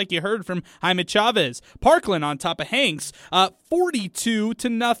 29-14, just like you heard from Jaime Chavez. Parkland on top of Hanks,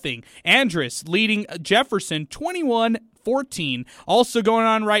 42-0. Andrus leading Jefferson, 21-14. 14. Also going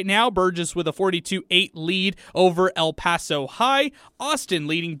on right now, Burgess with a 42-8 lead over El Paso High. Austin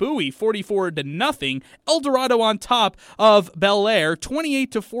leading Bowie 44-0. El Dorado on top of Bel Air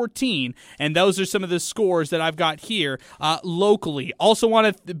 28-14. And those are some of the scores that I've got here locally. Also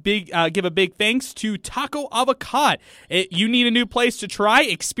want to give a big thanks to Taco Avocado. You need a new place to try?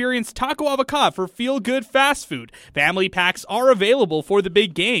 Experience Taco Avocado for feel-good fast food. Family packs are available for the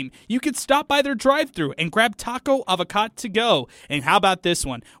big game. You could stop by their drive-thru and grab Taco Avocado to go. And how about this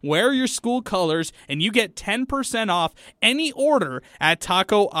one? Wear your school colors and you get 10% off any order at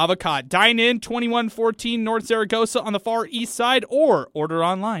Taco Avocado. Dine in 2114 North Zaragoza on the far east side or order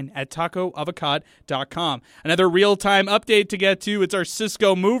online at tacoavocado.com. Another real-time update to get to. It's our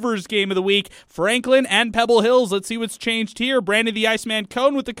Cisco Movers game of the week. Franklin and Pebble Hills. Let's see what's changed here. Brandon the Iceman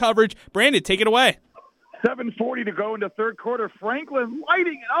Cone with the coverage. Brandon, take it away. 7:40 to go into third quarter. Franklin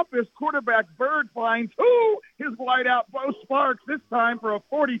lighting it up. His quarterback, Bird, finds his wideout, Bo Sparks, this time for a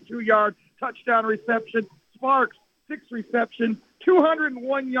 42-yard touchdown reception. Sparks, 6 receptions,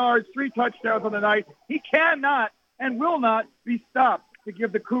 201 yards, 3 touchdowns on the night. He cannot and will not be stopped to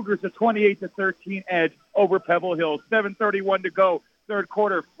give the Cougars a 28-13 edge over Pebble Hills. 7:31 to go. Third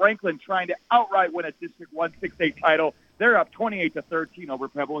quarter, Franklin trying to outright win a District 1 6A title. They're up 28-13 over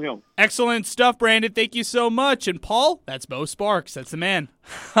Pebble Hill. Excellent stuff, Brandon. Thank you so much. And Paul, that's Bo Sparks. That's the man.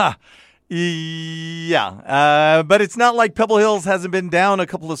 Yeah, but it's not like Pebble Hills hasn't been down a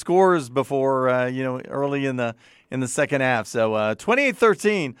couple of scores before, early in the second half. So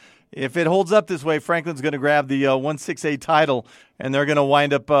 28-13. If it holds up this way, Franklin's going to grab the 1-6A title, and they're going to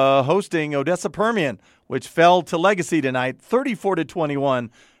wind up hosting Odessa Permian, which fell to Legacy tonight, 34-21.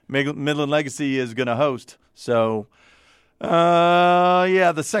 Midland Legacy is going to host. So,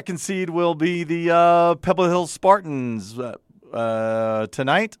 the second seed will be the Pebble Hills Spartans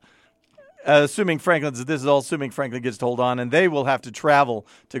tonight. Assuming Franklin gets to hold on, and they will have to travel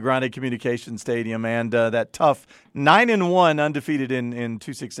to Grande Communication Stadium and that tough 9-1 undefeated in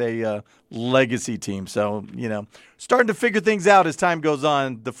 2-6A Legacy team. So, starting to figure things out as time goes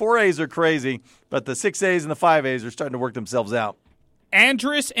on. The 4As are crazy, but the 6As and the 5As are starting to work themselves out.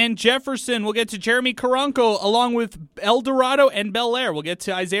 Andress and Jefferson. We'll get to Jeremy Caranco along with El Dorado and Bel Air. We'll get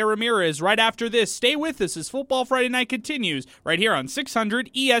to Isaiah Ramirez right after this. Stay with us as Football Friday Night continues right here on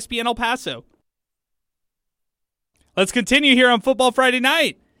 600 ESPN El Paso. Let's continue here on Football Friday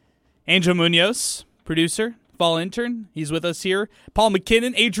Night. Angel Munoz, producer, fall intern. He's with us here. Paul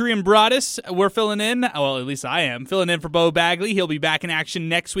McKinnon, Adrian Broadus. We're filling in. Well, at least I am. Filling in for Bo Bagley. He'll be back in action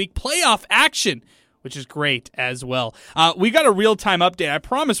next week. Playoff action, which is great as well. We got a real-time update. I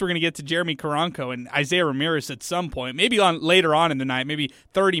promise we're going to get to Jeremy Caranco and Isaiah Ramirez at some point, maybe later on in the night, maybe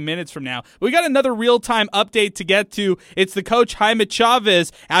 30 minutes from now. But we got another real-time update to get to. It's the coach, Jaime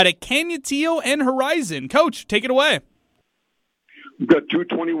Chavez, out at Canutillo and Horizon. Coach, take it away. We've got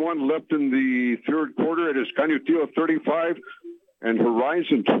 2:21 left in the third quarter. It is Canutillo 35 and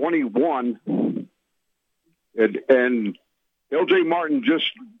Horizon 21. And LJ Martin just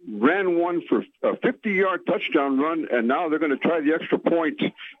ran one for a 50-yard touchdown run, and now they're going to try the extra point.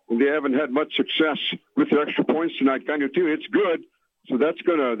 And they haven't had much success with the extra points tonight. Canutillo, it's good, so that's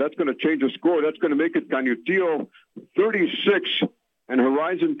gonna change the score. That's going to make it Canutillo 36 and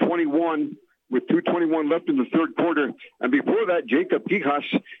Horizon 21 with 2:21 left in the third quarter. And before that, Jacob Quijas,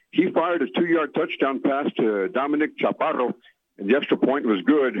 he fired a 2-yard touchdown pass to Dominic Chaparro, and the extra point was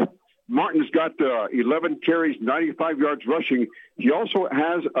good. Martin's got 11 carries, 95 yards rushing. He also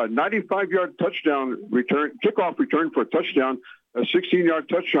has a 95-yard kickoff return for a touchdown, a 16-yard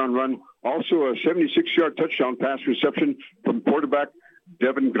touchdown run, also a 76-yard touchdown pass reception from quarterback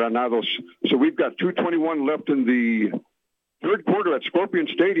Devin Granados. So we've got 2:21 left in the third quarter at Scorpion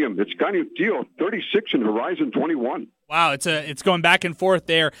Stadium. It's Canutillo 36 and Horizon 21. Wow, it's going back and forth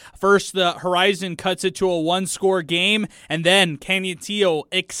there. First, the Horizon cuts it to a 1-score game, and then Canutillo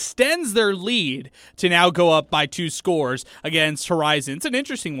extends their lead to now go up by 2 scores against Horizon. It's an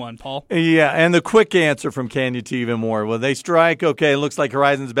interesting one, Paul. Yeah, and the quick answer from Canutillo even more. Well, they strike. Okay, looks like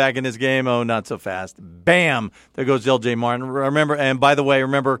Horizon's back in this game. Oh, not so fast. Bam! There goes LJ Martin. Remember, and by the way,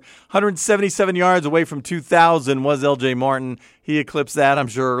 177 yards away from 2,000 was LJ Martin. He eclipsed that, I'm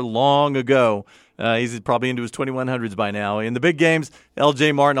sure, long ago. He's probably into his 2100s by now. In the big games,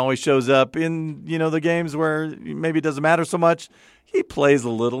 L.J. Martin always shows up. In the games where maybe it doesn't matter so much, he plays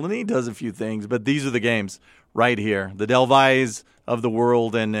a little and he does a few things. But these are the games right here. The Del Valles of the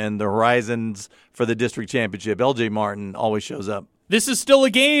world and the Horizons for the district championship. L.J. Martin always shows up. This is still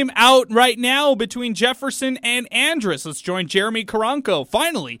a game out right now between Jefferson and Andress. Let's join Jeremy Caranco,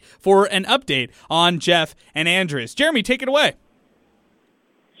 finally, for an update on Jeff and Andress. Jeremy, take it away.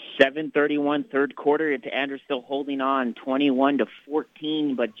 7:31 third quarter. It's Andrews still holding on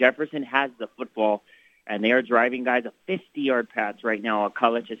 21-14, but Jefferson has the football, and they are driving, guys, a 50-yard pass right now.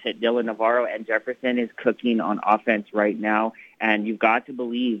 Alcala just hit Dylan Navarro, and Jefferson is cooking on offense right now. And you've got to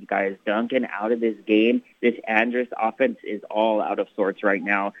believe, guys, Duncan out of this game. This Andrus offense is all out of sorts right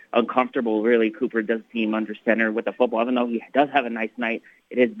now. Uncomfortable, really. Cooper does seem under center with the football, even though he does have a nice night.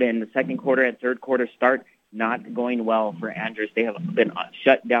 It has been the second quarter and third quarter start not going well for Andrus. They have been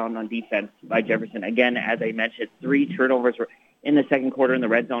shut down on defense by Jefferson. Again, as I mentioned, 3 turnovers in the second quarter in the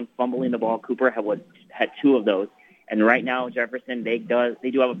red zone, fumbling the ball. Cooper had 2 of those. And right now, Jefferson, they do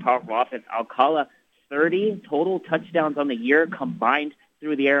have a powerful offense. Alcala, 30 total touchdowns on the year combined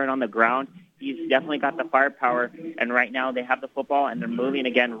through the air and on the ground. He's definitely got the firepower, and right now they have the football, and they're moving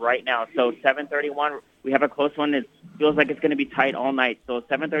again right now. So 7:31, we have a close one. It feels like it's going to be tight all night. So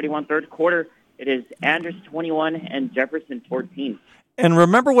 7:31, third quarter, it is Andrus 21 and Jefferson 14. And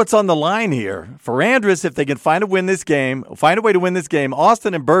remember what's on the line here. For Andrus, if they can find a way to win this game,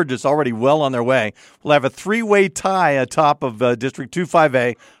 Austin and Burgess already well on their way. We'll have a 3-way tie atop of District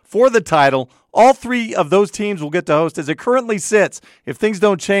 2-5A for the title. All 3 of those teams will get to host. As it currently sits, if things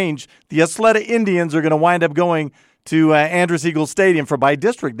don't change, the Ysleta Indians are going to wind up going to Andrus Eagle Stadium for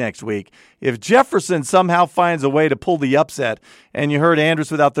by-district next week. If Jefferson somehow finds a way to pull the upset, and you heard Andrus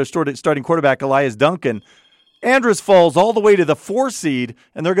without their starting quarterback, Elias Duncan, Andrus falls all the way to the 4 seed,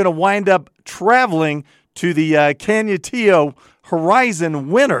 and they're going to wind up traveling to the Canutillo Horizon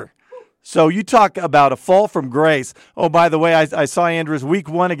winner. So you talk about a fall from grace. Oh, by the way, I saw Andrus week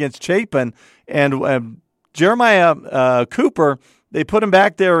 1 against Chapin, and Jeremiah Cooper, they put him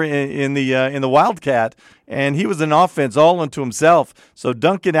back there in the Wildcat, and he was an offense all unto himself. So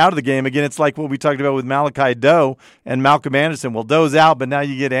Duncan out of the game. Again, it's like what we talked about with Malachi Doe and Malcolm Anderson. Well, Doe's out, but now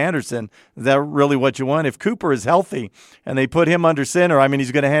you get Anderson. Is that really what you want? If Cooper is healthy and they put him under center, I mean,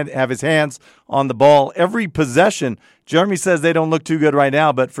 he's going to have his hands on the ball every possession. Jeremy says they don't look too good right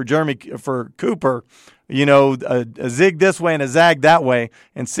now, but for Cooper, you know, a zig this way and a zag that way,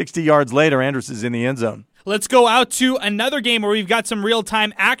 and 60 yards later, Andrus is in the end zone. Let's go out to another game where we've got some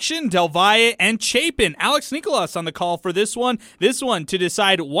real-time action. Del Valle and Chapin. Alex Nicolas on the call for this one. This one to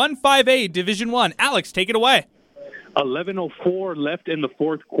decide 1-5A Division I. Alex, take it away. 11:04 left in the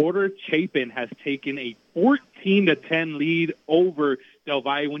fourth quarter. Chapin has taken a 14-10 lead over Del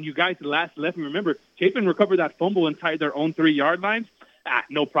Valle. When you guys last left me, remember, Chapin recovered that fumble inside their own 3-yard lines.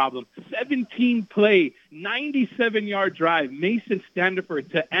 No problem. 17-play, 97-yard drive. Mason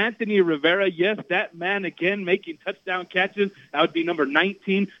Standiford to Anthony Rivera. Yes, that man again making touchdown catches. That would be number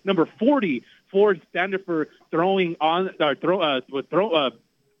 19. Number 40 for Standiford throwing on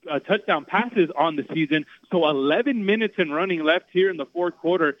touchdown passes on the season. So 11 minutes and running left here in the fourth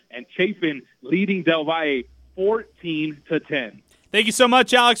quarter, and Chapin leading Del Valle 14-10. Thank you so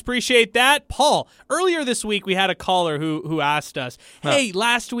much, Alex. Appreciate that. Paul, earlier this week we had a caller who asked us, hey,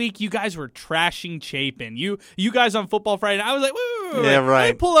 last week you guys were trashing Chapin. You guys on Football Friday. I was like, wait. Yeah, right.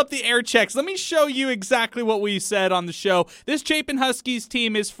 Let me pull up the air checks. Let me show you exactly what we said on the show. This Chapin Huskies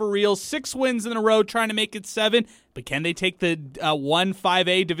team is for real. 6 wins in a row, trying to make it 7. But can they take the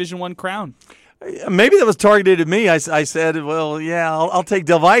 1-5A Division I crown? Maybe that was targeted at me. I said, well, yeah, I'll take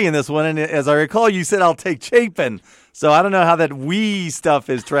Del Valle in this one. And as I recall, you said I'll take Chapin. So I don't know how that we stuff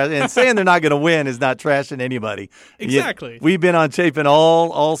is trash. And saying they're not going to win is not trashing anybody. Exactly. We've been on Chapin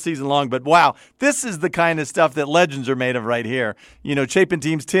all season long. But, wow, this is the kind of stuff that legends are made of right here. You know, Chapin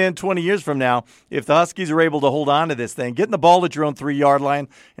teams 10, 20 years from now, if the Huskies are able to hold on to this thing, getting the ball at your own 3-yard line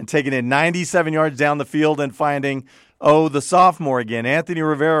and taking it 97 yards down the field and finding – the sophomore again, Anthony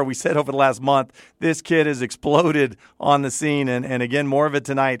Rivera. We said over the last month, this kid has exploded on the scene, and again, more of it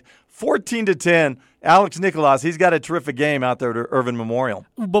tonight. 14-10, Alex Nicolas, he's got a terrific game out there at Irvin Memorial.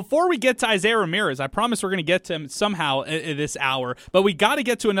 Before we get to Isaiah Ramirez, I promise we're going to get to him somehow this hour, but we got to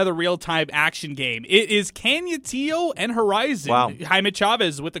get to another real-time action game. It is Canutillo and Horizon. Wow. Jaime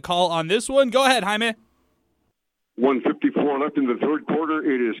Chavez with the call on this one. Go ahead, Jaime. 1:54 left in the third quarter.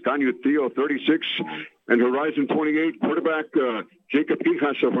 It is Canutillo 36 and Horizon 28. Quarterback Jacob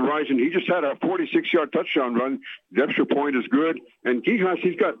Quijas of Horizon. He just had a 46-yard touchdown run. The extra point is good. And Quijas,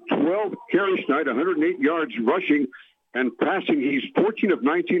 he's got 12 carries tonight, 108 yards rushing and passing. He's 14 of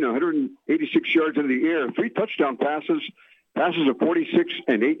 19, 186 yards in the air. 3 touchdown passes of 46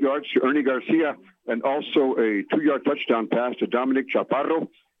 and 8 yards to Ernie Garcia, and also a 2-yard touchdown pass to Dominic Chaparro.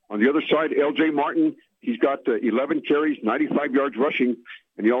 On the other side, L.J. Martin. He's got 11 carries, 95 yards rushing,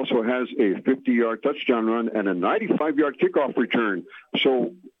 and he also has a 50-yard touchdown run and a 95-yard kickoff return.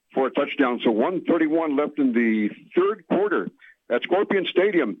 So for a touchdown. So 1:31 left in the third quarter at Scorpion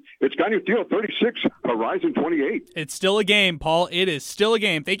Stadium. It's Skyview Field 36, Horizon 28. It's still a game, Paul. It is still a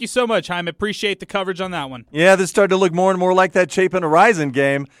game. Thank you so much, Jaime. Appreciate the coverage on that one. Yeah, this started to look more and more like that Chapin Horizon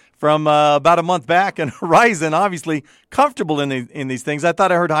game from about a month back, and Horizon obviously comfortable in these things. I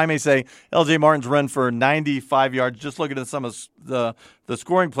thought I heard Jaime say L.J. Martin's run for 95 yards. Just looking at some of the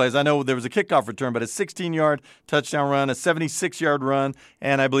scoring plays, I know there was a kickoff return, but a 16-yard touchdown run, a 76-yard run,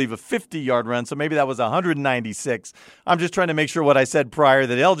 and I believe a 50-yard run. So maybe that was 196. I'm just trying to make sure what I said prior,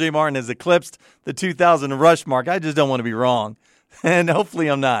 that L.J. Martin has eclipsed the 2,000 rush mark. I just don't want to be wrong, and hopefully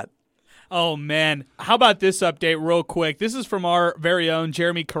I'm not. Oh, man. How about this update real quick? This is from our very own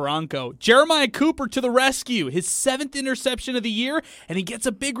Jeremy Karanko. Jeremiah Cooper to the rescue. His 7th interception of the year, and he gets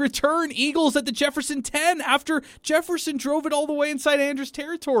a big return. Eagles at the Jefferson 10 after Jefferson drove it all the way inside Andrews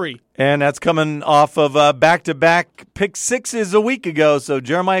territory. And that's coming off of back-to-back pick sixes a week ago. So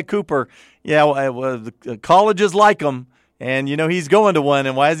Jeremiah Cooper, the colleges like him. And, he's going to one.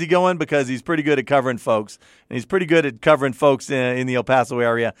 And why is he going? Because he's pretty good at covering folks. And he's pretty good at covering folks in the El Paso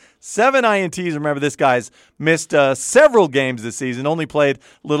area. 7 INTs. Remember, this guy's missed several games this season. Only played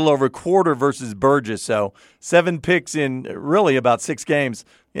a little over a quarter versus Burgess. So 7 picks in really about 6 games.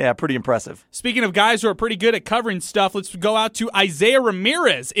 Yeah, pretty impressive. Speaking of guys who are pretty good at covering stuff, let's go out to Isaiah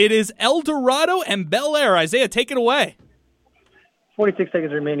Ramirez. It is El Dorado and Bel Air. Isaiah, take it away. 46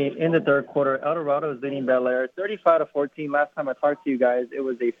 seconds remaining in the third quarter. El Dorado is leading Bel Air 35-14. Last time I talked to you guys, it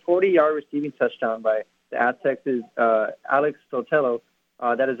was a 40-yard receiving touchdown by the Aztecs' Alex Sotelo.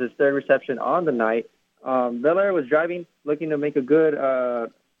 That is his 3rd reception on the night. Bel Air was driving, looking to make a good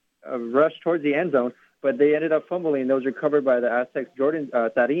rush towards the end zone, but they ended up fumbling. Those recovered by the Aztecs' Jordan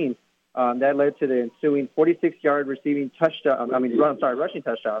Sarin. That led to the ensuing 46-yard rushing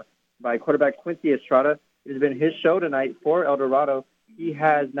touchdown by quarterback Quincy Estrada. It has been his show tonight for El Dorado. He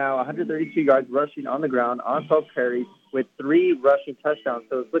has now 132 yards rushing on the ground on 12 carries with 3 rushing touchdowns.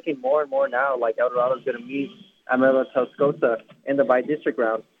 So it's looking more and more now like El Dorado is going to meet Amarillo Tascosa in the by-district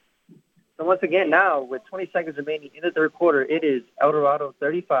round. So once again now, with 20 seconds remaining in the third quarter, it is El Dorado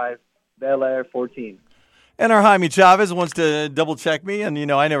 35, Bel Air 14. And our Jaime Chavez wants to double-check me, and,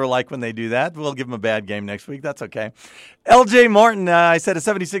 I never like when they do that. We'll give him a bad game next week. That's okay. L.J. Martin, I said a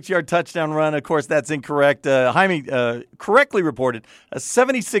 76-yard touchdown run. Of course, that's incorrect. Jaime correctly reported a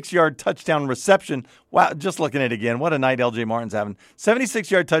 76-yard touchdown reception. Wow, just looking at it again, what a night L.J. Martin's having.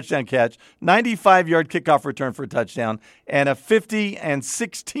 76-yard touchdown catch, 95-yard kickoff return for a touchdown, and a 50 and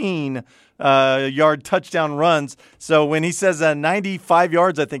 16 yard touchdown runs. So when he says 95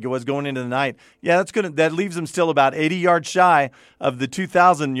 yards, I think it was going into the night, that's good. That leaves him still about 80 yards shy of the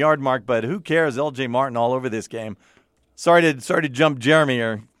 2,000 yard mark. But who cares? L.J. Martin all over this game. Sorry to jump Jeremy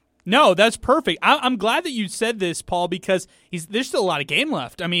here. No, that's perfect. I'm glad that you said this, Paul, because there's still a lot of game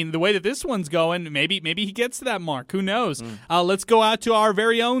left. I mean, the way that this one's going, maybe he gets to that mark. Who knows? Let's go out to our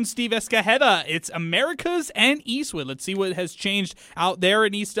very own Steve Escajeda. It's Americas and Eastwood. Let's see what has changed out there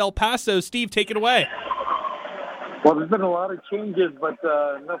in East El Paso. Steve, take it away. Well, there's been a lot of changes, but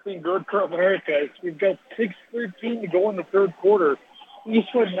nothing good for Americas. We've got 6:13 to go in the third quarter.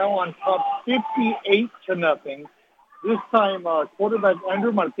 Eastwood now on top 58-0. This time, quarterback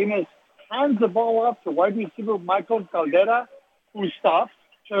Andrew Martinez hands the ball off to wide receiver Michael Caldera, who stops,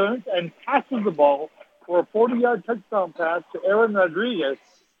 turns, and passes the ball for a 40-yard touchdown pass to Aaron Rodriguez.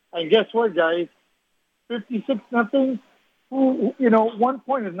 And guess what, guys? 56-0. 1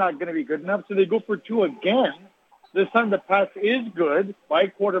 point is not going to be good enough, so they go for 2 again. This time the pass is good by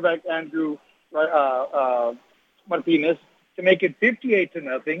quarterback Andrew Martinez to make it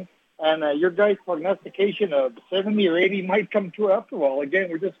 58-0. And your guys' prognostication of 70 or 80 might come true after all.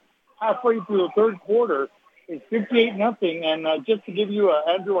 Again, we're just halfway through the third quarter. It's 58-0. And just to give you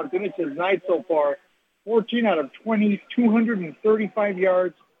Andrew Martinez's night so far, 14 out of 20, 235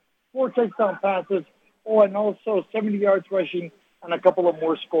 yards, 4 touchdown passes, and also 70 yards rushing, and a couple of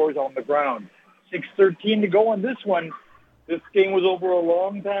more scores on the ground. 6:13 to go on this one. This game was over a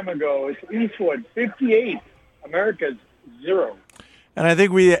long time ago. It's Eastwood 58, Americas 0. And I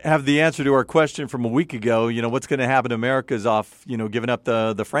think we have the answer to our question from a week ago. What's going to happen to America's off, giving up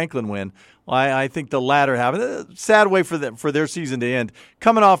the Franklin win? Well, I think the latter happened. A sad way for their season to end.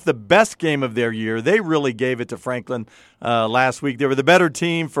 Coming off the best game of their year, they really gave it to Franklin last week. They were the better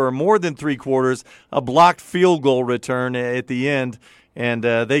team for more than 3 quarters, a blocked field goal return at the end. And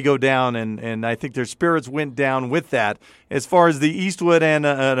they go down, and I think their spirits went down with that. As far as the Eastwood and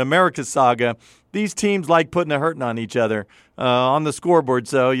America saga, these teams like putting a hurting on each other. on the scoreboard.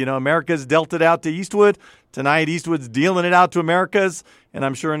 So, America's dealt it out to Eastwood. Tonight, Eastwood's dealing it out to America's, and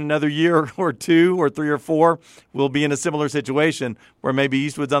I'm sure in another year or 2 or 3 or 4, we'll be in a similar situation where maybe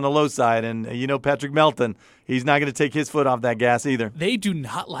Eastwood's on the low side. And Patrick Melton, he's not going to take his foot off that gas either. They do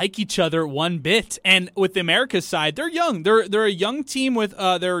not like each other one bit. And with the America's side, they're young. They're a young team with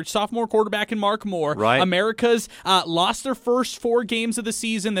their sophomore quarterback in Mark Moore. Right. America's lost their first 4 games of the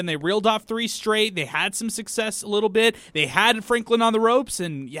season. Then they reeled off 3 straight. They had some success a little bit. They had Franklin on the ropes.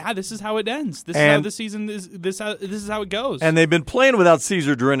 And, this is how it ends. This is how the season is. This is how it goes. And they've been playing without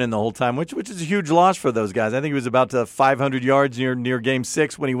Caesar Drennan the whole time, which is a huge loss for those guys. I think he was about 500 yards near Game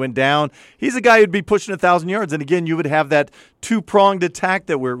 6 when he went down. He's a guy who'd be pushing 1,000 yards. And again, you would have that 2-pronged attack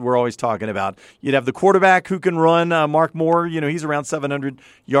that we're always talking about. You'd have the quarterback who can run, Mark Moore. He's around 700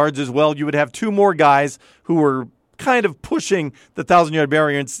 yards as well. You would have 2 more guys who were kind of pushing the 1,000-yard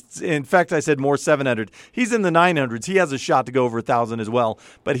barrier. In fact, I said more 700. He's in the 900s. He has a shot to go over 1,000 as well.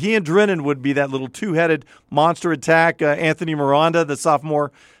 But he and Drennan would be that little 2-headed monster attack. Anthony Miranda, the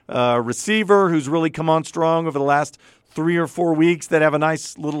sophomore receiver, who's really come on strong over the last 3 or 4 weeks, that have a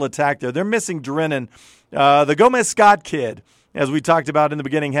nice little attack there. They're missing Drennan. The Gomez Scott kid, as we talked about in the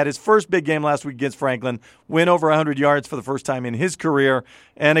beginning, had his first big game last week against Franklin, went over 100 yards for the first time in his career.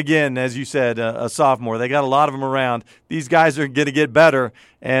 And again, as you said, a sophomore. They got a lot of them around. These guys are going to get better,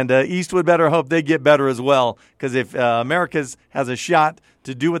 and Eastwood better hope they get better as well, because if America's has a shot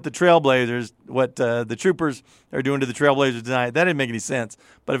to do what the Trailblazers, what the Troopers are doing to the Trailblazers tonight, that didn't make any sense.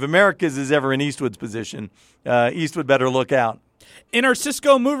 But if America's is ever in Eastwood's position, Eastwood better look out. In our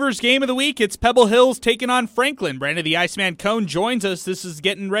Cisco Movers game of the week, it's Pebble Hills taking on Franklin. Brandon the Iceman Cone joins us. This is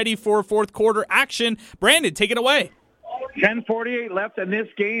getting ready for fourth quarter action. Brandon, take it away. 10:48 left in this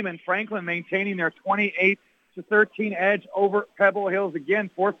game, and Franklin maintaining their 28-13 edge over Pebble Hills. Again,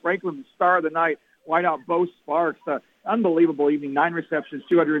 for Franklin, the star of the night, wideout Bo Sparks. Unbelievable evening, 9 receptions,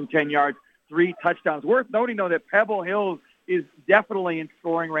 210 yards, 3 touchdowns. Worth noting, though, that Pebble Hills is definitely in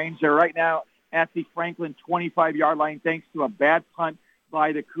scoring range. They're right now at the Franklin 25-yard line, thanks to a bad punt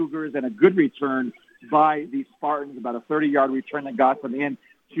by the Cougars and a good return by the Spartans, about a 30-yard return that got them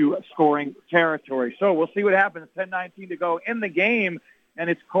into scoring territory. So we'll see what happens. 10:19 to go in the game, and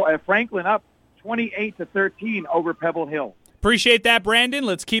it's Franklin up 28-13 over Pebble Hill. Appreciate that, Brandon.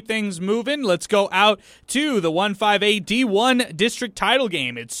 Let's keep things moving. Let's go out to the 1-5A D1 district title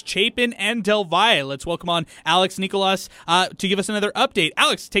game. It's Chapin and Del Valle. Let's welcome on Alex Nicolas to give us another update.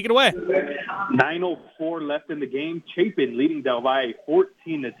 Alex, take it away. 9:04 left in the game. Chapin leading Del Valle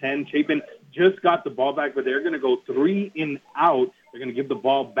 14-10. Chapin just got the ball back, but they're going to go 3 and out. They're going to give the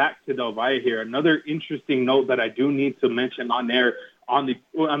ball back to Del Valle here. Another interesting note that I do need to mention on there, on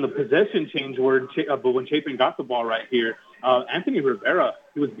the possession change word, but when Chapin got the ball right here, Anthony Rivera,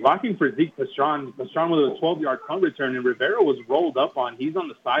 he was blocking for Zeke Pastron. Pastron with a 12-yard punt return, and Rivera was rolled up on. He's on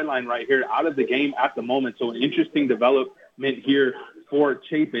the sideline right here, out of the game at the moment. So an interesting development here for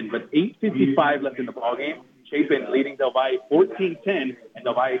Chapin. But 8:55 left in the ballgame. Chapin leading Del Valle 14-10, and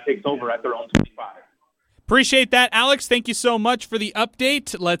Del Valle takes over at their own 25. Appreciate that, Alex. Thank you so much for the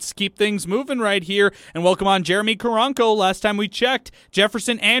update. Let's keep things moving right here and welcome on Jeremy Karanko. Last time we checked,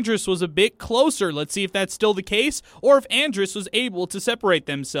 Jefferson Andrus was a bit closer. Let's see if that's still the case or if Andrus was able to separate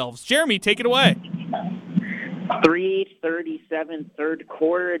themselves. Jeremy, take it away. 3:37 third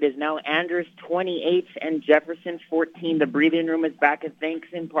quarter. It is now Andrus 28 and Jefferson 14. The breathing room is back, and thanks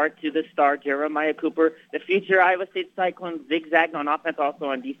in part to the star, Jeremiah Cooper. The future Iowa State Cyclones zigzagging on offense, also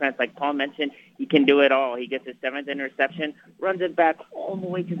on defense. Like Paul mentioned, he can do it all. He gets his 7th interception, runs it back all the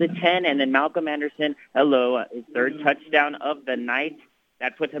way to the 10, and then Malcolm Anderson, his 3rd touchdown of the night.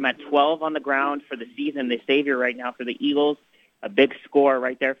 That puts him at 12 on the ground for the season, the savior right now for the Eagles. A big score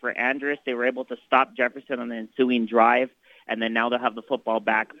right there for Andrus. They were able to stop Jefferson on the ensuing drive, and then now they'll have the football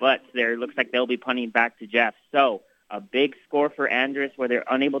back. But there looks like they'll be punting back to Jeff. So a big score for Andrus where they're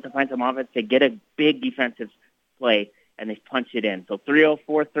unable to find some offense to get a big defensive play, and they punch it in. So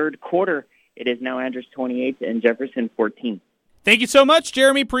 3:04 third quarter. It is now Andrus 28 and Jefferson 14. Thank you so much,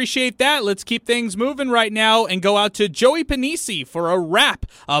 Jeremy. Appreciate that. Let's keep things moving right now and go out to Joey Panisi for a wrap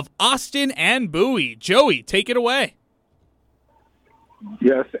of Austin and Bowie. Joey, take it away.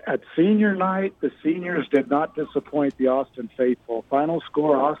 Yes, at senior night, the seniors did not disappoint the Austin faithful. Final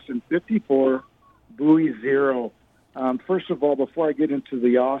score, Austin 54, Bowie 0. First of all, before I get into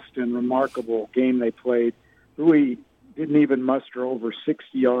the Austin remarkable game they played, Bowie didn't even muster over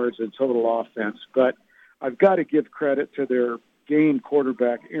 60 yards in total offense. But I've got to give credit to their game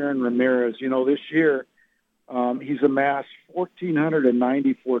quarterback, Aaron Ramirez. This year he's amassed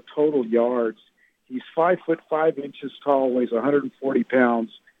 1,494 total yards. He's 5'5" tall, weighs 140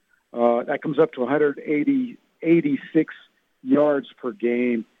 pounds. That comes up to 186 yards per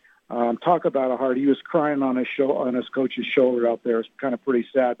game. Talk about a heart. He was crying on his coach's shoulder out there. It's kind of pretty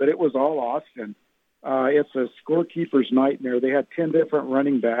sad, but it was all Austin. It's a scorekeeper's nightmare. They had 10 different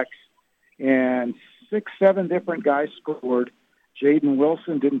running backs, and 6-7 different guys scored. Jaden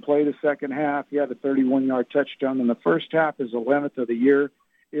Wilson didn't play the second half. He had a 31-yard touchdown in the first half, his 11th of the year.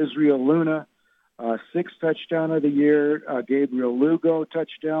 Israel Luna, 6th touchdown of the year. Gabriel Lugo,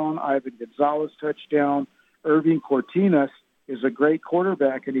 touchdown. Ivan Gonzalez, touchdown. Irving Cortinas is a great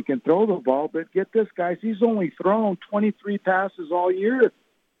quarterback, and he can throw the ball. But get this, guys, he's only thrown 23 passes all year.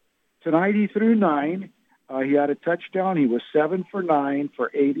 Tonight he threw 9. He had a touchdown. He was 7 for 9 for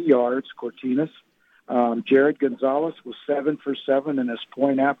 80 yards, Cortinas. Jared Gonzalez was 7 for 7 in his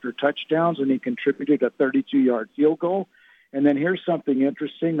point-after touchdowns, and he contributed a 32-yard field goal. And then here's something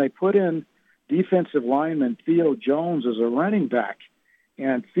interesting. They put in defensive lineman Theo Jones as a running back,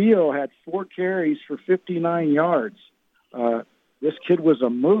 and Theo had 4 carries for 59 yards. This kid was a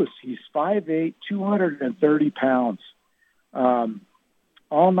moose. He's 5'8", 230 pounds.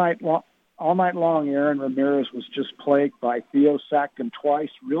 All night long, Aaron Ramirez was just plagued by Theo. Sacked him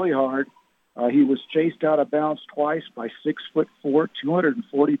twice really hard. He was chased out of bounds twice by 6'4",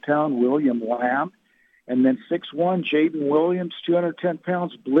 240-pound William Lamb. And then 6'1", Jaden Williams, 210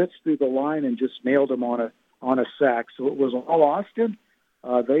 pounds, blitzed through the line and just nailed him on a sack. So it was all Austin.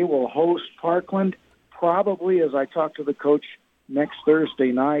 They will host Parkland probably, as I talk to the coach, next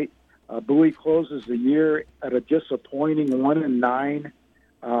Thursday night. Bowie closes the year at a disappointing 1-9.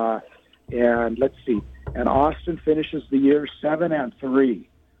 And let's see. And Austin finishes the year 7-3.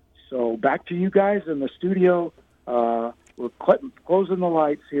 So back to you guys in the studio. We're closing the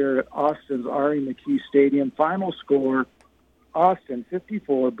lights here at Austin's R.E. McKee Stadium. Final score, Austin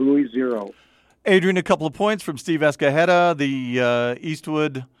 54, Bowie 0. Adrian, a couple of points from Steve Escajeda. The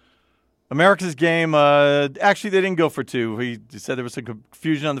Eastwood America's game, actually they didn't go for 2. He said there was some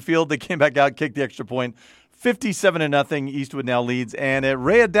confusion on the field. They came back out, kicked the extra point. 57-0, Eastwood now leads. And at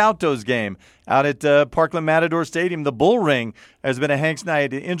Ray Adauto's game out at Parkland Matador Stadium, the Bull Ring has been a Hanks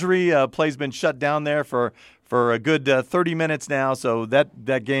Knight injury. Play's been shut down there for a good 30 minutes now. So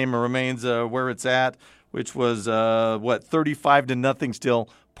that game remains where it's at, which was, 35-0 still.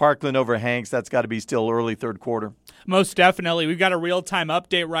 Parkland over Hanks. That's got to be still early third quarter. Most definitely. We've got a real-time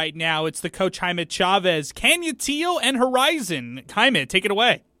update right now. It's the coach Jaime Chavez. Canutillo and Horizon. Jaime, take it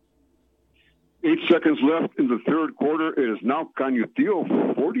away. 8 seconds left in the third quarter. It is now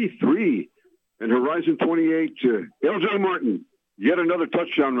Canutillo 43 and Horizon 28. LJ Martin, yet another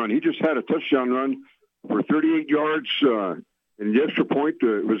touchdown run. He just had a touchdown run for 38 yards, and the extra point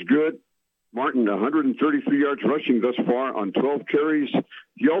was good. Martin, 133 yards rushing thus far on 12 carries.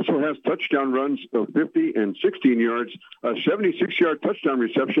 He also has touchdown runs of 50 and 16 yards, a 76-yard touchdown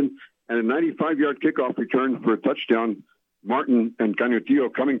reception, and a 95-yard kickoff return for a touchdown. Martin and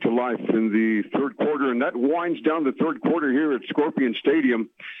Canutillo coming to life in the third quarter, and that winds down the third quarter here at Scorpion Stadium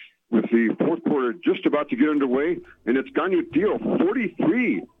with the fourth quarter just about to get underway, and it's Canutillo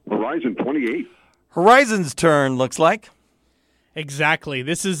 43, Horizon 28. Horizon's turn, looks like. Exactly.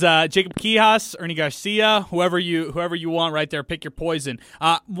 This is Jacob Quijas, Ernie Garcia, whoever you want right there. Pick your poison.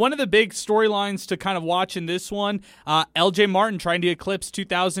 One of the big storylines to kind of watch in this one, LJ Martin trying to eclipse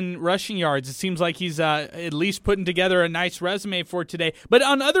 2,000 rushing yards. It seems like he's at least putting together a nice resume for today. But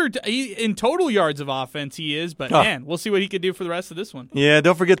on in total yards of offense, he is. But man, we'll see what he could do for the rest of this one. Yeah,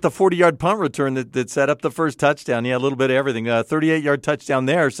 don't forget the 40-yard punt return that set up the first touchdown. Yeah, a little bit of everything. 38-yard touchdown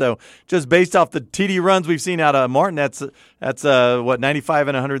there. So just based off the TD runs we've seen out of Martin, that's 95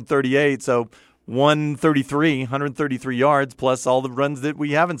 and 138, so 133 yards, plus all the runs that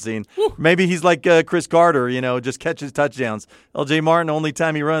we haven't seen. Woo. Maybe he's like Chris Carter, just catches touchdowns. LJ Martin, only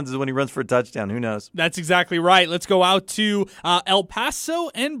time he runs is when he runs for a touchdown. Who knows? That's exactly right. Let's go out to El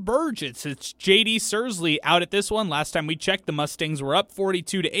Paso and Burgess. It's J.D. Sursley out at this one. Last time we checked, the Mustangs were up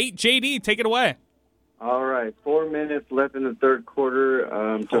 42-8. J.D., take it away. All right, 4 minutes left in the third quarter.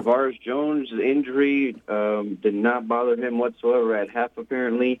 Tavares Jones' injury did not bother him whatsoever at half,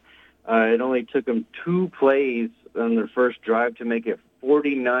 apparently. It only took him 2 plays on their first drive to make it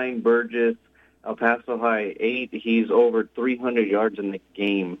 49 Burgess, El Paso High 8. He's over 300 yards in the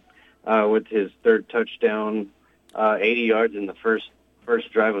game with his third touchdown, 80 yards in the first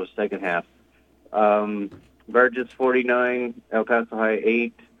drive of the second half. Burgess 49, El Paso High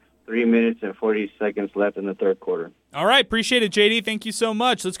 8. 3 minutes and 40 seconds left in the third quarter. All right, appreciate it, JD. Thank you so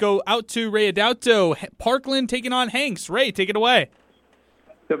much. Let's go out to Ray Adauto. Parkland taking on Hanks. Ray, take it away.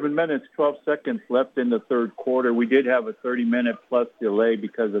 7 minutes, 12 seconds left in the third quarter. We did have a 30-minute plus delay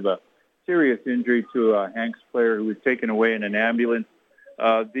because of a serious injury to a Hanks player who was taken away in an ambulance.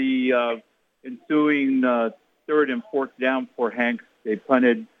 The ensuing third and fourth down for Hanks. They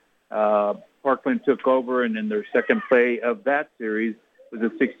punted. Parkland took over, and then their second play of that series was a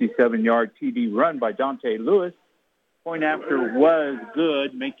 67-yard TD run by Dante Lewis. Point after was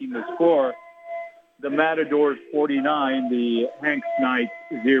good, making the score the Matadors 49, the Hanks Knights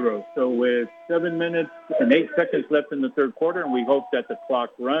 0. So with 7 minutes and 8 seconds left in the third quarter, and we hope that the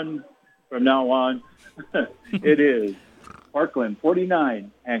clock runs from now on, it is Parkland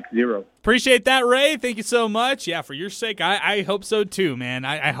 49, Hanks 0. Appreciate that, Ray. Thank you so much. Yeah, for your sake, I hope so too, man.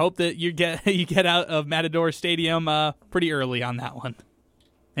 I hope that you get out of Matador Stadium pretty early on that one.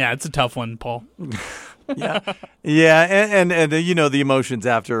 Yeah, it's a tough one, Paul. Yeah, and the emotions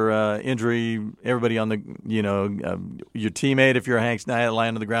after injury, everybody on the your teammate if you're a Hanks Knight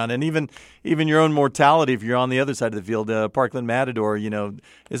lying on the ground, and even your own mortality if you're on the other side of the field. Parkland Matador,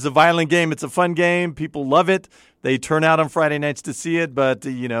 it's a violent game. It's a fun game. People love it. They turn out on Friday nights to see it, but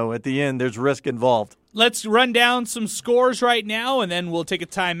at the end there's risk involved. Let's run down some scores right now, and then we'll take a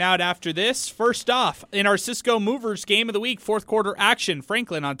timeout after this. First off, in our Cisco Movers Game of the Week, fourth quarter action,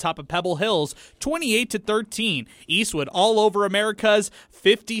 Franklin on top of Pebble Hills, 28-13. Eastwood all over Americas,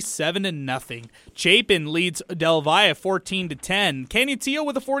 57-0. Chapin leads Del Valle 14-10. Canutillo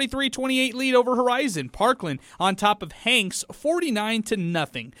with a 43-28 lead over Horizon. Parkland on top of Hanks,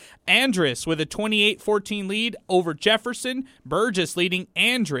 49-0. Andress with a 28-14 lead over Jefferson. Burgess leading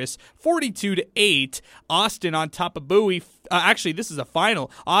Andress, 42-8. Austin on top of Bowie. Actually, this is a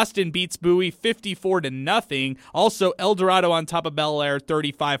final. Austin beats Bowie 54-0. Also, El Dorado on top of Bel Air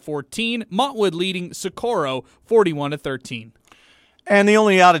 35-14. Montwood leading Socorro 41-13. And the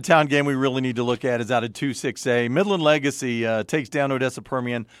only out-of-town game we really need to look at is out of 2-6A. Midland Legacy takes down Odessa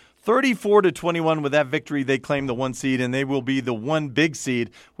Permian 34-21. With that victory, they claim the 1 seed, and they will be the 1 big seed,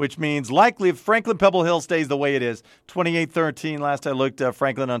 which means likely if Franklin Pebble Hill stays the way it is, 28-13. Last I looked,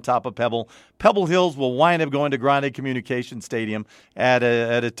 Franklin on top of Pebble. Pebble Hills will wind up going to Grande Communication Stadium at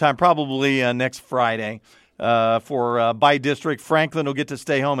a time probably next Friday. For by district. Franklin will get to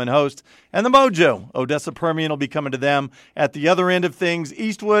stay home and host. And the Mojo, Odessa Permian, will be coming to them. At the other end of things,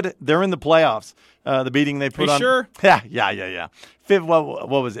 Eastwood, they're in the playoffs. The beating they put on. Sure? Yeah. What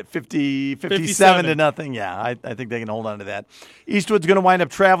was it? 57-0. Yeah, I think they can hold on to that. Eastwood's going to wind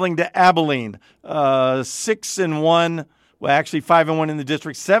up traveling to Abilene. 6-1. Well, actually 5-1 in the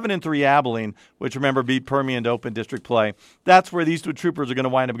district, 7-3 Abilene, which remember beat Permian to open district play. That's where the Eastwood Troopers are going to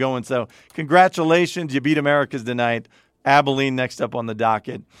wind up going. So congratulations, you beat Americas tonight. Abilene next up on the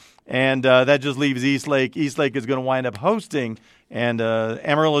docket. And that just leaves Eastlake. Eastlake is going to wind up hosting and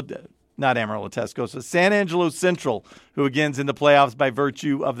Tascosa, San Angelo Central, who again is in the playoffs by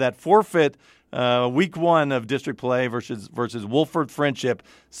virtue of that forfeit week 1 of district play versus Wolford Friendship.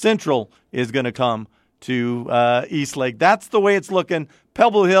 Central is going to come to Eastlake. That's the way it's looking.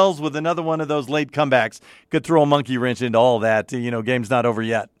 Pebble Hills with another one of those late comebacks could throw a monkey wrench into all that. Game's not over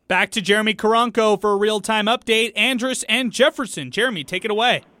yet. Back to Jeremy Karanko for a real-time update. Andress and Jefferson. Jeremy, take it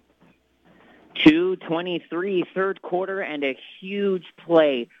away. 2:23 third quarter and a huge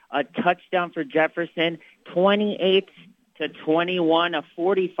play. A touchdown for Jefferson, 28-21, a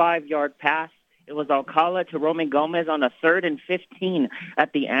 45-yard pass. It was Alcala to Roman Gomez on a 3rd and 15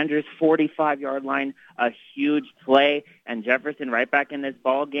 at the Andress 45-yard line. A huge play, and Jefferson right back in this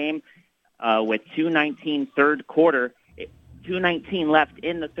ball game with 2:19 third quarter. 2:19 left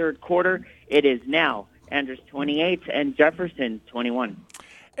in the third quarter. It is now Andress 28 and Jefferson 21.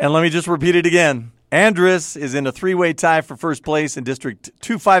 And let me just repeat it again. Andress is in a 3-way tie for first place in District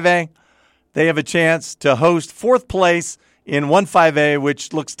 2-5A. They have a chance to host 4th place in 1-5A,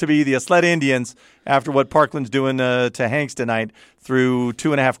 which looks to be the Asleta Indians after what Parkland's doing to Hanks tonight through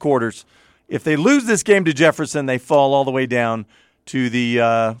 2.5 quarters. If they lose this game to Jefferson, they fall all the way down to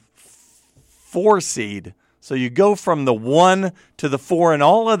the 4 seed. So you go from the 1 to the 4, and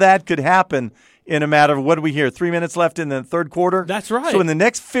all of that could happen in a matter of, what do we hear, 3 minutes left in the third quarter? That's right. So in the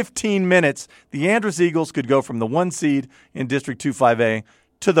next 15 minutes, the Andress Eagles could go from the 1 seed in District 2-5A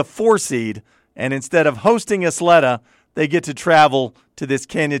to the 4 seed, and instead of hosting Asleta, they get to travel to this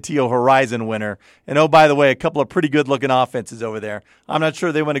Canutillo Horizon winner. And oh, by the way, a couple of pretty good-looking offenses over there. I'm not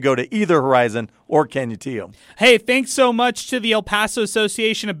sure they want to go to either Horizon or Canutillo. Hey, thanks so much to the El Paso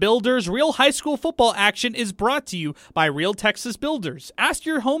Association of Builders. Real high school football action is brought to you by Real Texas Builders. Ask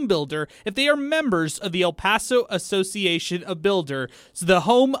your home builder if they are members of the El Paso Association of Builders, the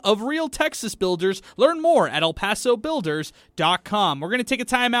home of Real Texas Builders. Learn more at elpasobuilders.com. We're going to take a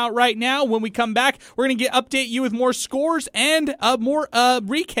timeout right now. When we come back, we're going to update you with more scores and more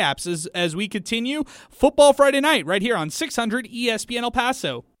recaps as we continue Football Friday night right here on 600 ESPN El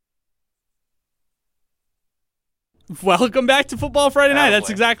Paso. Welcome back to Football Friday Night. That's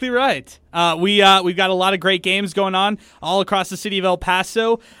exactly right. We've got a lot of great games going on all across the city of El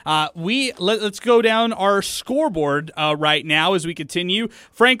Paso. Let's go down our scoreboard right now as we continue.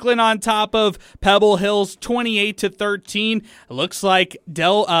 Franklin on top of Pebble Hills, 28-13. It looks like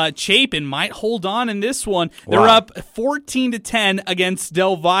Chapin might hold on in this one. They're up 14-10 against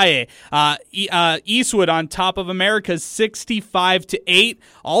Del Valle. Eastwood on top of America's 65-8.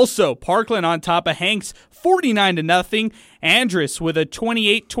 Also, Parkland on top of Hanks, 49-0. Andrus with a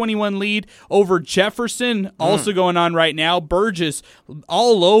 28-21 lead over Jefferson. Also going on right now. Burgess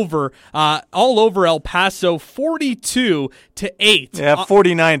all over El Paso, 42-8. Yeah,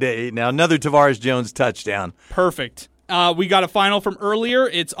 49-8 now. Another Tavares Jones touchdown. Perfect. We got a final from earlier.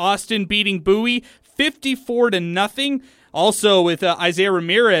 It's Austin beating Bowie, 54-0. Also with Isaiah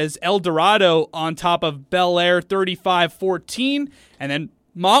Ramirez, El Dorado on top of Bel Air, 35-14. And then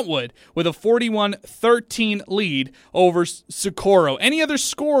Montwood with a 41-13 lead over Socorro. Any other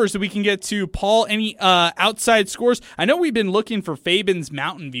scores that we can get to, Paul? Any outside scores? I know we've been looking for Fabens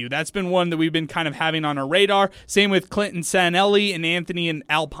Mountain View. That's been one that we've been kind of having on our radar. Same with Clinton Sanelli and Anthony and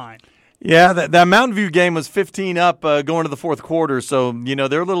Alpine. Yeah, that Mountain View game was 15 up going to the fourth quarter, so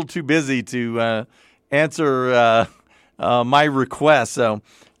they're a little too busy to answer my request. So,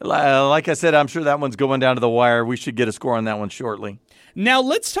 like I said, I'm sure that one's going down to the wire. We should get a score on that one shortly. Now,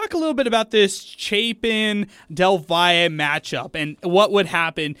 let's talk a little bit about this Chapin-Del Valle matchup and what would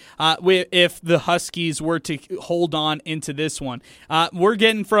happen if the Huskies were to hold on into this one. We're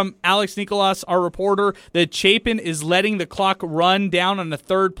getting from Alex Nicolas, our reporter, that Chapin is letting the clock run down on the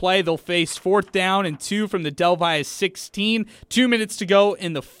third play. They'll face 4th down and 2 from the Del Valle 16. 2 minutes to go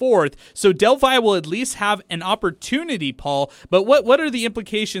in the 4th. So Del Valle will at least have an opportunity, Paul. But what are the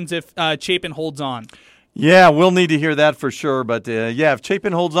implications if Chapin holds on? Yeah, we'll need to hear that for sure. But, if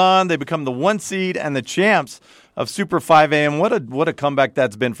Chapin holds on, they become the 1 seed and the champs of Super 5A. And what a comeback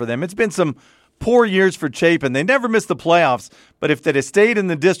that's been for them. It's been some poor years for Chapin. They never missed the playoffs. But if they'd have stayed in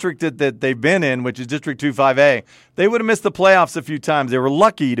the district that they've been in, which is District 2 5A, they would have missed the playoffs a few times. They were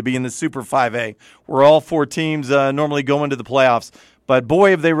lucky to be in the Super 5A, where all 4 teams normally go into the playoffs. But, boy,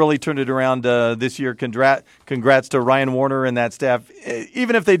 have they really turned it around this year. Congrats to Ryan Warner and that staff.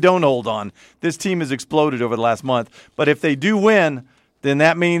 Even if they don't hold on, this team has exploded over the last month. But if they do win, then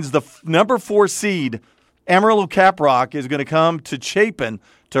that means the number 4 seed, Amarillo Caprock, is going to come to Chapin,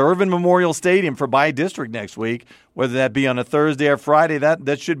 to Irvin Memorial Stadium for bi-district next week, whether that be on a Thursday or Friday.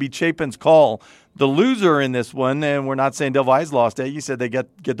 That should be Chapin's call. The loser in this one, and we're not saying Del Valle's lost it. You said they get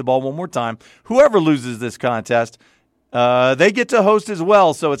the ball one more time. Whoever loses this contest, they get to host as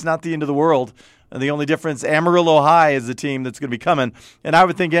well, so it's not the end of the world. And the only difference, Amarillo High is the team that's going to be coming. And I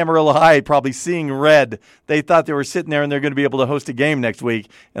would think Amarillo High probably seeing red. They thought they were sitting there and they're going to be able to host a game next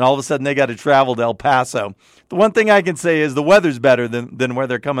week. And all of a sudden they got to travel to El Paso. The one thing I can say is the weather's better than where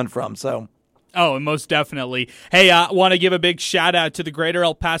they're coming from. So. Oh, and most definitely. Hey, I want to give a big shout out to the Greater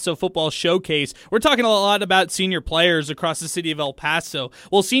El Paso Football Showcase. We're talking a lot about senior players across the city of El Paso.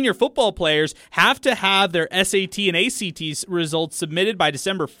 Well, senior football players have to have their SAT and ACT results submitted by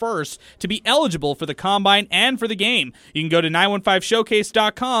December 1st to be eligible for the Combine and for the game. You can go to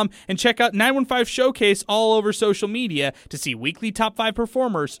 915showcase.com and check out 915 Showcase all over social media to see weekly top 5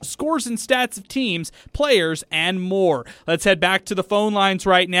 performers, scores and stats of teams, players, and more. Let's head back to the phone lines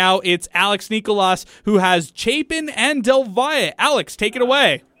right now. It's Alex Nicolas, who has Chapin and Del Valle. Alex, take it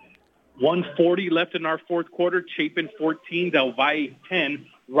away. 1:40 left in our fourth quarter. Chapin 14, Del Valle 10.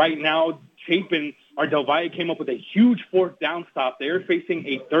 Right now, Del Valle came up with a huge 4th down stop. They're facing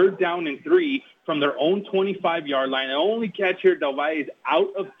a 3rd down and 3 from their own 25-yard line. The only catch here, Del Valle is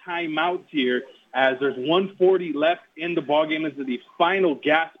out of timeouts here, as there's 1:40 left in the ballgame. This is the final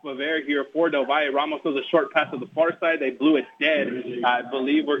gasp of air here for Del Valle. Ramos does a short pass to the far side. They blew it dead. I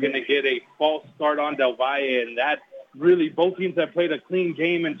believe we're going to get a false start on Del Valle, and that really, both teams have played a clean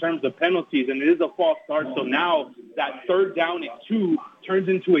game in terms of penalties, and it is a false start. So now that 3rd down and 2 turns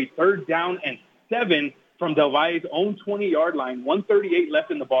into a 3rd down and 7 from Del Valle's own 20-yard line. 1:38 left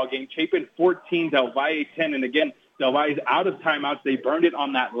in the ballgame. Chapin 14, Del Valle 10, and again, Del Valle's out of timeouts. They burned it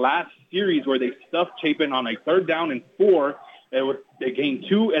on that last series where they stuffed Chapin on a 3rd down and 4. They gained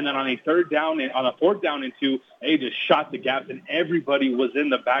 2, and then on a 4th down and 2, they just shot the gaps, and everybody was in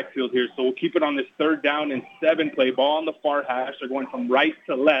the backfield here. So we'll keep it on this 3rd down and 7 play. Ball on the far hash. They're going from right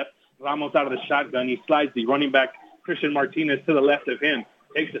to left. Ramos out of the shotgun. He slides the running back, Christian Martinez, to the left of him.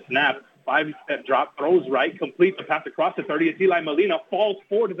 Takes the snap. 5-step drop, throws right, completes the pass across the 30. It's Eli Molina, falls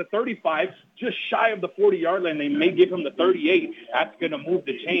forward to the 35, just shy of the 40-yard line. They may give him the 38. That's going to move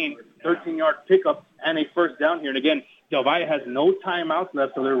the chain. 13-yard pickup and a 1st down here. And again, Del Valle has no timeouts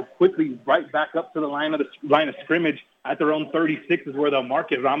left, so they're quickly right back up to the line of scrimmage at their own 36 is where they'll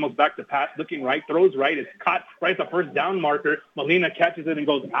mark it. Ramos back to pass, looking right, throws right. It's caught right at the first down marker. Molina catches it and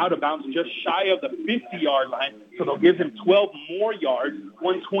goes out of bounds just shy of the 50-yard line, so they'll give him 12 more yards.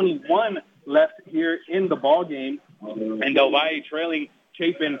 1:21 left here in the ball game, and Del Valle trailing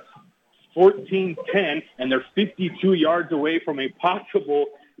Chapin 14-10, and they're 52 yards away from a possible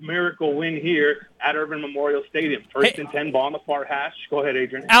miracle win here at Urban Memorial Stadium. First and 10, ball on the far hash. Go ahead,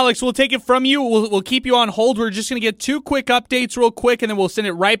 Adrian. Alex, we'll take it from you. We'll keep you on hold. We're just going to get 2 quick updates real quick, and then we'll send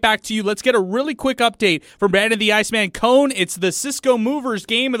it right back to you. Let's get a really quick update from Brandon the Iceman Cone. It's the Cisco Movers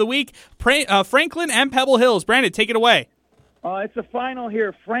game of the week. Franklin and Pebble Hills. Brandon, take it away. It's a final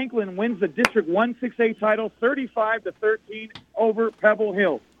here. Franklin wins the District 1-6A title 35-13 over Pebble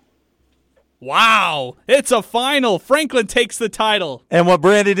Hills. Wow, it's a final. Franklin takes the title. And what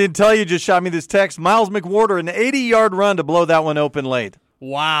Brandon didn't tell you, just shot me this text. Miles McWhorter, an 80-yard run to blow that one open late.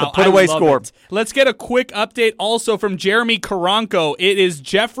 Wow. The put-away score. It. Let's get a quick update also from Jeremy Karanko. It is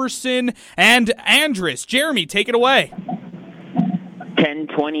Jefferson and Andress. Jeremy, take it away.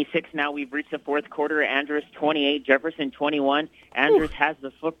 10:26 now. We've reached the fourth quarter. Andress 28, Jefferson 21. Andress has the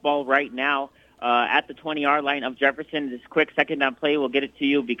football right now. At the 20-yard line of Jefferson. This quick second down play, we'll get it to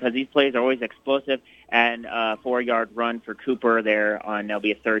you because these plays are always explosive, and 4-yard run for Cooper there on there'll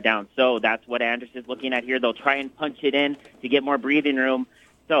be a third down. So that's what Andress is looking at here. They'll try and punch it in to get more breathing room.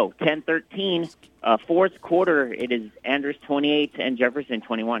 So 10-13, fourth quarter, it is Andress 28 and Jefferson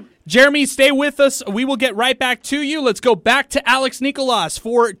 21. Jeremy, stay with us. We will get right back to you. Let's go back to Alex Nicolas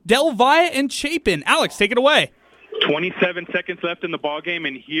for Del Valle and Chapin. Alex, take it away. 27 seconds left in the ball game,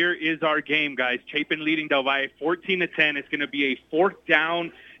 and here is our game, guys. Chapin leading Del Valle 14-10. It's going to be a 4th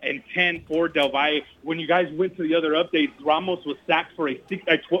down and 10 for Del Valle. When you guys went to the other updates, Ramos was sacked for a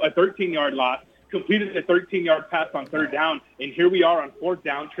 13-yard loss, completed a 13-yard pass on 3rd down, and here we are on 4th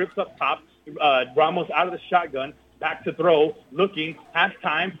down, trips up top, Ramos out of the shotgun, back to throw, looking, has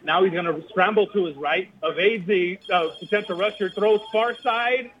time. Now he's going to scramble to his right, evades the potential rusher, throws far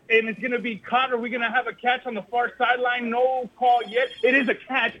side, and it's going to be caught. Are we going to have a catch on the far sideline? No call yet. It is a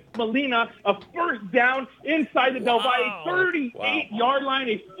catch. Molina, a 1st down inside the Del Valle 38-yard line,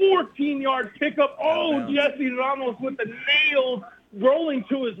 a 14-yard pickup. Oh, Jesse Ramos with the nails. Rolling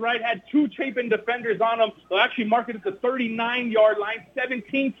to his right, had 2 Chapin defenders on him. They'll actually mark it at the 39-yard line.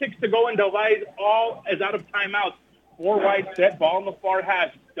 17-6 to go, and Del Valle all is out of timeouts. 4 wide set, ball in the far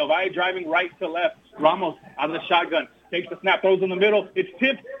hash. Del Valle driving right to left. Ramos out of the shotgun. Takes the snap, throws in the middle. It's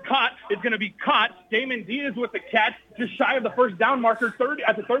tipped, caught. It's going to be caught. Damon Diaz with the catch, just shy of the first down marker. 30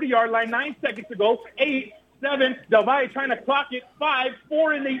 at the 30-yard line. 9 seconds to go. 8, 7. Del Valle trying to clock it. 5,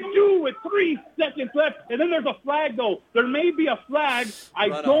 4, and they do with 3 seconds left. And then there's a flag, though. There may be a flag. I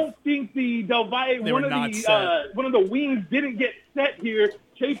don't think the Del Valle, one of the wings didn't get set here.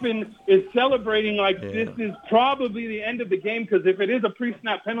 Chapin is celebrating like this is probably the end of the game, because if it is a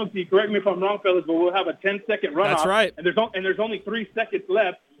pre-snap penalty, correct me if I'm wrong, fellas, but we'll have a 10-second runoff. That's right. And there's only 3 seconds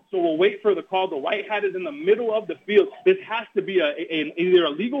left, so we'll wait for the call. The white hat is in the middle of the field. This has to be either a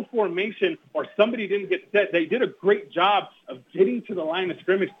legal formation or somebody didn't get set. They did a great job of getting to the line of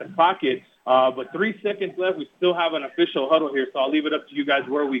scrimmage to clock it. But 3 seconds left. We still have an official huddle here, so I'll leave it up to you guys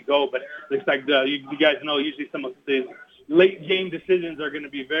where we go. But it looks like you guys know usually some of the late game decisions are going to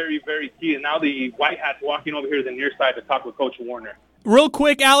be very, very key. And now the white hat's walking over here to the near side to talk with Coach Warner. Real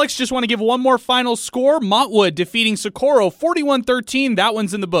quick, Alex, just want to give one more final score. Montwood defeating Socorro 41-13. That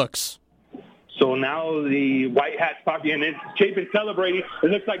one's in the books. So now the white hat's talking, and it's Chapin celebrating.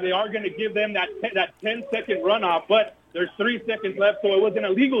 It looks like they are going to give them that 10-second runoff, but there's 3 seconds left, so it was an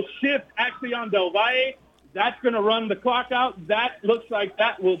illegal shift actually on Del Valle. That's going to run the clock out. That looks like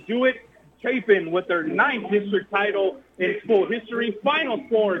that will do it. Chapin with their 9th district title in school history. Final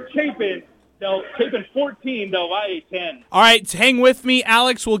score, Chapin 14, Del Valle 10. All right, hang with me,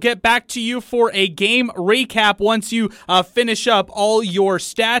 Alex. We'll get back to you for a game recap once you finish up all your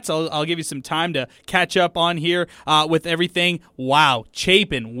stats. I'll give you some time to catch up on here with everything. Wow,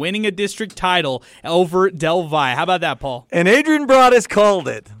 Chapin winning a district title over Del Valle. How about that, Paul? And Adrian Broadus called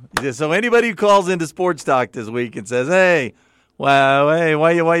it. So anybody who calls into Sports Talk this week and says, hey,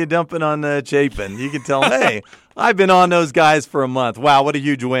 why you dumping on Chapin? You can tell, hey, I've been on those guys for a month. Wow, what a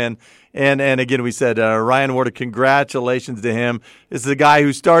huge win. And again, we said Ryan Warder, congratulations to him. This is a guy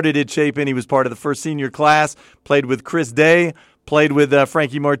who started at Chapin. He was part of the first senior class, played with Chris Day, played with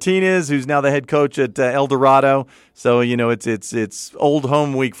Frankie Martinez, who's now the head coach at El Dorado. So, it's old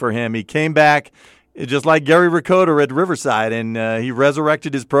home week for him. He came back Just like Gary Ricotta at Riverside, and he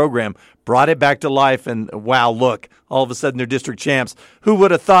resurrected his program, brought it back to life, and wow, look, all of a sudden they're district champs. Who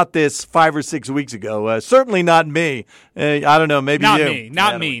would have thought this 5 or 6 weeks ago? Certainly not me. I don't know, maybe you.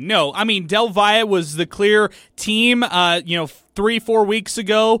 Not me. No, I mean, Del Valle was the clear team, 3-4 weeks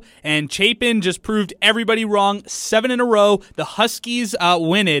ago, and Chapin just proved everybody wrong. 7 in a row. The Huskies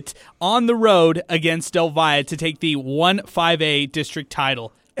win it on the road against Del Valle to take the 1-5A district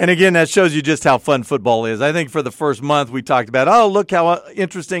title. And again, that shows you just how fun football is. I think for the first month we talked about, look how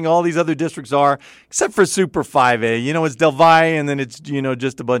interesting all these other districts are, except for Super 5A. It's Del Valle, and then it's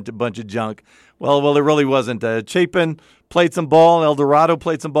just a bunch of junk. Well, it really wasn't. Chapin played some ball. El Dorado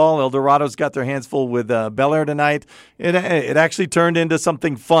played some ball. El Dorado's got their hands full with Bel Air tonight. It actually turned into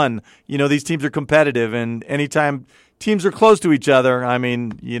something fun. These teams are competitive, and anytime teams are close to each other,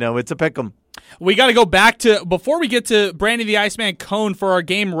 it's a pick 'em. We got to go back to, before we get to Brandon the Iceman Cone for our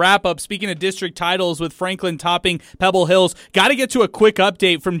game wrap-up, speaking of district titles with Franklin topping Pebble Hills, got to get to a quick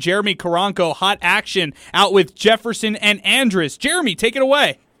update from Jeremy Karanko. Hot action out with Jefferson and Andress. Jeremy, take it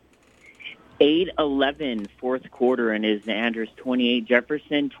away. 8-11 fourth quarter, and is Andress 28,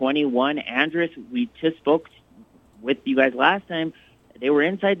 Jefferson 21. Andress, we just spoke with you guys last time. They were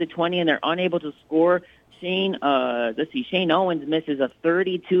inside the 20, and they're unable to score. Shane Owens misses a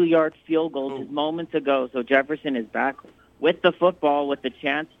 32-yard field goal just moments ago, so Jefferson is back with the football with the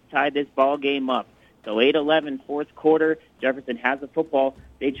chance to tie this ball game up. So 8-11 fourth quarter, Jefferson has the football.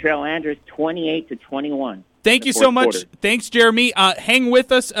 They trail Andress 28-21. Thank you so much. Thanks, Jeremy. Hang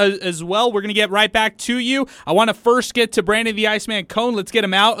with us as well. We're going to get right back to you. I want to first get to Brandon the Iceman Cone. Let's get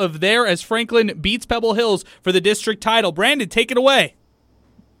him out of there as Franklin beats Pebble Hills for the district title. Brandon, take it away.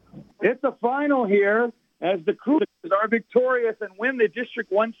 It's a final here, as the Cougars are victorious and win the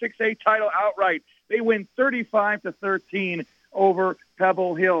District 1-6A title outright. They win 35-13 over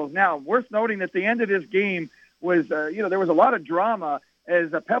Pebble Hills. Now, worth noting that the end of this game was, there was a lot of drama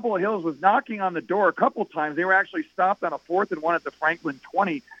as Pebble Hills was knocking on the door a couple times. They were actually stopped on a 4th and 1 at the Franklin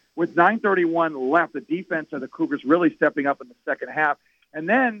 20 with 9:31 left. The defense of the Cougars really stepping up in the second half. And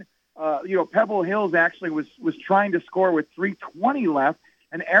then, Pebble Hills actually was trying to score with 3:20 left.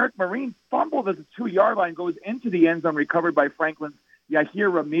 And Eric Marine fumbled at the 2-yard line, goes into the end zone, recovered by Franklin's Yahir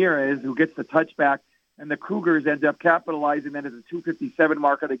Ramirez, who gets the touchback. And the Cougars end up capitalizing then at the 2:57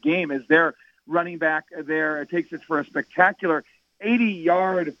 mark of the game as their running back there takes it for a spectacular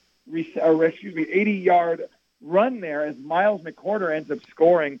 80-yard run there as Miles McCorder ends up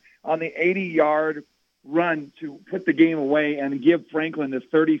scoring on the 80-yard run to put the game away and give Franklin the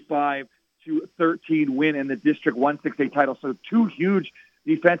 35-13 win in the District 1-6A title. So 2 huge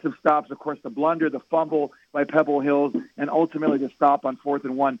defensive stops, of course, the blunder, the fumble by Pebble Hills, and ultimately the stop on 4th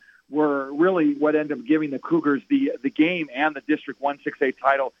and 1 were really what ended up giving the Cougars the game and the District 1-6A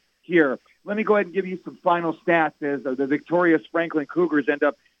title here. Let me go ahead and give you some final stats as the victorious Franklin Cougars end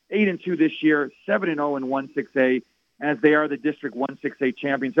up 8-2 this year, 7-0 in 1-6A, as they are the District 1-6A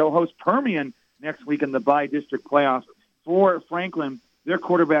champions. They'll host Permian next week in the bi-district playoffs. For Franklin, their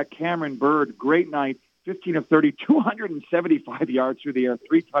quarterback Cameron Bird, great night, 15 of 30, 275 yards through the air,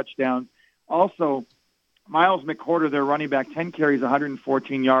 3 touchdowns. Also, Miles McCorder, their running back, 10 carries,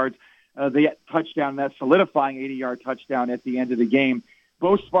 114 yards. The touchdown, that solidifying 80-yard touchdown at the end of the game.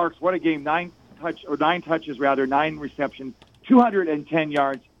 Bo Sparks, what a game, 9 touches, 9 receptions, 210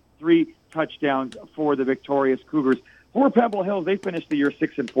 yards, 3 touchdowns for the victorious Cougars. For Pebble Hills, they finished the year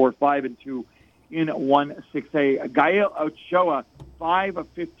 6-4, 5-2 in 1-6A. Gael Ochoa, 5 of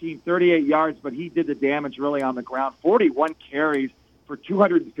 15, 38 yards, but he did the damage really on the ground. 41 carries for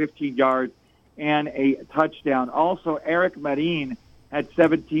 215 yards and a touchdown. Also, Eric Marin had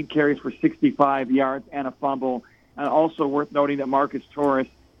 17 carries for 65 yards and a fumble. And also worth noting that Marcus Torres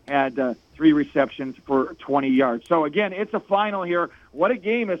had 3 receptions for 20 yards. So, again, it's a final here. What a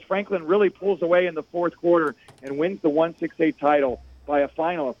game as Franklin really pulls away in the fourth quarter and wins the 1-6A title by a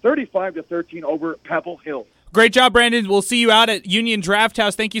final of 35-13 over Pebble Hills. Great job, Brandon. We'll see you out at Union Draft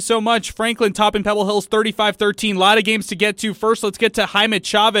House. Thank you so much. Franklin topping Pebble Hills 35-13. A lot of games to get to. First, let's get to Jaime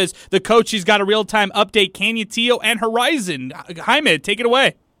Chavez, the coach. He's got a real-time update. Canutillo and Horizon. Jaime, take it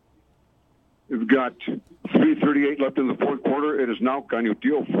away. We've got 3:38 left in the fourth quarter. It is now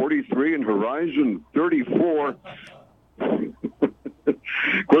Canutillo 43 and Horizon 34.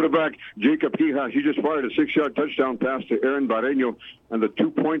 Quarterback Jacob Hijas, he just fired a 6-yard touchdown pass to Aaron Barreño, and the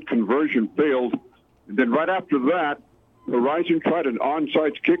 2-point conversion failed. And then right after that, Horizon tried an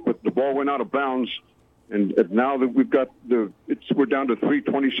onside kick, but the ball went out of bounds. And now that we've got we're down to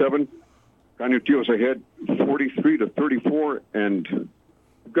 3:27. Canutillo's ahead 43-34, and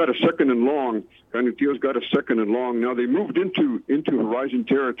we've got a second and long. Canutillo's got a second and long. Now they moved into Horizon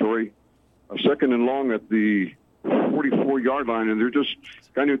territory. second and long at the 44-yard line, and they're just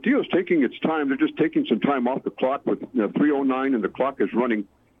Canutillo's taking its time. They're just taking some time off the clock with 3:09, and the clock is running.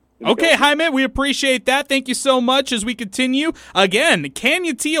 Okay, Jaime, we appreciate that. Thank you so much as we continue. Again,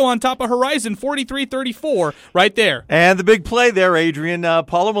 Canutillo on top of Horizon, 43-34 right there. And the big play there, Adrian.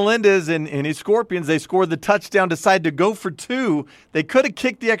 Paulo Melendez and his Scorpions, they scored the touchdown, decided to go for two. They could have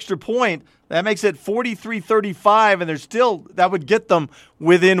kicked the extra point. That makes it 43-35, and that would get them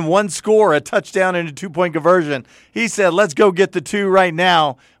within one score, a touchdown and a 2-point conversion. He said, let's go get the two right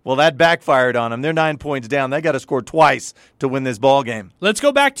now. Well, that backfired on them. They're 9 points down. They got to score twice to win this ball game. Let's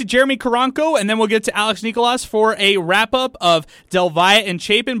go back to Jeremy Karanko, and then we'll get to Alex Nicolas for a wrap-up of Del Valle and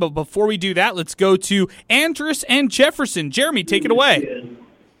Chapin. But before we do that, let's go to Andress and Jefferson. Jeremy, take it away.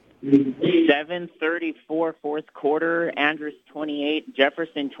 7:34 fourth quarter. Andress 28,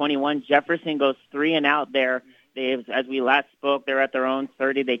 Jefferson 21. Jefferson goes 3 and out there. As we last spoke, they're at their own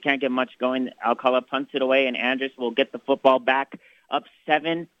 30. They can't get much going. Alcala punts it away, and Andress will get the football back up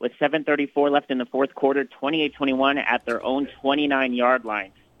 7 with 7:34 left in the fourth quarter, 28-21 at their own 29-yard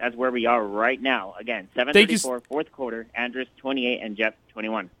line. That's where we are right now. Again, 7:34 fourth quarter, Andress 28 and Jeff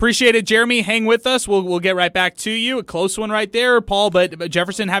 21. Appreciate it, Jeremy. Hang with us. We'll get right back to you. A close one right there, Paul, but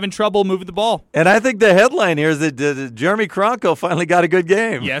Jefferson having trouble moving the ball. And I think the headline here is that Jeremy Karanko finally got a good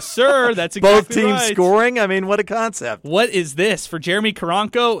game. Yes, sir. That's exactly Both teams right. scoring. I mean, what a concept. What is this for Jeremy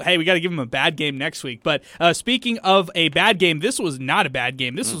Karanko? Hey, we got to give him a bad game next week. But speaking of a bad game, this was not a bad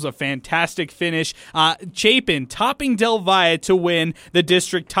game. This was a fantastic finish. Chapin topping Del Valle to win the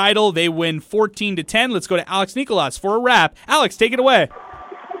district title. They win 14-10. Let's go to Alex Nicolas for a wrap. Alex, take it away.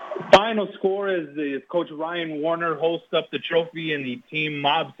 Final score is Coach Ryan Warner hosts up the trophy, and the team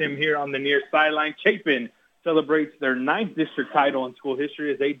mobs him here on the near sideline. Chapin celebrates their 9th district title in school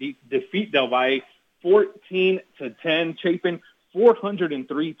history as they defeat Del Valle 14-10. Chapin,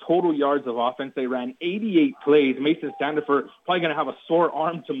 403 total yards of offense. They ran 88 plays. Mason Standifer probably going to have a sore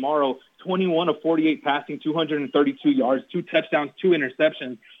arm tomorrow. 21 of 48 passing, 232 yards, 2 touchdowns, 2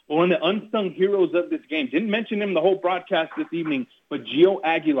 interceptions. But one of the unsung heroes of this game, didn't mention him the whole broadcast this evening, but Gio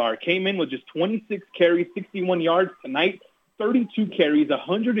Aguilar came in with just 26 carries, 61 yards tonight, 32 carries,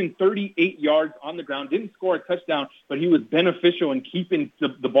 138 yards on the ground. Didn't score a touchdown, but he was beneficial in keeping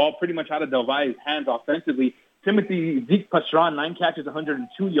the ball pretty much out of Del Valle's hands offensively. Timothy Zeke Pastron, 9 catches,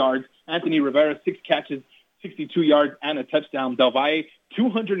 102 yards. Anthony Rivera, 6 catches, 62 yards, and a touchdown. Del Valle,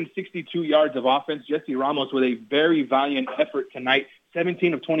 262 yards of offense. Jesse Ramos with a very valiant effort tonight.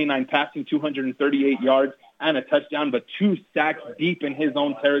 17 of 29 passing, 238 yards, and a touchdown, but 2 sacks deep in his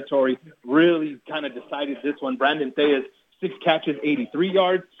own territory. Really kind of decided this one. Brandon Thayes, 6 catches, 83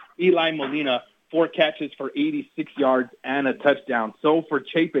 yards. Eli Molina, 4 catches for 86 yards and a touchdown. So for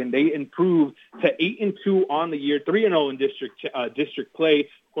Chapin, they improved to 8-2 on the year, 3-0 in district play.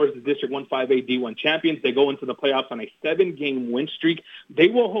 Of course, the District 1-5A D1 champions. They go into the playoffs on a 7-game win streak. They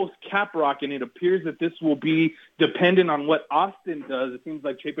will host Caprock, and it appears that this will be dependent on what Austin does. It seems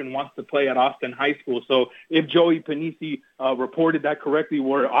like Chapin wants to play at Austin High School. So if Joey Panisi reported that correctly,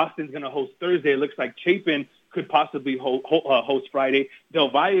 where Austin's going to host Thursday, it looks like Chapin could possibly host Friday.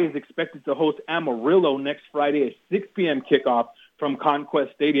 Del Valle is expected to host Amarillo next Friday at 6 p.m. kickoff from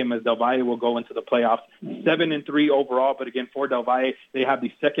Conquest Stadium, as Del Valle will go into the playoffs. 7-3 overall, but again, for Del Valle, they have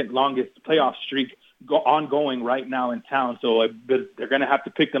the second longest playoff streak ongoing right now in town. So they're going to have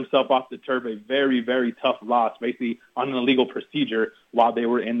to pick themselves off the turf. A very, very tough loss, basically on an illegal procedure while they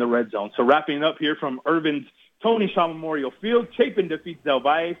were in the red zone. So wrapping up here from Irvin's Tony Shaw Memorial Field, Chapin defeats Del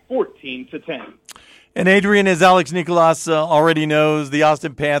Valle 14-10. And Adrian, as Alex Nicolas already knows, the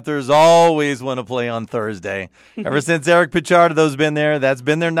Austin Panthers always want to play on Thursday. Ever since Eric Pichardo's been there, that's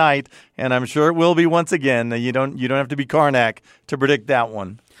been their night, and I'm sure it will be once again. You don't have to be Karnak to predict that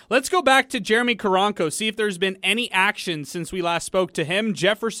one. Let's go back to Jeremy Karanko, see if there's been any action since we last spoke to him,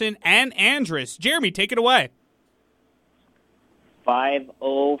 Jefferson and Andress. Jeremy, take it away.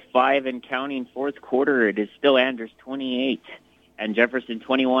 5:05 and counting fourth quarter. It is still Andress 28 and Jefferson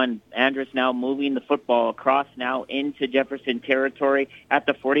 21. Andress now moving the football across now into Jefferson territory at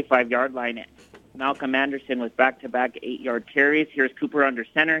the 45-yard line. Malcolm Anderson with back-to-back 8-yard carries. Here's Cooper under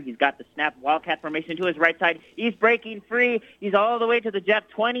center. He's got the snap wildcat formation to his right side. He's breaking free. He's all the way to the Jeff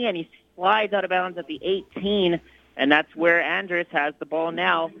 20, and he slides out of bounds at the 18. And that's where Andress has the ball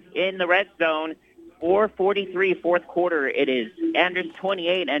now in the red zone. 4:43 fourth quarter. It is Andress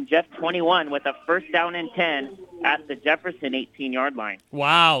 28 and Jeff 21 with a first down and 10 at the Jefferson 18-yard line.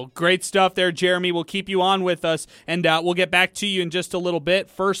 Wow, great stuff there, Jeremy. We'll keep you on with us, and we'll get back to you in just a little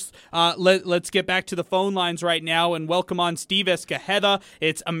bit. First, let's get back to the phone lines right now and welcome on Steve Escajeda.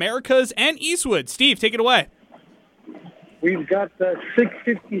 It's Americas and Eastwood. Steve, take it away. We've got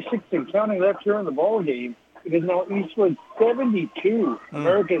 6:56 and counting left here in the ball game. It is now Eastwood 72,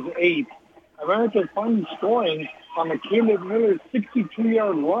 America's 8. America's finally scoring on the Caleb Miller's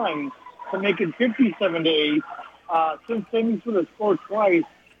 62-yard run to make it 57-8. Since then, Eastwood has scored twice.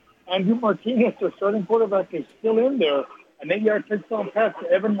 Andrew Martinez, the starting quarterback, is still in there. An 8-yard touchdown pass to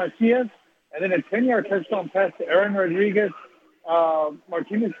Evan Macias, and then a 10-yard touchdown pass to Aaron Rodriguez.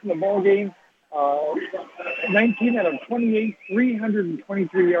 Martinez in the ball game. 19 out of 28,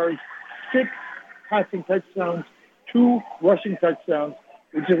 323 yards, 6 passing touchdowns, 2 rushing touchdowns,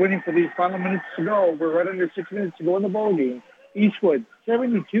 which is winning for these final minutes to go. We're right under 6 minutes to go in the ball game. Eastwood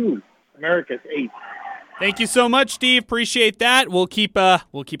 72, America's 8. Thank you so much, Steve. Appreciate that. We'll keep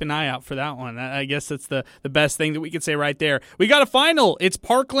an eye out for that one. I guess that's the best thing that we could say right there. We got a final. It's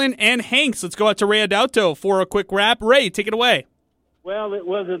Parkland and Hanks. Let's go out to Ray Adauto for a quick wrap. Ray, take it away. Well, it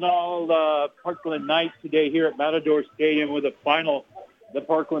wasn't all Parkland night today here at Matador Stadium with a final. The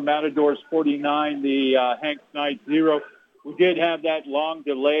Parkland Matadors 49, the Hanks Knights 0. We did have that long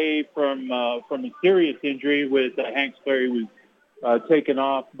delay from a serious injury with Hanks player who was taken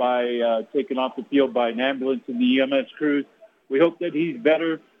off the field by an ambulance in the EMS crews. We hope that he's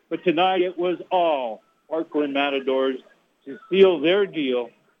better. But tonight it was all Parkland Matadors to seal their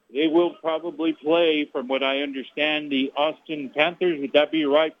deal. They will probably play, from what I understand, the Austin Panthers. Would that be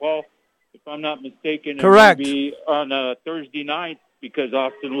right, Paul? If I'm not mistaken, correct. It will be on a Thursday night because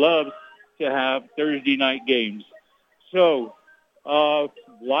Austin loves to have Thursday night games. So,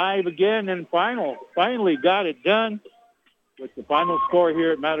 live again and finally got it done with the final score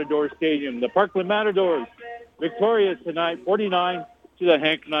here at Matador Stadium. The Parkland Matadors victorious tonight, 49 to the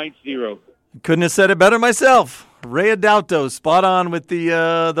Hank Knights 0. Couldn't have said it better myself. Ray Adauto, spot on with the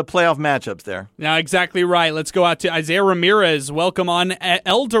playoff matchups there. Now, exactly right. Let's go out to Isaiah Ramirez. Welcome on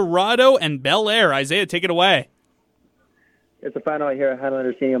El Dorado and Bel Air. Isaiah, take it away. It's a final here at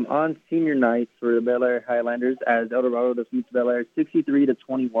Highlander Stadium on senior night for the Bel Air Highlanders as El Dorado defeats Bel Air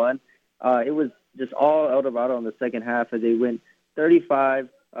 63-21. It was just all El Dorado in the second half as they went 35-7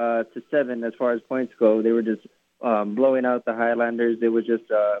 as far as points go. They were just blowing out the Highlanders. It was just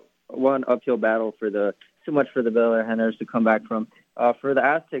one uphill battle too much for the Bel Air Highlanders to come back from. For the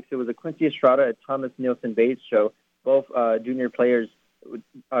Aztecs, it was a Quincy Estrada and Thomas Nielsen Bates show. Both junior players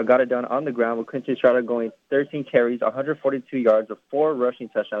got it done on the ground with Quincy Estrada going 13 carries, 142 yards, with 4 rushing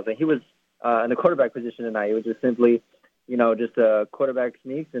touchdowns. And he was in the quarterback position tonight. It was just simply, just quarterback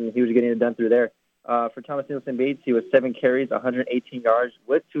sneaks, and he was getting it done through there. For Thomas Nielsen Bates, he was 7 carries, 118 yards,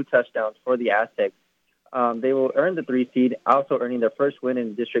 with 2 touchdowns for the Aztecs. They will earn the 3 seed, also earning their first win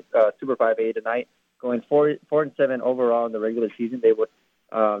in District Super 5A tonight, going 4-7 overall in the regular season. They would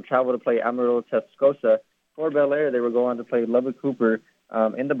travel to play Amarillo Tascosa. For Bel Air, they will go on to play Lubbock Cooper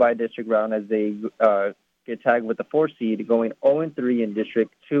in the by-district round as they get tagged with the 4 seed, going 0-3 in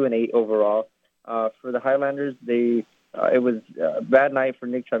District 2 and 8 overall. For the Highlanders, it was a bad night for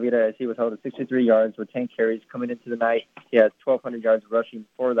Nick Chavira as he was held at 63 yards with 10 carries coming into the night. He had 1,200 yards rushing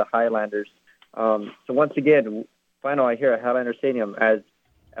for the Highlanders. So once again, final I hear at Highlander Stadium as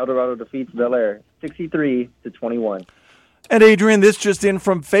El Dorado defeats Bel Air 63-21. And Adrian, this just in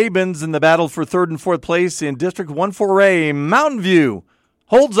from Fabens in the battle for 3rd and 4th place in District 1-4A. Mountain View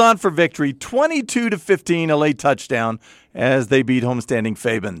holds on for victory, 22-15, a late touchdown as they beat homestanding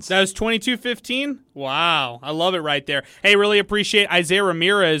Fabens. That was 22-15? Wow. I love it right there. Hey, really appreciate Isaiah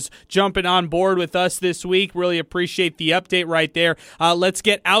Ramirez jumping on board with us this week. Really appreciate the update right there. Let's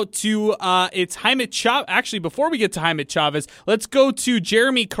get out to it's Jaime Chavez. Actually, before we get to Jaime Chavez, let's go to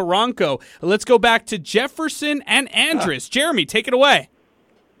Jeremy Karanko. Let's go back to Jefferson and Andress. Jeremy, take it away.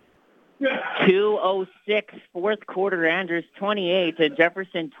 2:06, fourth quarter, Andress 28 to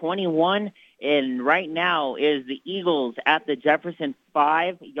Jefferson 21. And right now is the Eagles at the Jefferson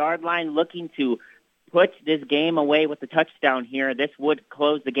 5-yard line looking to put this game away with the touchdown here. This would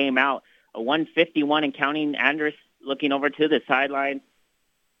close the game out. A 151 and counting. Andress looking over to the sideline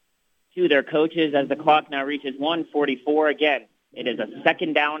to their coaches as the clock now reaches 1:44 again. It is a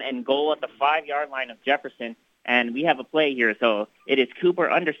 2nd down and goal at the 5-yard line of Jefferson. And we have a play here. So it is Cooper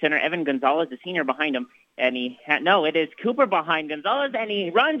under center. Evan Gonzalez, the senior, behind him. And it is Cooper behind Gonzalez, and he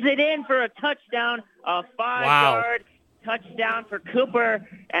runs it in for a touchdown, a 5-yard touchdown for Cooper.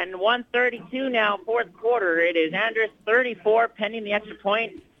 And 1:32 now, fourth quarter. It is Andress 34, pending the extra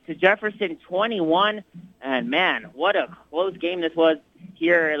point, to Jefferson 21. And, man, what a close game this was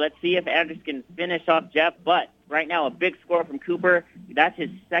here. Let's see if Andress can finish off Jeff. But right now, a big score from Cooper. That's his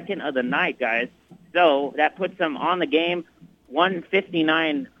 2nd of the night, guys. So that puts him on the game,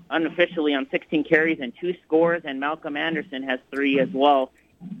 159 unofficially on 16 carries and 2 scores, and Malcolm Anderson has 3 as well.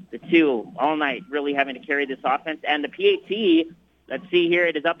 the two all night, really having to carry this offense. And the PAT, let's see here,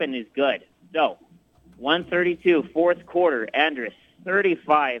 it is up and is good. So 132, fourth quarter, Andrus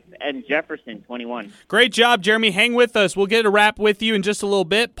 35 and Jefferson 21. Great job, Jeremy. Hang with us. We'll get a wrap with you in just a little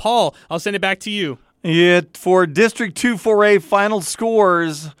bit. Paul, I'll send it back to you. For District 2 4A final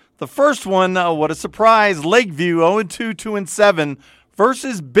scores, the first one, what a surprise, Lakeview 0-2, 2-7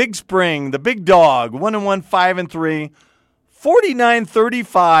 versus Big Spring, the big dog, 1-1, 5-3,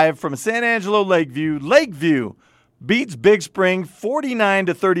 49-35 from San Angelo Lakeview. Lakeview beats Big Spring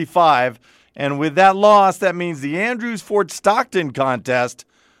 49-35, and with that loss, that means the Andrews-Fort Stockton contest,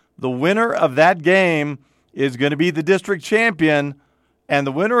 the winner of that game is going to be the district champion, and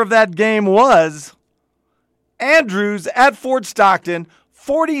the winner of that game was Andrews at Fort Stockton,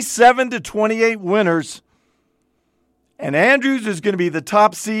 47-28 winners. And Andrews is going to be the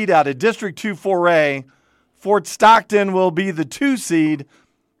top seed out of District 2 4A. Fort Stockton will be the 2 seed.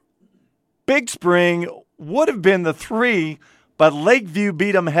 Big Spring would have been the 3, but Lakeview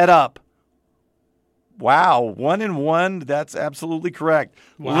beat them head up. Wow, 1-1. That's absolutely correct.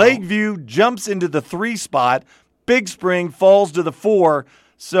 Wow. Lakeview jumps into the 3 spot. Big Spring falls to the 4.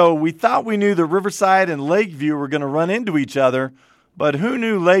 So we thought we knew that Riverside and Lakeview were going to run into each other, but who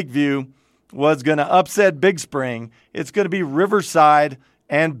knew Lakeview was going to upset Big Spring? It's going to be Riverside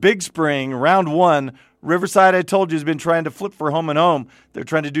and Big Spring, round 1. Riverside, I told you, has been trying to flip for home and home. They're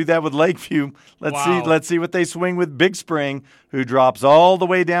trying to do that with Lakeview. Let's see what they swing with Big Spring, who drops all the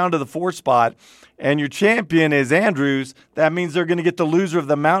way down to the 4 spot. And your champion is Andrews. That means they're going to get the loser of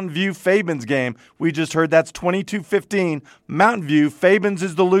the Mountain View Fabens game. We just heard that's 22-15. Mountain View, Fabens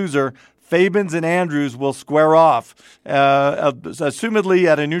is the loser. Fabens and Andrews will square off, assumedly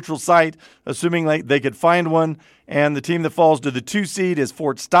at a neutral site, assuming they could find one. And the team that falls to the 2 seed is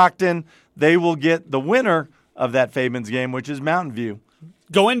Fort Stockton. They will get the winner of that Fabens game, which is Mountain View.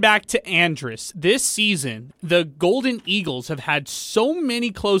 Going back to Andrus, this season, the Golden Eagles have had so many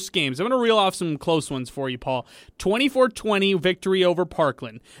close games. I'm going to reel off some close ones for you, Paul. 24-20 victory over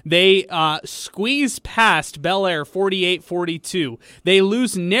Parkland. They squeeze past Bel Air 48-42. They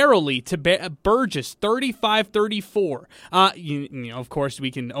lose narrowly to Burgess 35-34. Of course,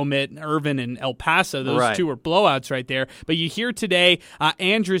 we can omit Irvin and El Paso. Those two are blowouts right there. But you hear today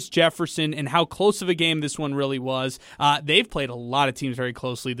Andrus Jefferson and how close of a game this one really was. They've played a lot of teams very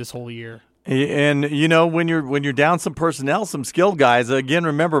closely this whole year. And, when you're down some personnel, some skilled guys, again,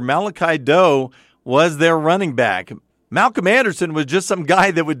 remember, Malachi Doe was their running back. Malcolm Anderson was just some guy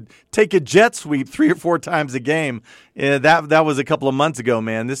that would take a jet sweep 3 or 4 times a game. That was a couple of months ago,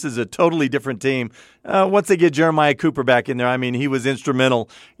 man. This is a totally different team. Once they get Jeremiah Cooper back in there, I mean, he was instrumental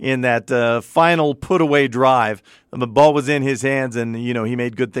in that final put-away drive. The ball was in his hands, and, he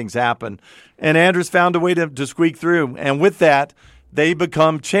made good ththings happen. And Andrews found a way to squeak through. And with that, they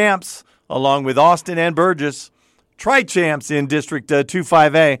become champs along with Austin and Burgess, tri-champs in District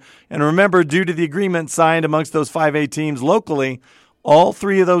 2-5A. And remember, due to the agreement signed amongst those 5A teams locally, all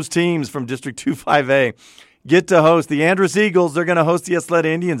 3 of those teams from District 2-5A get to host the Andrus Eagles. They're going to host the Ysleta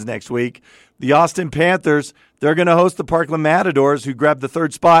Indians next week. The Austin Panthers, they're going to host the Parkland Matadors, who grabbed the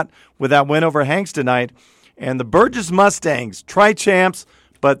 3rd spot with that win over Hanks tonight. And the Burgess Mustangs, tri-champs,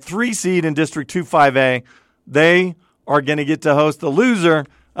 but 3 seed in District 2-5A, they are going to get to host the loser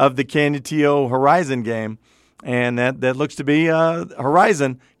of the Canutillo Horizon game. And that looks to be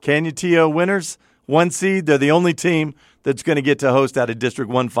Horizon. Canutillo winners, 1 seed. They're the only team that's going to get to host out of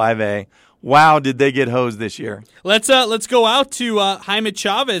District 1-5A. Wow, did they get hosed this year. Let's go out to Jaime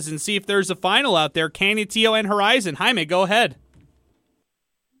Chavez and see if there's a final out there, Canutillo and Horizon. Jaime, go ahead.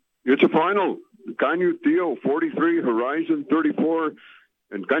 It's a final. Canutillo 43, Horizon 34,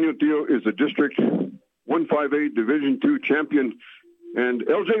 and Canutillo is the District 1-5A Division II champion. And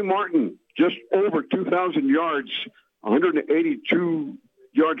LJ Martin, just over 2,000 yards, 182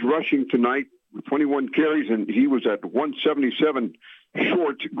 yards rushing tonight with 21 carries, and he was at 177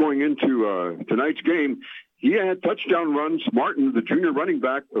 short going into tonight's game. He had touchdown runs, Martin, the junior running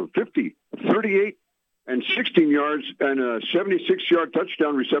back, of 50, 38, and 16 yards, and a 76-yard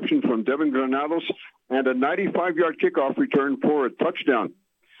touchdown reception from Devin Granados, and a 95-yard kickoff return for a touchdown.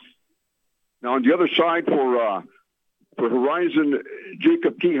 Now, on the other side for Horizon,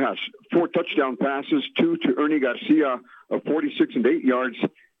 Jacob Quijas, 4 touchdown passes, 2 to Ernie Garcia of 46 and 8 yards.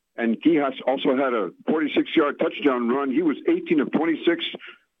 And Quijas also had a 46-yard touchdown run. He was 18 of 26,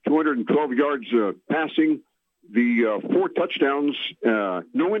 212 yards passing. The 4 touchdowns,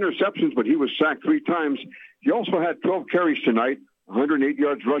 no interceptions, but he was sacked 3 times. He also had 12 carries tonight, 108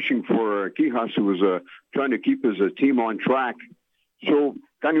 yards rushing for Quijas, who was trying to keep his team on track. So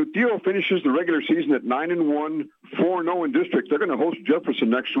Canutillo finishes the regular season at 9-1, 4-0 in district. They're going to host Jefferson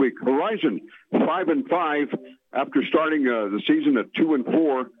next week. Horizon 5-5 after starting the season at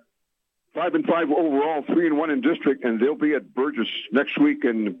 2-4. 5-5 overall, 3-1 in district, and they'll be at Burgess next week.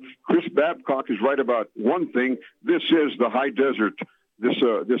 And Chris Babcock is right about one thing: this is the high desert. This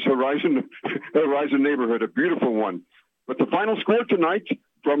Horizon neighborhood, a beautiful one. But the final score tonight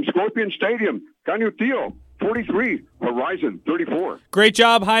from Scorpion Stadium: Canutillo 43, Horizon 34. Great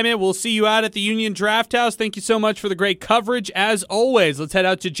job, Jaime. We'll see you out at the Union Draft House. Thank you so much for the great coverage, as always. Let's head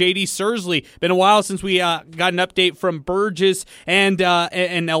out to J.D. Sursley. Been a while since we got an update from Burgess and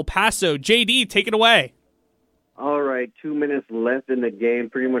El Paso. J.D., take it away. All right, 2 minutes left in the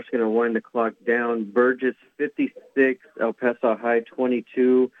game. Pretty much going to wind the clock down. Burgess 56, El Paso High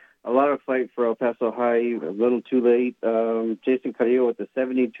 22. A lot of fight for El Paso High. A little too late. Jason Carrillo with the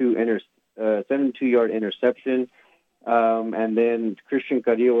 72-yard interception. And then Christian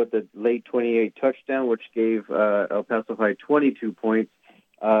Carrillo with the late 28 touchdown, which gave El Paso High 22 points.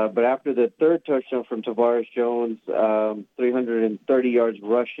 But after the third touchdown from Tavares Jones, 330 yards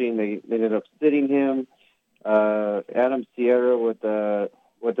rushing, they ended up sitting him. Adam Sierra with the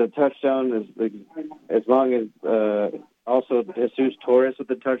touchdown, as long as also Jesus Torres with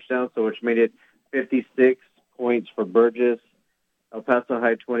the touchdown, so which made it 56 points for Burgess. El Paso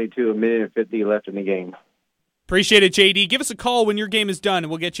High 22, 1:50 left in the game. Appreciate it, JD. Give us a call when your game is done,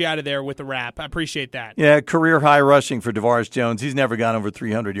 and we'll get you out of there with a wrap. I appreciate that. Yeah, career high rushing for Tavares Jones. He's never gone over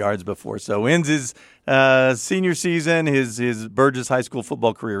 300 yards before, so ends his senior season, his Burgess High School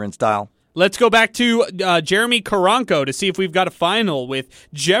football career in style. Let's go back to Jeremy Karanko to see if we've got a final with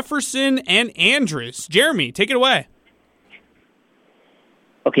Jefferson and Andress. Jeremy, take it away.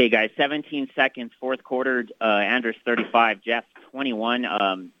 Okay, guys, 17 seconds, fourth quarter, Andress 35, Jeff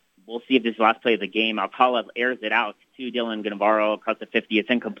 21. We'll see if this is the last play of the game. Alcala airs it out to Dylan Navarro across the 50. It's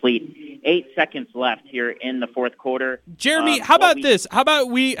incomplete. 8 seconds left here in the fourth quarter. Jeremy, how about this? How about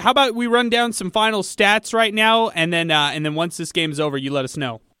we run down some final stats right now, and then once this game is over, you let us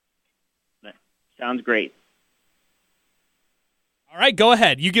know. Sounds great. All right, go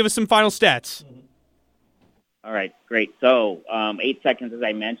ahead. You give us some final stats. All right, great. So 8 seconds, as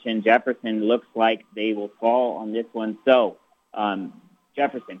I mentioned. Jefferson looks like they will fall on this one. So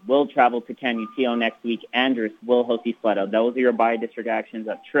Jefferson will travel to Canutillo next week. Andress will host East Florida. Those are your by-district actions.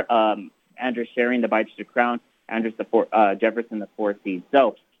 Andress sharing the by-district crown. Jefferson the 4th seed.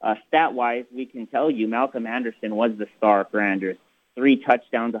 So stat-wise, we can tell you Malcolm Anderson was the star for Andress. 3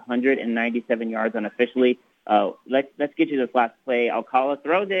 touchdowns, 197 yards unofficially. Let's get you this last play. Alcala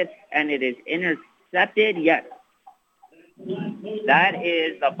throws it, and it is intercepted. Yes. That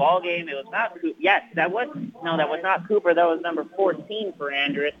is the ball game. It was not Cooper. Yes, that was not Cooper. That was number 14 for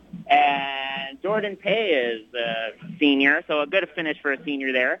Andress. And Jordan Pay is the senior, so a good finish for a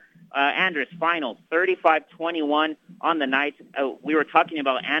senior there. Andress final 35-21 on the night. We were talking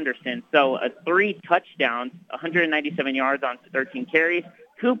about Anderson. So 3 touchdowns, 197 yards on 13 carries.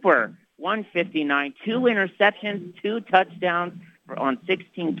 Cooper 159, 2 interceptions, 2 touchdowns on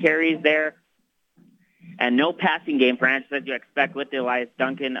 16 carries there. And no passing game for Andress as you expect with Elias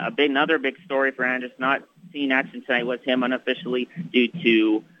Duncan. Another big story for Andress. Not seeing action tonight was him unofficially due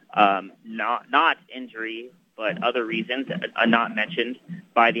to not injury, but other reasons not mentioned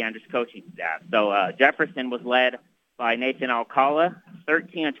by the Andress coaching staff. So Jefferson was led by Nathan Alcala,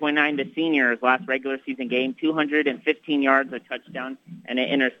 13-29, the senior's last regular season game, 215 yards, a touchdown, and an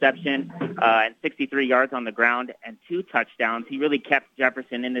interception, and 63 yards on the ground, and 2 touchdowns. He really kept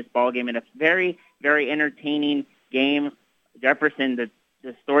Jefferson in this ball game in a very, very entertaining game. Jefferson, the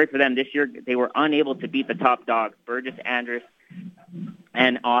story for them this year, they were unable to beat the top dogs, Burgess, Andress,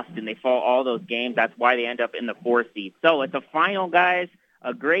 and Austin. They fall all those games. That's why they end up in the 4th seed. So it's a final, guys.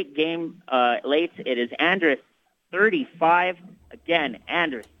 A great game late. It is Andress 35. Again,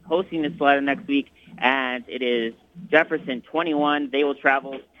 Andress hosting this letter next week, and it is Jefferson 21. They will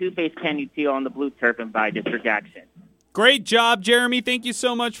travel to face Canutillo on the blue turf and by district action. Great job, Jeremy. Thank you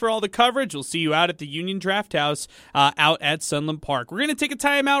so much for all the coverage. We'll see you out at the Union Draft House out at Sunland Park. We're going to take a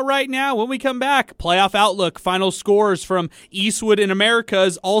timeout right now. When we come back, playoff outlook, final scores from Eastwood and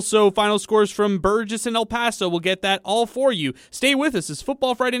Americas, also final scores from Burgess and El Paso. We'll get that all for you. Stay with us as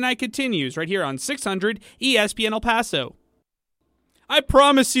Football Friday Night continues right here on 600 ESPN El Paso. I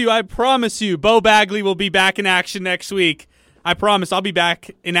promise you, Bo Bagley will be back in action next week. I promise I'll be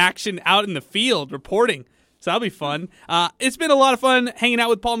back in action out in the field reporting. So that'll be fun. It's been a lot of fun hanging out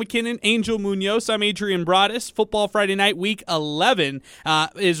with Paul McKinnon, Angel Munoz. I'm Adrian Broadus. Football Friday Night Week 11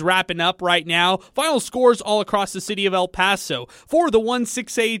 is wrapping up right now. Final scores all across the city of El Paso. For the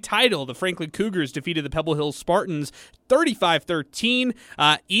 1-6A title, the Franklin Cougars defeated the Pebble Hills Spartans 35-13.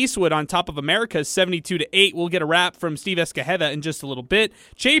 Eastwood on top of America 72-8. We'll get a wrap from Steve Escajeda in just a little bit.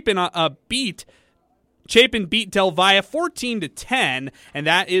 Chapin beat Del Valle 14-10, and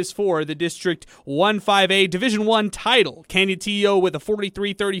that is for the District 1-5A Division I title. Canutillo with a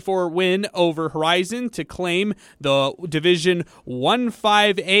 43-34 win over Horizon to claim the Division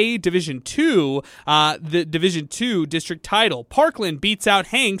 1-5A Division II, the Division II District title. Parkland beats out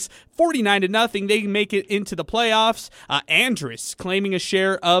Hanks 49-0. They make it into the playoffs. Andress claiming a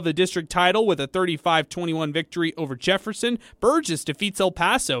share of the district title with a 35-21 victory over Jefferson. Burgess defeats El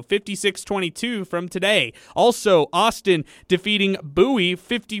Paso 56-22 from today. Also, Austin defeating Bowie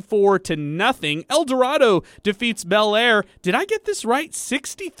 54-0. El Dorado defeats Bel Air. Did I get this right?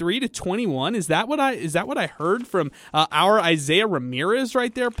 63-21. Is that what I heard from our Isaiah Ramirez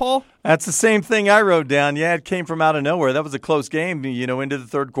right there, Paul? That's the same thing I wrote down. Yeah, it came from out of nowhere. That was a close game, into the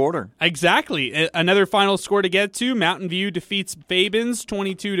third quarter. Exactly. Another final score to get to. Mountain View defeats Fabens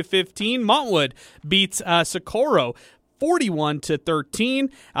 22-15. Montwood beats Socorro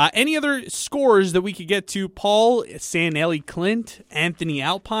 41-13. Any other scores that we could get to, Paul? San Eli Clint, Anthony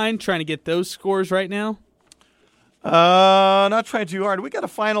Alpine, trying to get those scores right now? Not trying too hard. We got a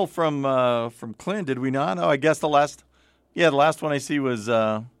final from Clint, did we not? Oh, I guess the last one I see was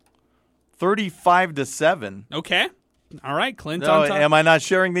 35-7. Okay. All right, Clint No, on top. am I not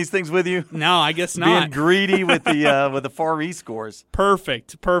sharing these things with you? No, I guess not. Being greedy with the Far East scores.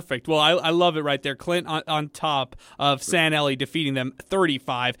 Perfect. Well, I love it right there. Clint on top of San Eli defeating them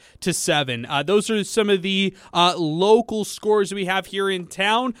 35-7. Those are some of the local scores we have here in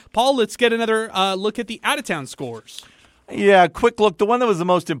town. Paul, let's get another look at the out-of-town scores. Yeah, quick look. The one that was the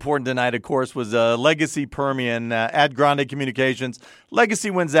most important tonight, of course, was Legacy Permian at Grande Communications.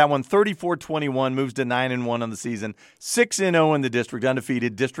 Legacy wins that one 34-21, moves to 9-1 on the season, 6-0 in the district,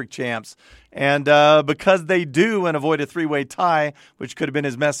 undefeated district champs. And because they do and avoid a three-way tie, which could have been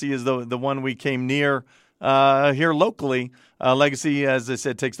as messy as the one we came near here locally, Legacy, as I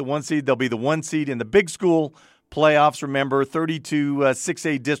said, takes the 1 seed. They'll be the 1 seed in the big school playoffs. Remember, 32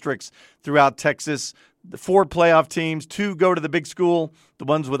 6A districts throughout Texas. The 4 playoff teams, 2 go to the big school, the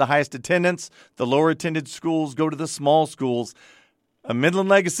ones with the highest attendance. The lower attended schools go to the small schools. Midland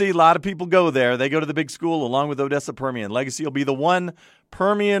Legacy, a lot of people go there. They go to the big school along with Odessa Permian. Legacy will be the 1,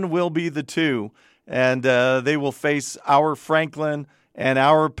 Permian will be the 2, and they will face our Franklin and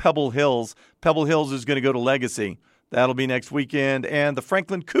our Pebble Hills. Pebble Hills is going to go to Legacy. That'll be next weekend, and the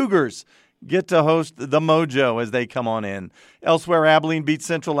Franklin Cougars get to host the Mojo as they come on in. Elsewhere, Abilene beat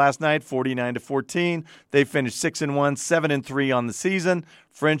Central last night, 49-14. They finished 6-1, 7-3 on the season.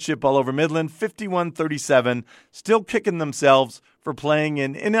 Friendship all over Midland, 51-37. Still kicking themselves for playing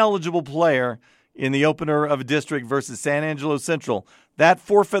an ineligible player in the opener of a district versus San Angelo Central. That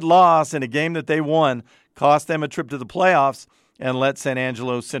forfeit loss in a game that they won cost them a trip to the playoffs and let San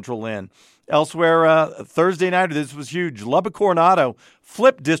Angelo Central in. Elsewhere, Thursday night, this was huge. Lubbock Coronado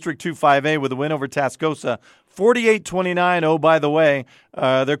flipped District 2-5A with a win over Tascosa, 48-29. Oh, by the way,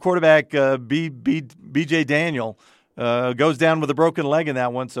 their quarterback, B.J. Daniel, goes down with a broken leg in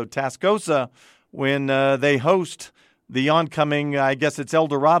that one. So Tascosa, when they host the oncoming, I guess it's El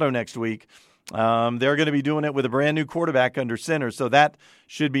Dorado next week, they're going to be doing it with a brand new quarterback under center. So that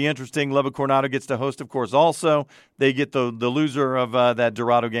should be interesting. Lubbock Coronado gets to host, of course, also. They get the loser of that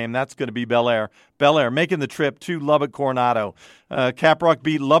Dorado game. That's going to be Bel Air. Bel Air making the trip to Lubbock Coronado. Caprock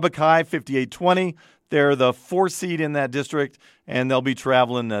beat Lubbock High 58-20. They're the 4 seed in that district, and they'll be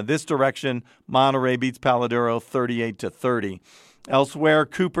traveling this direction. Monterey beats Paladuro 38-30. Elsewhere,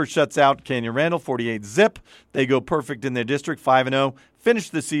 Cooper shuts out Canyon Randall 48-zip. They go perfect in their district, 5-0. Finish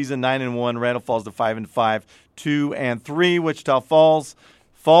the season 9-1. Randall falls to 5-5, 2-3. Wichita falls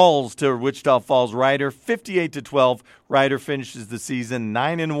to Wichita Falls Ryder 58-12. Ryder finishes the season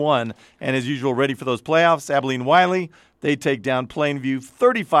 9-1, and as usual, ready for those playoffs. Abilene Wiley, they take down Plainview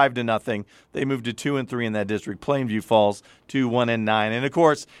 35-0. They move to 2-3 in that district. Plainview falls to 1-9, and of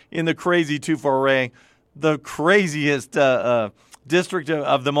course, in the crazy 2-4A, the craziest district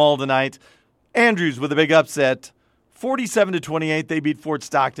of them all tonight, Andrews with a big upset, 47-28. They beat Fort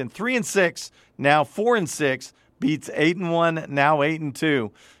Stockton 3-6, now 4-6. Beats 8-1, now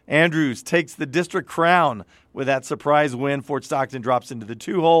 8-2. Andrews takes the district crown with that surprise win. Fort Stockton drops into the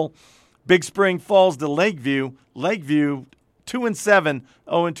 2-hole. Big Spring falls to Lakeview. Lakeview 2-7,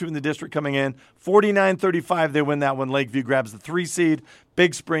 0-2 in the district coming in. 49-35, they win that one. Lakeview grabs the 3 seed.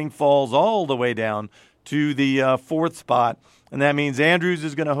 Big Spring falls all the way down to the fourth spot. And that means Andrews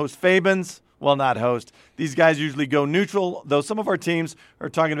is going to host Fabens. Well, not host. These guys usually go neutral, though some of our teams are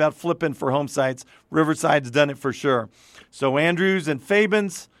talking about flipping for home sites. Riverside's done it for sure. So Andrews and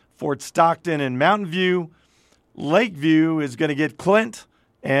Fabens, Fort Stockton and Mountain View. Lakeview is going to get Clint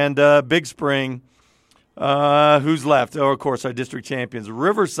and Big Spring. Who's left? Oh, of course, our district champions.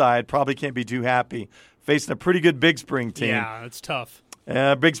 Riverside probably can't be too happy, facing a pretty good Big Spring team. Yeah, it's tough.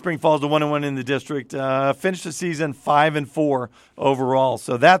 Big Spring falls to 1-1 in the district. Finished the season 5-4 overall.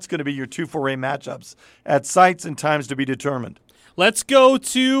 So that's going to be your 2-4A matchups at sites and times to be determined. Let's go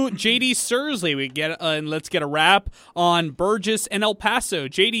to JD Sursley. And let's get a wrap on Burgess and El Paso.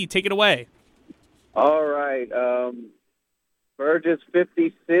 JD, take it away. All right. Burgess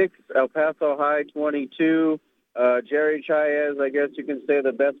 56, El Paso High 22. Jerry Chaez, I guess you can say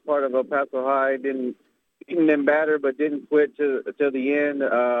the best part of El Paso High, didn't beaten them batter, but didn't quit till the end.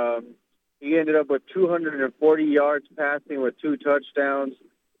 He ended up with 240 yards passing with 2 touchdowns.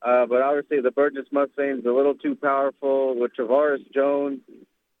 But obviously the Burgess Mustangs a little too powerful with Travaris Jones,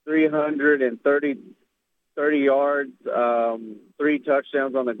 330 yards, 3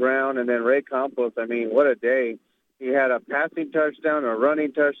 touchdowns on the ground, and then Ray Campos. I mean, what a day. He had a passing touchdown, a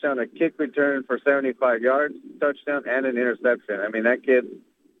running touchdown, a kick return for 75 yards, touchdown, and an interception. I mean, that kid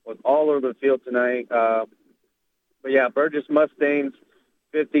was all over the field tonight. But, yeah, Burgess Mustangs,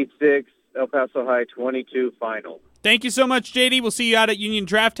 56, El Paso High, 22 final. Thank you so much, JD. We'll see you out at Union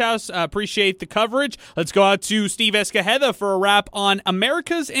Draft House. Appreciate the coverage. Let's go out to Steve Escajeda for a wrap on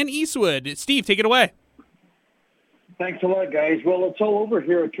Americas and Eastwood. Steve, take it away. Thanks a lot, guys. Well, it's all over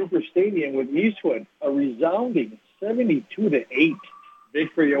here at Trooper Stadium with Eastwood. A resounding 72-8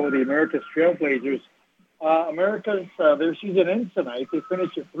 victory over the Americas Trailblazers. Americas, their season ends tonight. They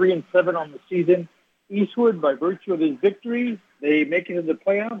finished at 3-7 on the season. Eastwood, by virtue of this victory, they make it to the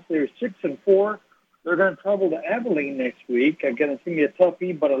playoffs. They're 6-4. They're going to travel to Abilene next week. Again, it's going to be a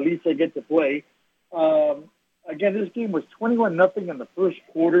toughie, but at least they get to play. Again, this game was 21-0 in the first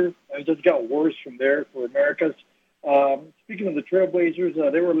quarter, and it just got worse from there for Americas. Speaking of the Trailblazers,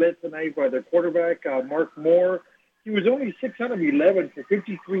 they were led tonight by their quarterback, Mark Moore. He was only 6 out of 11 for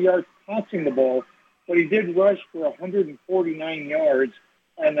 53 yards passing the ball, but he did rush for 149 yards.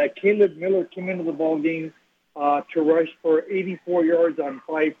 And Caleb Miller came into the ball game to rush for 84 yards on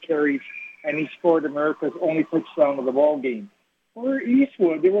 5 carries, and he scored America's only touchdown of the ball game. For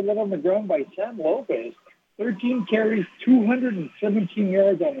Eastwood, they were led on the ground by Sam Lopez, 13 carries, 217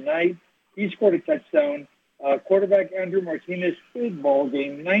 yards on the night. He scored a touchdown. Quarterback Andrew Martinez, big ball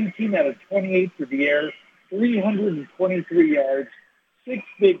game, 19 out of 28 for the air, 323 yards, 6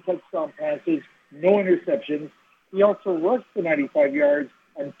 big touchdown passes, no interceptions. He also rushed for 95 yards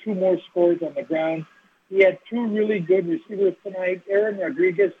and 2 more scores on the ground. He had 2 really good receivers tonight. Aaron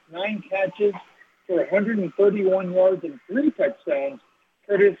Rodriguez, 9 catches for 131 yards and 3 touchdowns.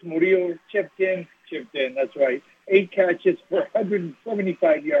 Curtis Murillo chipped in, that's right, 8 catches for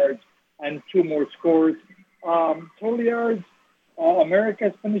 175 yards and 2 more scores. Total yards,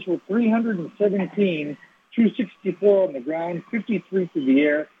 America's finished with 317, 264 on the ground, 53 through the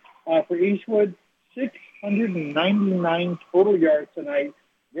air. For Eastwood, 699 total yards tonight,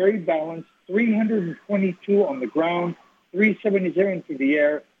 very balanced, 322 on the ground, 377 through the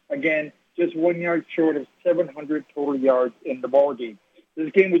air. Again, just 1 yard short of 700 total yards in the ball game.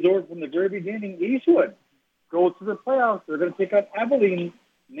 This game was over from the very beginning. Eastwood goes to the playoffs. They're going to take on Abilene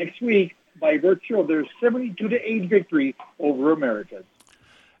next week by virtue of their 72-8 victory over Americas.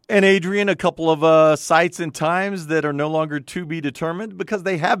 And Adrian, a couple of sites and times that are no longer to be determined because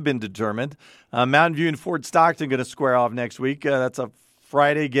they have been determined. Mountain View and Fort Stockton going to square off next week. That's a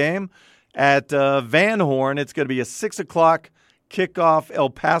Friday game. At Van Horn, it's going to be a 6 o'clock kickoff El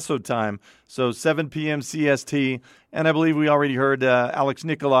Paso time, so 7 p.m. CST. And I believe we already heard Alex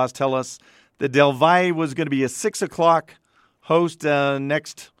Nicolas tell us that Del Valle was going to be a 6 o'clock host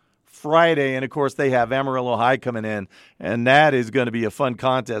next Friday, and of course they have Amarillo High coming in, and that is going to be a fun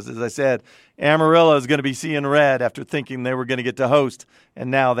contest. As I said, Amarillo is going to be seeing red after thinking they were going to get to host, and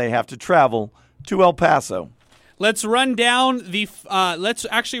now they have to travel to El Paso. Let's run down let's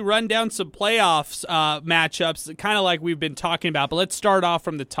actually run down some playoffs matchups, kind of like we've been talking about. But let's start off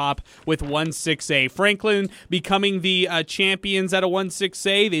from the top with 1-6A. Franklin becoming the champions at a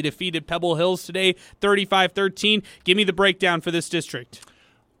 1-6A. They defeated Pebble Hills today, 35-13. Give me the breakdown for this district.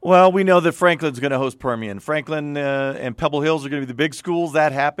 Well, we know that Franklin's going to host Permian. Franklin and Pebble Hills are going to be the big schools.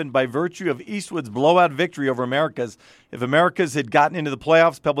 That happened by virtue of Eastwood's blowout victory over Americas. If Americas had gotten into the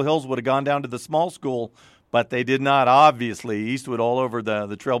playoffs, Pebble Hills would have gone down to the small school, but they did not, obviously. Eastwood all over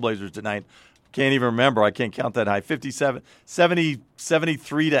the Trailblazers tonight. Can't even remember. I can't count that high.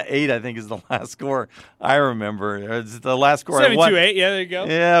 73-8, I think, is the last score I remember. It's the last score I want. 72-8, yeah, there you go.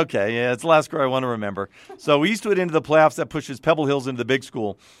 Yeah, okay. Yeah, it's the last score I want to remember. So Eastwood into the playoffs. That pushes Pebble Hills into the big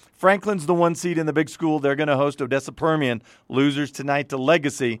school. Franklin's the 1 seed in the big school. They're going to host Odessa Permian. Losers tonight to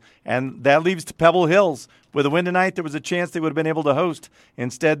Legacy. And that leaves to Pebble Hills. With a win tonight, there was a chance they would have been able to host.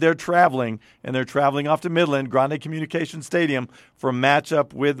 Instead, they're traveling, and they're traveling off to Midland, Grande Communication Stadium, for a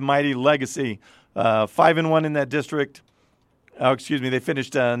matchup with mighty Legacy. 5-1 in that district. They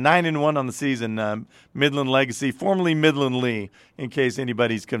finished 9-1 on the season. Midland Legacy, formerly Midland Lee, in case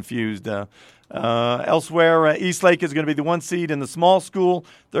anybody's confused. Elsewhere, Eastlake is going to be the 1 seed in the small school.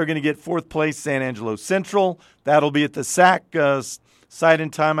 They're going to get 4th place San Angelo Central. That'll be at the SAC site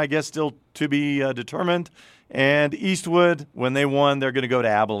and time, I guess, still to be determined. And Eastwood, when they won, they're going to go to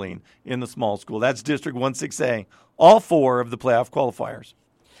Abilene in the small school. That's District 1-6A, all 4 of the playoff qualifiers.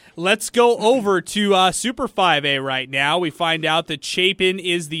 Let's go over to Super 5A right now. We find out that Chapin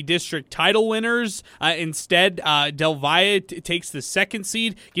is the district title winners. Instead, Del Valle takes the 2nd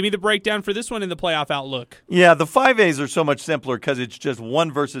seed. Give me the breakdown for this one in the playoff outlook. Yeah, the 5As are so much simpler because it's just 1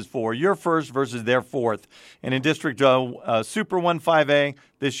 versus 4. Your first versus their 4th. And in District Super 1-5A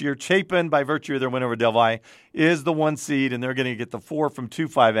this year, Chapin, by virtue of their win over Del Valle, is the 1 seed, and they're going to get the 4 from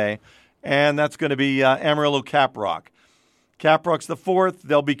 2-5A. And that's going to be Amarillo Caprock. Caprock's the 4th.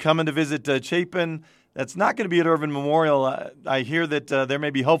 They'll be coming to visit Chapin. That's not going to be at Irvin Memorial. I hear that they may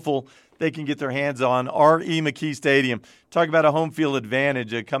be hopeful they can get their hands on R.E. McKee Stadium. Talk about a home field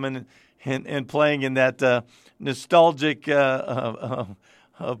advantage, coming and playing in that nostalgic place,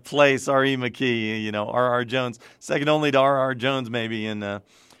 R.E. McKee, R.R. Jones. Second only to R.R. Jones maybe, and maybe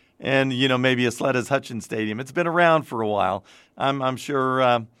Ysleta's Hutchins Stadium. It's been around for a while. I'm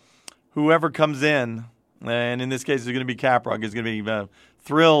sure whoever comes in, and in this case, it's going to be Caprock, is going to be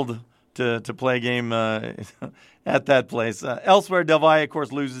thrilled to play a game at that place. Elsewhere, Del Valle, of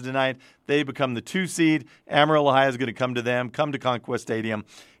course, loses tonight. They become the 2 seed. Amarillo High is going to come to Conquest Stadium,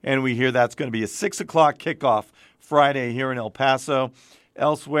 and we hear that's going to be a 6 o'clock kickoff Friday here in El Paso.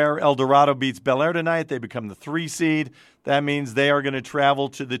 Elsewhere, El Dorado beats Bel Air tonight. They become the 3 seed. That means they are going to travel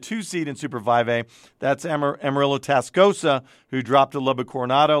to the 2 seed in Super 5A. That's Amarillo Tascosa, who dropped to Lubbock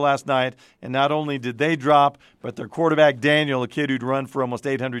Coronado last night. And not only did they drop, but their quarterback, Daniel, a kid who'd run for almost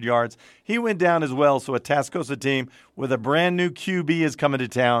 800 yards, he went down as well. So a Tascosa team with a brand new QB is coming to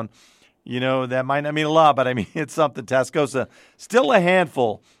town. That might not mean a lot, but it's something. Tascosa, still a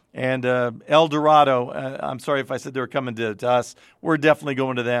handful. And El Dorado, I'm sorry if I said they were coming to us. We're definitely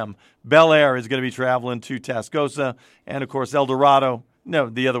going to them. Bel Air is going to be traveling to Tascosa. And, of course, El Dorado, no,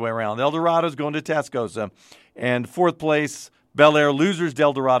 the other way around. El Dorado is going to Tascosa. And 4th place, Bel Air, losers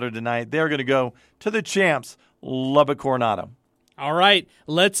Del Dorado tonight. They're going to go to the champs, Lubbock Coronado. All right,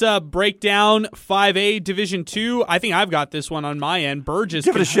 let's break down 5A Division 2. I think I've got this one on my end. Burgess.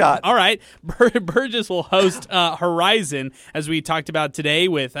 Give it a shot. All right, Burgess will host Horizon, as we talked about today,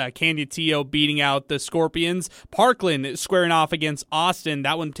 with Canutillo beating out the Scorpions. Parkland squaring off against Austin.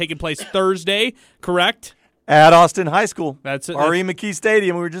 That one taking place Thursday, correct? At Austin High School. That's it. R.E. McKee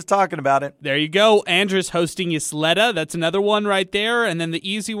Stadium. We were just talking about it. There you go. Andrus hosting Ysleta. That's another one right there. And then the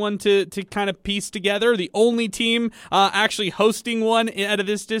easy one to kind of piece together. The only team actually hosting one out of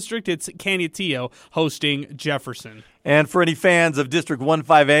this district, it's Canutillo hosting Jefferson. And for any fans of District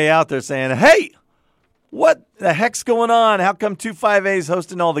 1-5A out there saying, hey, what the heck's going on? How come 2-5A's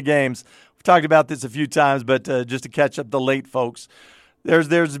hosting all the games? We've talked about this a few times, but just to catch up the late folks, there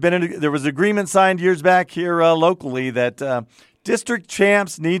was agreement signed years back here locally that district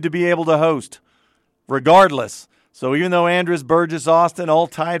champs need to be able to host, regardless. So even though Andrus, Burgess, Austin all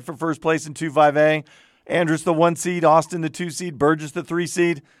tied for first place in 2-5A, Andrus the 1 seed, Austin the 2 seed, Burgess the 3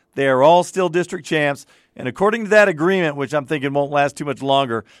 seed, they are all still district champs. And according to that agreement, which I'm thinking won't last too much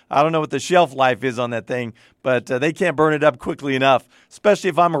longer, I don't know what the shelf life is on that thing, but they can't burn it up quickly enough, especially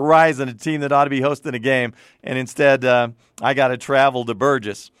if I'm Horizon, a team that ought to be hosting a game, and instead I got to travel to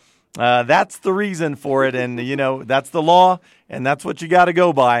Burgess. That's the reason for it, and, that's the law, and that's what you got to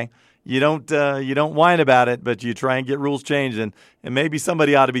go by. You don't whine about it, but you try and get rules changed, and maybe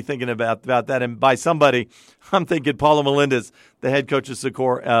somebody ought to be thinking about that. And by somebody, I'm thinking Paulo Melendez, the head coach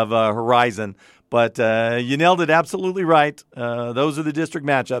of Horizon. But you nailed it absolutely right. Those are the district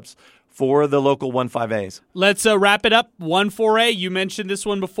matchups for the local 1-5As. Let's wrap it up. 1-4A, you mentioned this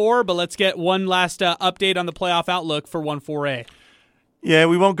one before, but let's get one last update on the playoff outlook for 1-4A. Yeah,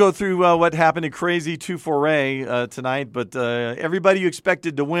 we won't go through what happened in crazy 2-4A tonight, but everybody you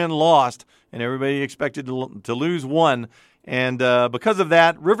expected to win lost, and everybody expected to lose won. And because of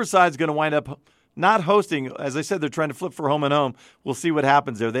that, Riverside's going to wind up not hosting. As I said, they're trying to flip for home and home. We'll see what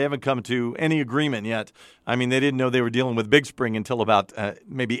happens there. They haven't come to any agreement yet. I mean, they didn't know they were dealing with Big Spring until about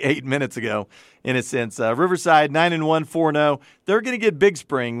maybe 8 minutes ago, in a sense. Riverside, 9-1, 4-0. They're going to get Big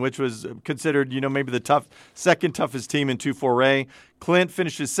Spring, which was considered, maybe the second toughest team in 2-4A. Clint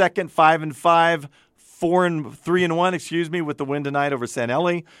finishes second, 5-5, 3-1, with the win tonight over San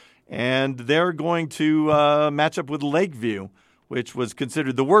Eli. And they're going to match up with Lakeview, which was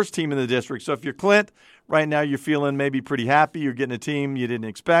considered the worst team in the district. So if you're Clint, right now you're feeling maybe pretty happy. You're getting a team you didn't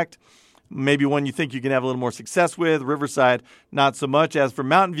expect, maybe one you think you can have a little more success with. Riverside, not so much. As for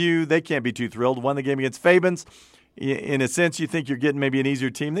Mountain View, they can't be too thrilled. Won the game against Fabens. In a sense, you think you're getting maybe an easier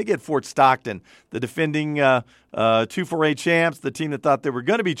team. They get Fort Stockton, the defending 2-4A champs, the team that thought they were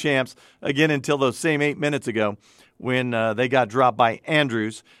going to be champs, again, until those same 8 minutes ago when they got dropped by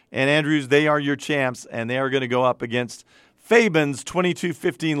Andrews. And Andrews, they are your champs, and they are going to go up against Fabens,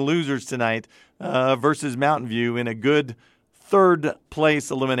 22-15 losers tonight versus Mountain View in a good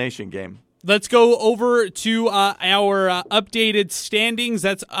third-place elimination game. Let's go over to our updated standings.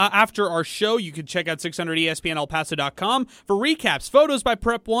 That's after our show. You can check out 600ESPNElPaso.com for recaps, photos by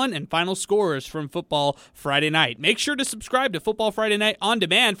Prep One, and final scores from Football Friday Night. Make sure to subscribe to Football Friday Night on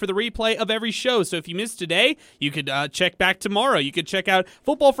demand for the replay of every show. So if you missed today, you could check back tomorrow. You could check out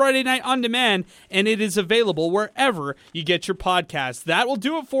Football Friday Night on demand, and it is available wherever you get your podcasts. That will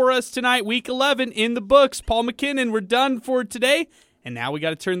do it for us tonight. Week 11 in the books. Paul McKinnon, we're done for today. And now we got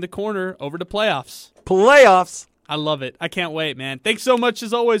to turn the corner over to playoffs. Playoffs. I love it. I can't wait, man. Thanks so much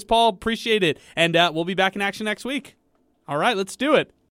as always, Paul. Appreciate it. And we'll be back in action next week. All right, let's do it.